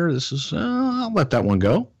fun here. This is I'll let that one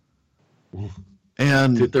go.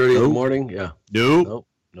 And 2:30 in the morning. Yeah. Nope.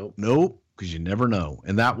 Nope. Because you never know.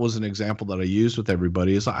 And that was an example that I used with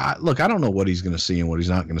everybody. Is look, I don't know what he's going to see and what he's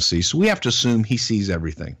not going to see. So we have to assume he sees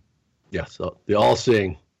everything. Yeah. So the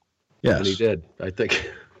all-seeing. Yes. And he did, I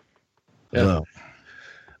think. Yeah. No.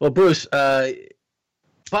 Well, Bruce,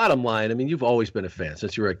 bottom line, I mean, you've always been a fan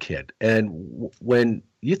since you were a kid. And when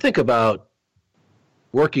you think about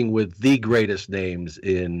working with the greatest names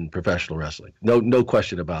in professional wrestling, no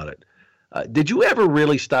question about it. Did you ever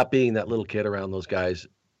really stop being that little kid around those guys?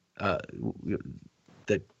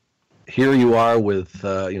 That here you are with,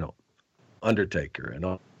 Undertaker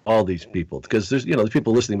and all these people, because there's, there's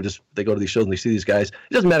people listening, they go to these shows and they see these guys.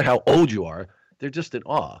 It doesn't matter how old you are. They're just in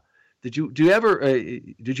awe. Did you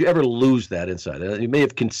ever lose that inside? You may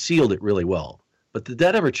have concealed it really well, but did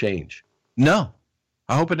that ever change? No,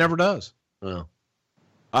 I hope it never does. Well,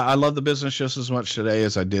 I love the business just as much today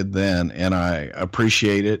as I did then, and I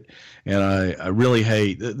appreciate it. And I really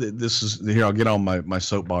hate this is here. I'll get on my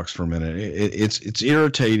soapbox for a minute. It's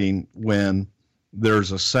irritating when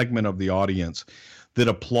there's a segment of the audience that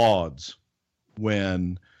applauds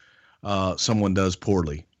when someone does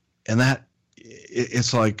poorly, and that.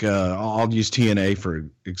 It's like I'll use TNA for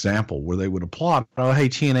example, where they would applaud. Oh, hey,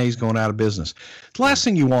 TNA's going out of business. The last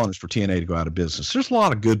thing you want is for TNA to go out of business. There's a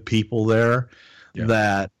lot of good people there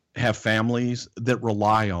that have families that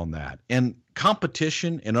rely on that, and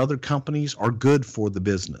competition and other companies are good for the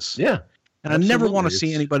business. Yeah, and absolutely. I never want to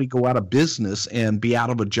see anybody go out of business and be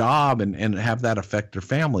out of a job and have that affect their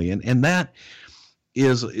family. And that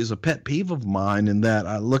is a pet peeve of mine, in that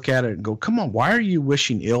I look at it and go, come on, why are you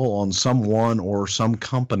wishing ill on someone or some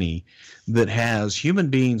company that has human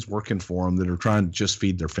beings working for them that are trying to just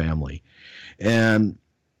feed their family? And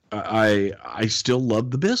I still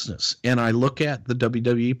love the business. And I look at the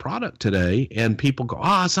WWE product today and people go,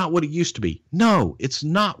 it's not what it used to be. No, it's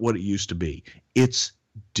not what it used to be. It's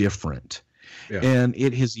different. Yeah. And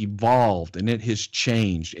it has evolved and it has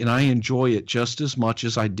changed, and I enjoy it just as much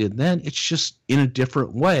as I did then. It's just in a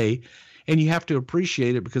different way, and you have to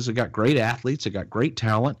appreciate it because it got great athletes, it got great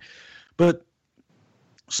talent, but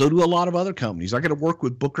so do a lot of other companies. I got to work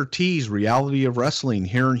with Booker T's Reality of Wrestling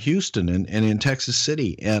here in Houston and in Texas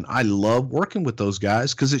City, and I love working with those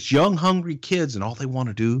guys because it's young, hungry kids, and all they want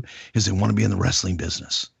to do is they want to be in the wrestling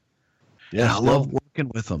business. Yeah, and I love working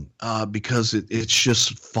with them because it's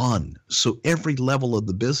just fun. So every level of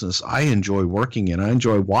the business I enjoy working in, I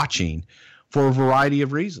enjoy watching for a variety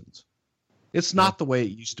of reasons. It's not the way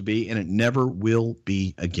it used to be, and it never will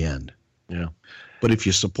be again. Yeah. But if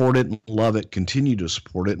you support it and love it, continue to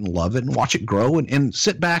support it and love it and watch it grow and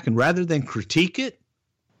sit back, and rather than critique it,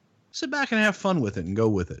 sit back and have fun with it and go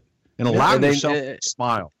with it and allow yourself to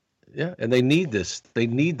smile. Yeah, and they need this. They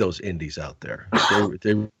need those indies out there.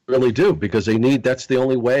 They really do, because that's the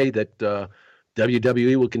only way that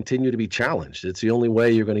WWE will continue to be challenged. It's the only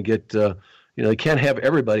way you're going to get, they can't have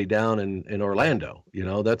everybody down in Orlando.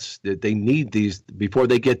 They need these before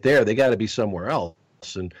they get there. They got to be somewhere else.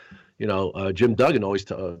 And, Jim Duggan always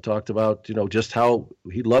talked about, just how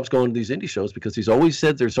he loves going to these indie shows, because he's always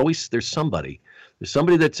said there's somebody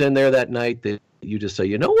that's in there that night that you just say,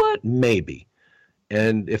 you know what, maybe.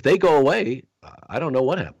 And if they go away, I don't know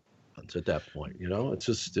what happens at that point.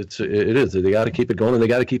 It is. They got to keep it going, and they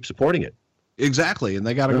got to keep supporting it. Exactly. And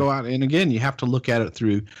they got to go out. And again, you have to look at it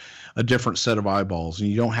through a different set of eyeballs, and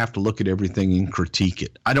you don't have to look at everything and critique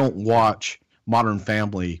it. I don't watch Modern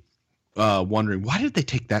Family wondering, why did they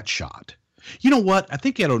take that shot? You know what? I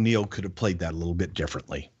think Ed O'Neill could have played that a little bit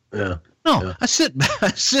differently. Yeah. No, yeah. I sit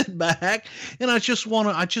back, and I just want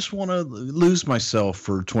to lose myself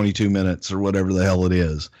for 22 minutes or whatever the hell it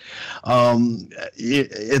is.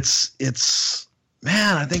 It's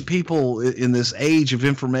man, I think people in this age of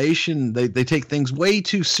information, they take things way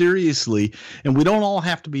too seriously, and we don't all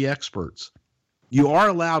have to be experts. You are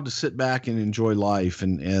allowed to sit back and enjoy life,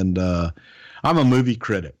 and I'm a movie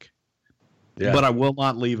critic, but I will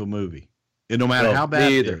not leave a movie. And no matter how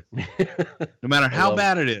bad it either. is, no matter how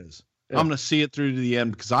bad it. it is, Yeah. I'm going to see it through to the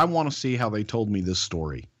end because I want to see how they told me this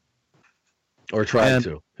story. Or tried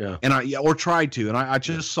to. Yeah. And or tried to. And I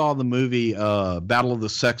just saw the movie Battle of the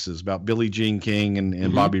Sexes about Billie Jean King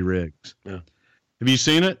and Bobby Riggs. Yeah. Have you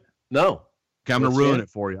seen it? No. Okay, I'm going to ruin it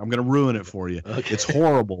for you. I'm going to ruin it for you. Okay. It's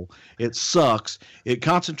horrible. It sucks. It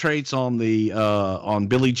concentrates on the on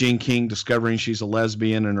Billie Jean King discovering she's a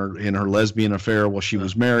lesbian and her lesbian affair while she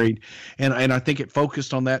was married, and I think it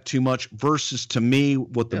focused on that too much. Versus to me,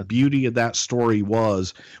 what the beauty of that story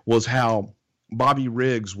was how Bobby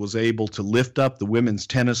Riggs was able to lift up the women's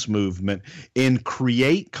tennis movement and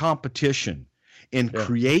create competition. And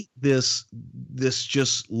create this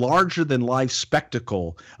just larger than life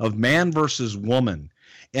spectacle of man versus woman,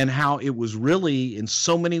 and how it was really in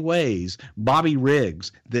so many ways Bobby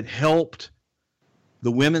Riggs that helped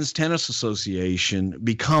the Women's Tennis Association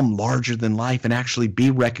become larger than life and actually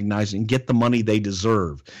be recognized and get the money they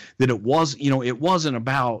deserve. That it was, it wasn't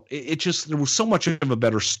about it. Just there was so much of a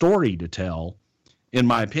better story to tell, in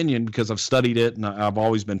my opinion, because I've studied it and I've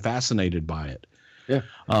always been fascinated by it. Yeah.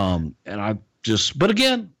 But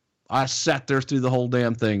again, I sat there through the whole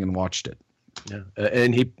damn thing and watched it. Yeah,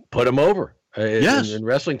 and he put him over. Yes. In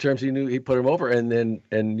wrestling terms, he put him over. And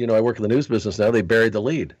I work in the news business now. They buried the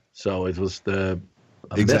lead, so it was a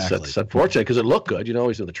miss. That's unfortunate because it looked good.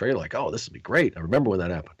 Always in the trailer, like, oh, this would be great. I remember when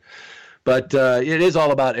that happened. But it is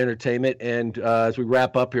all about entertainment. And as we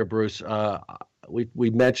wrap up here, Bruce,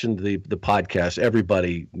 we mentioned the podcast.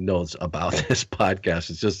 Everybody knows about this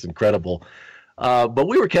podcast. It's just incredible. But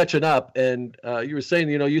we were catching up, and you were saying,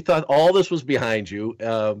 you thought all this was behind you.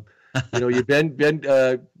 You've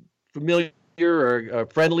been familiar or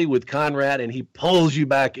friendly with Conrad, and he pulls you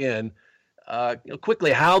back in.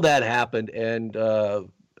 Quickly, how that happened, and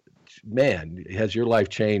man, has your life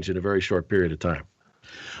changed in a very short period of time?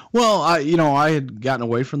 Well, I had gotten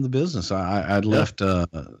away from the business. I'd left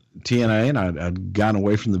TNA, and I'd gotten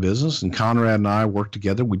away from the business. And Conrad and I work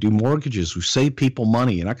together. We do mortgages. We save people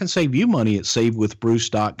money, and I can save you money at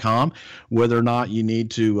SaveWithBruce.com. Whether or not you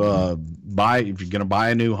need to if you're going to buy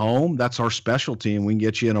a new home, that's our specialty, and we can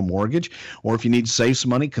get you in a mortgage. Or if you need to save some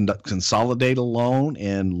money, consolidate a loan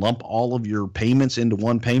and lump all of your payments into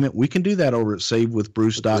one payment, we can do that over at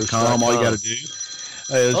SaveWithBruce.com. All you got to do.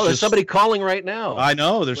 There's somebody calling right now. I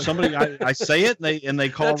know. There's somebody. I say it, and they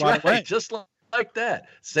call right away. Just like that.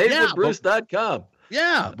 SaveWithBruce.com.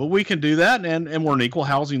 Yeah, but we can do that, and we're an equal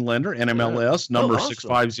housing lender, NMLS number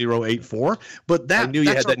 65084. But that I knew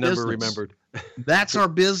you had that number remembered. That's our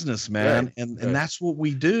business, man, and that's what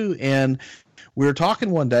we do. And we were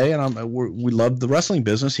talking one day, and we loved the wrestling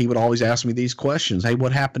business. He would always ask me these questions. Hey,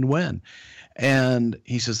 what happened when? And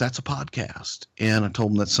he says, that's a podcast. And I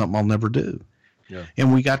told him that's something I'll never do. Yeah.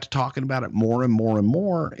 And we got to talking about it more and more and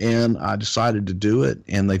more, and I decided to do it.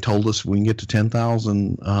 And they told us we can get to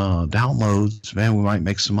 10,000 downloads, man, we might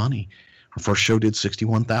make some money. Our first show did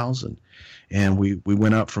 61,000, and we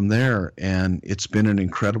went up from there. And it's been an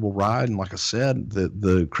incredible ride. And like I said,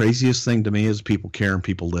 the craziest thing to me is people care and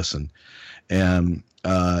people listen, and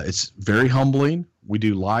it's very humbling. We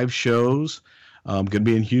do live shows. I'm going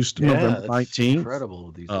to be in Houston November 19th.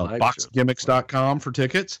 Incredible. These live boxgimmicks.com for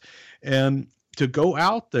tickets. And to go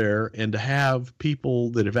out there and to have people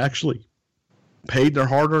that have actually paid their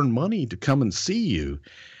hard-earned money to come and see you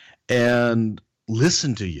and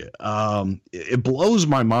listen to you, it blows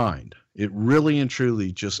my mind. It really and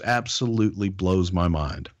truly just absolutely blows my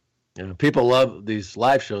mind. Yeah, people love these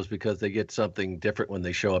live shows because they get something different when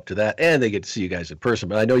they show up to that, and they get to see you guys in person.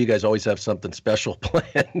 But I know you guys always have something special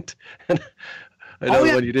planned. I know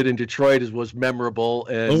when you did in Detroit was memorable,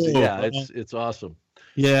 and it's awesome.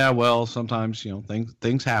 Yeah, well, sometimes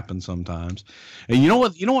things happen sometimes, and you know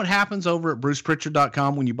what happens over at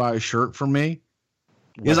BrucePrichard.com when you buy a shirt from me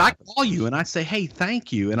is I call you and I say, hey,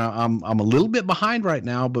 thank you, and I'm a little bit behind right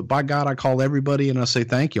now, but by God, I call everybody and I say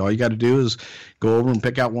thank you. All you got to do is go over and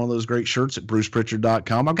pick out one of those great shirts at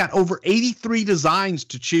BrucePrichard.com. I've got over 83 designs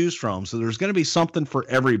to choose from, so there's going to be something for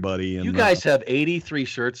everybody. And you guys have 83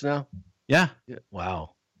 shirts now? Yeah.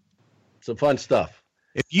 Wow, some fun stuff.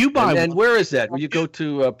 If you buy and where is that? Well, you go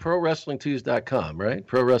to ProWrestlingTees.com, right?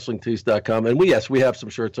 ProWrestlingTees.com. And we have some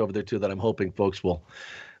shirts over there, too, that I'm hoping folks will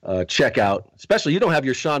check out. Especially, you don't have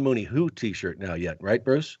your Sean Mooney Who t-shirt now yet, right,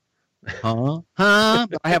 Bruce? I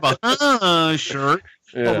have a shirt.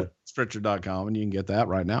 Yeah. Prichard.com, and you can get that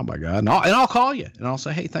right now, by God. And I'll call you, and I'll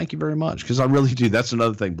say, hey, thank you very much, because I really do. That's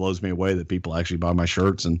another thing blows me away, that people actually buy my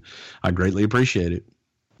shirts, and I greatly appreciate it.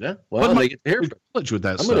 Yeah, well, they get to hear with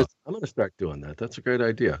that stuff. I'm gonna start doing that. That's a great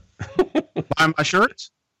idea. Buy my shirts.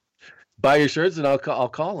 Buy your shirts, and I'll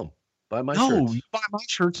call them. Buy my No, shirts. you buy my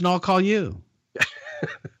shirts and I'll call you.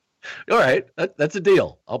 All right. That's a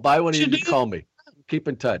deal. I'll buy one and you What you call me. Keep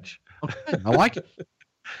in touch. Okay, I like it.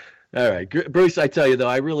 All right. Bruce, I tell you, though,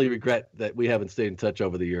 I really regret that we haven't stayed in touch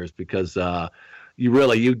over the years because you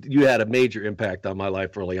had a major impact on my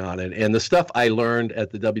life early on. And the stuff I learned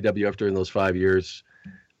at the WWF during those 5 years,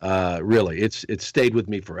 really, it's stayed with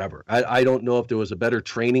me forever. I don't know if there was a better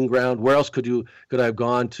training ground. Where else could I have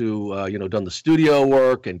gone to, done the studio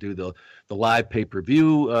work and do the live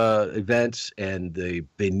pay-per-view events and the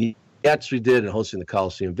vignettes we did and hosting the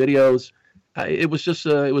Coliseum videos. It was just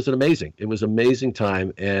it was an amazing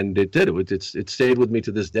time, and it stayed with me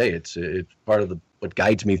to this day. It's part of what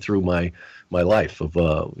guides me through my life of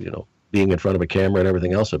being in front of a camera and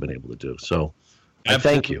everything else I've been able to do. So I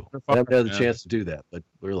thank you. I haven't had the chance to do that, but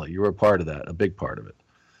really, you were a part of that, a big part of it.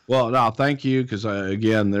 Well, no, thank you, because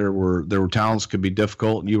again, there were talents could be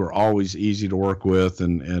difficult, and you were always easy to work with,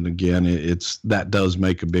 and again, that does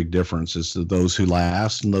make a big difference as to those who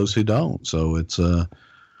last and those who don't. So it's a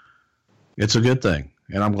good thing,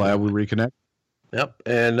 and I'm glad we reconnect. Yep,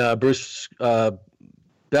 and Bruce,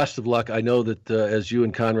 best of luck. I know that as you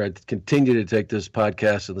and Conrad continue to take this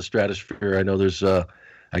podcast in the stratosphere, I know there's I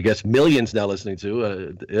guess millions now listening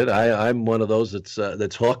to it. I'm one of those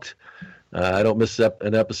that's hooked. I don't miss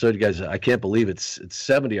an episode, you guys. I can't believe it's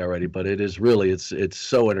 70 already, but it is really it's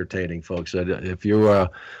so entertaining, folks. If you're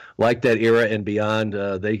like that era and beyond,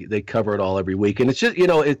 they cover it all every week, and it's just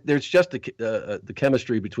there's just the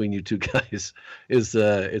chemistry between you two guys is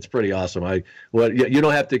it's pretty awesome. You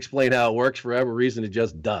don't have to explain how it works for whatever reason, it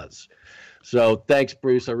just does. So thanks,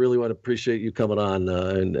 Bruce. I really want to appreciate you coming on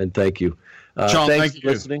and thank you. Sean, thanks thank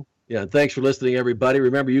for listening. Yeah, thanks for listening, everybody.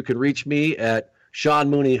 Remember, you can reach me at Sean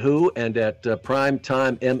Mooney Who and at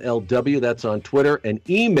Primetime MLW. That's on Twitter, and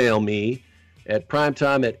email me at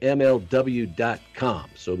primetime@mlw.com.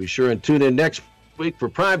 So be sure and tune in next week for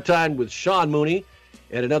Primetime with Sean Mooney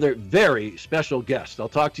and another very special guest. I'll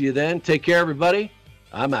talk to you then. Take care, everybody.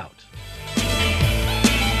 I'm out.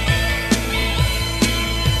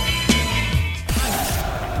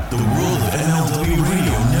 The world of MLW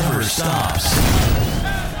Radio never stops.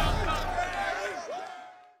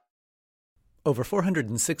 Over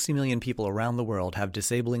 460 million people around the world have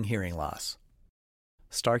disabling hearing loss.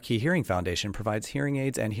 Starkey Hearing Foundation provides hearing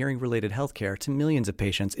aids and hearing-related health care to millions of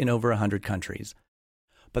patients in over 100 countries.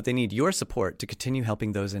 But they need your support to continue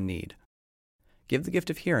helping those in need. Give the gift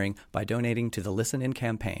of hearing by donating to the Listen In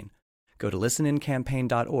campaign. Go to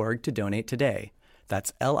listenincampaign.org to donate today.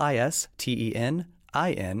 That's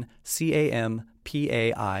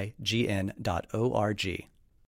listenincampaign.org.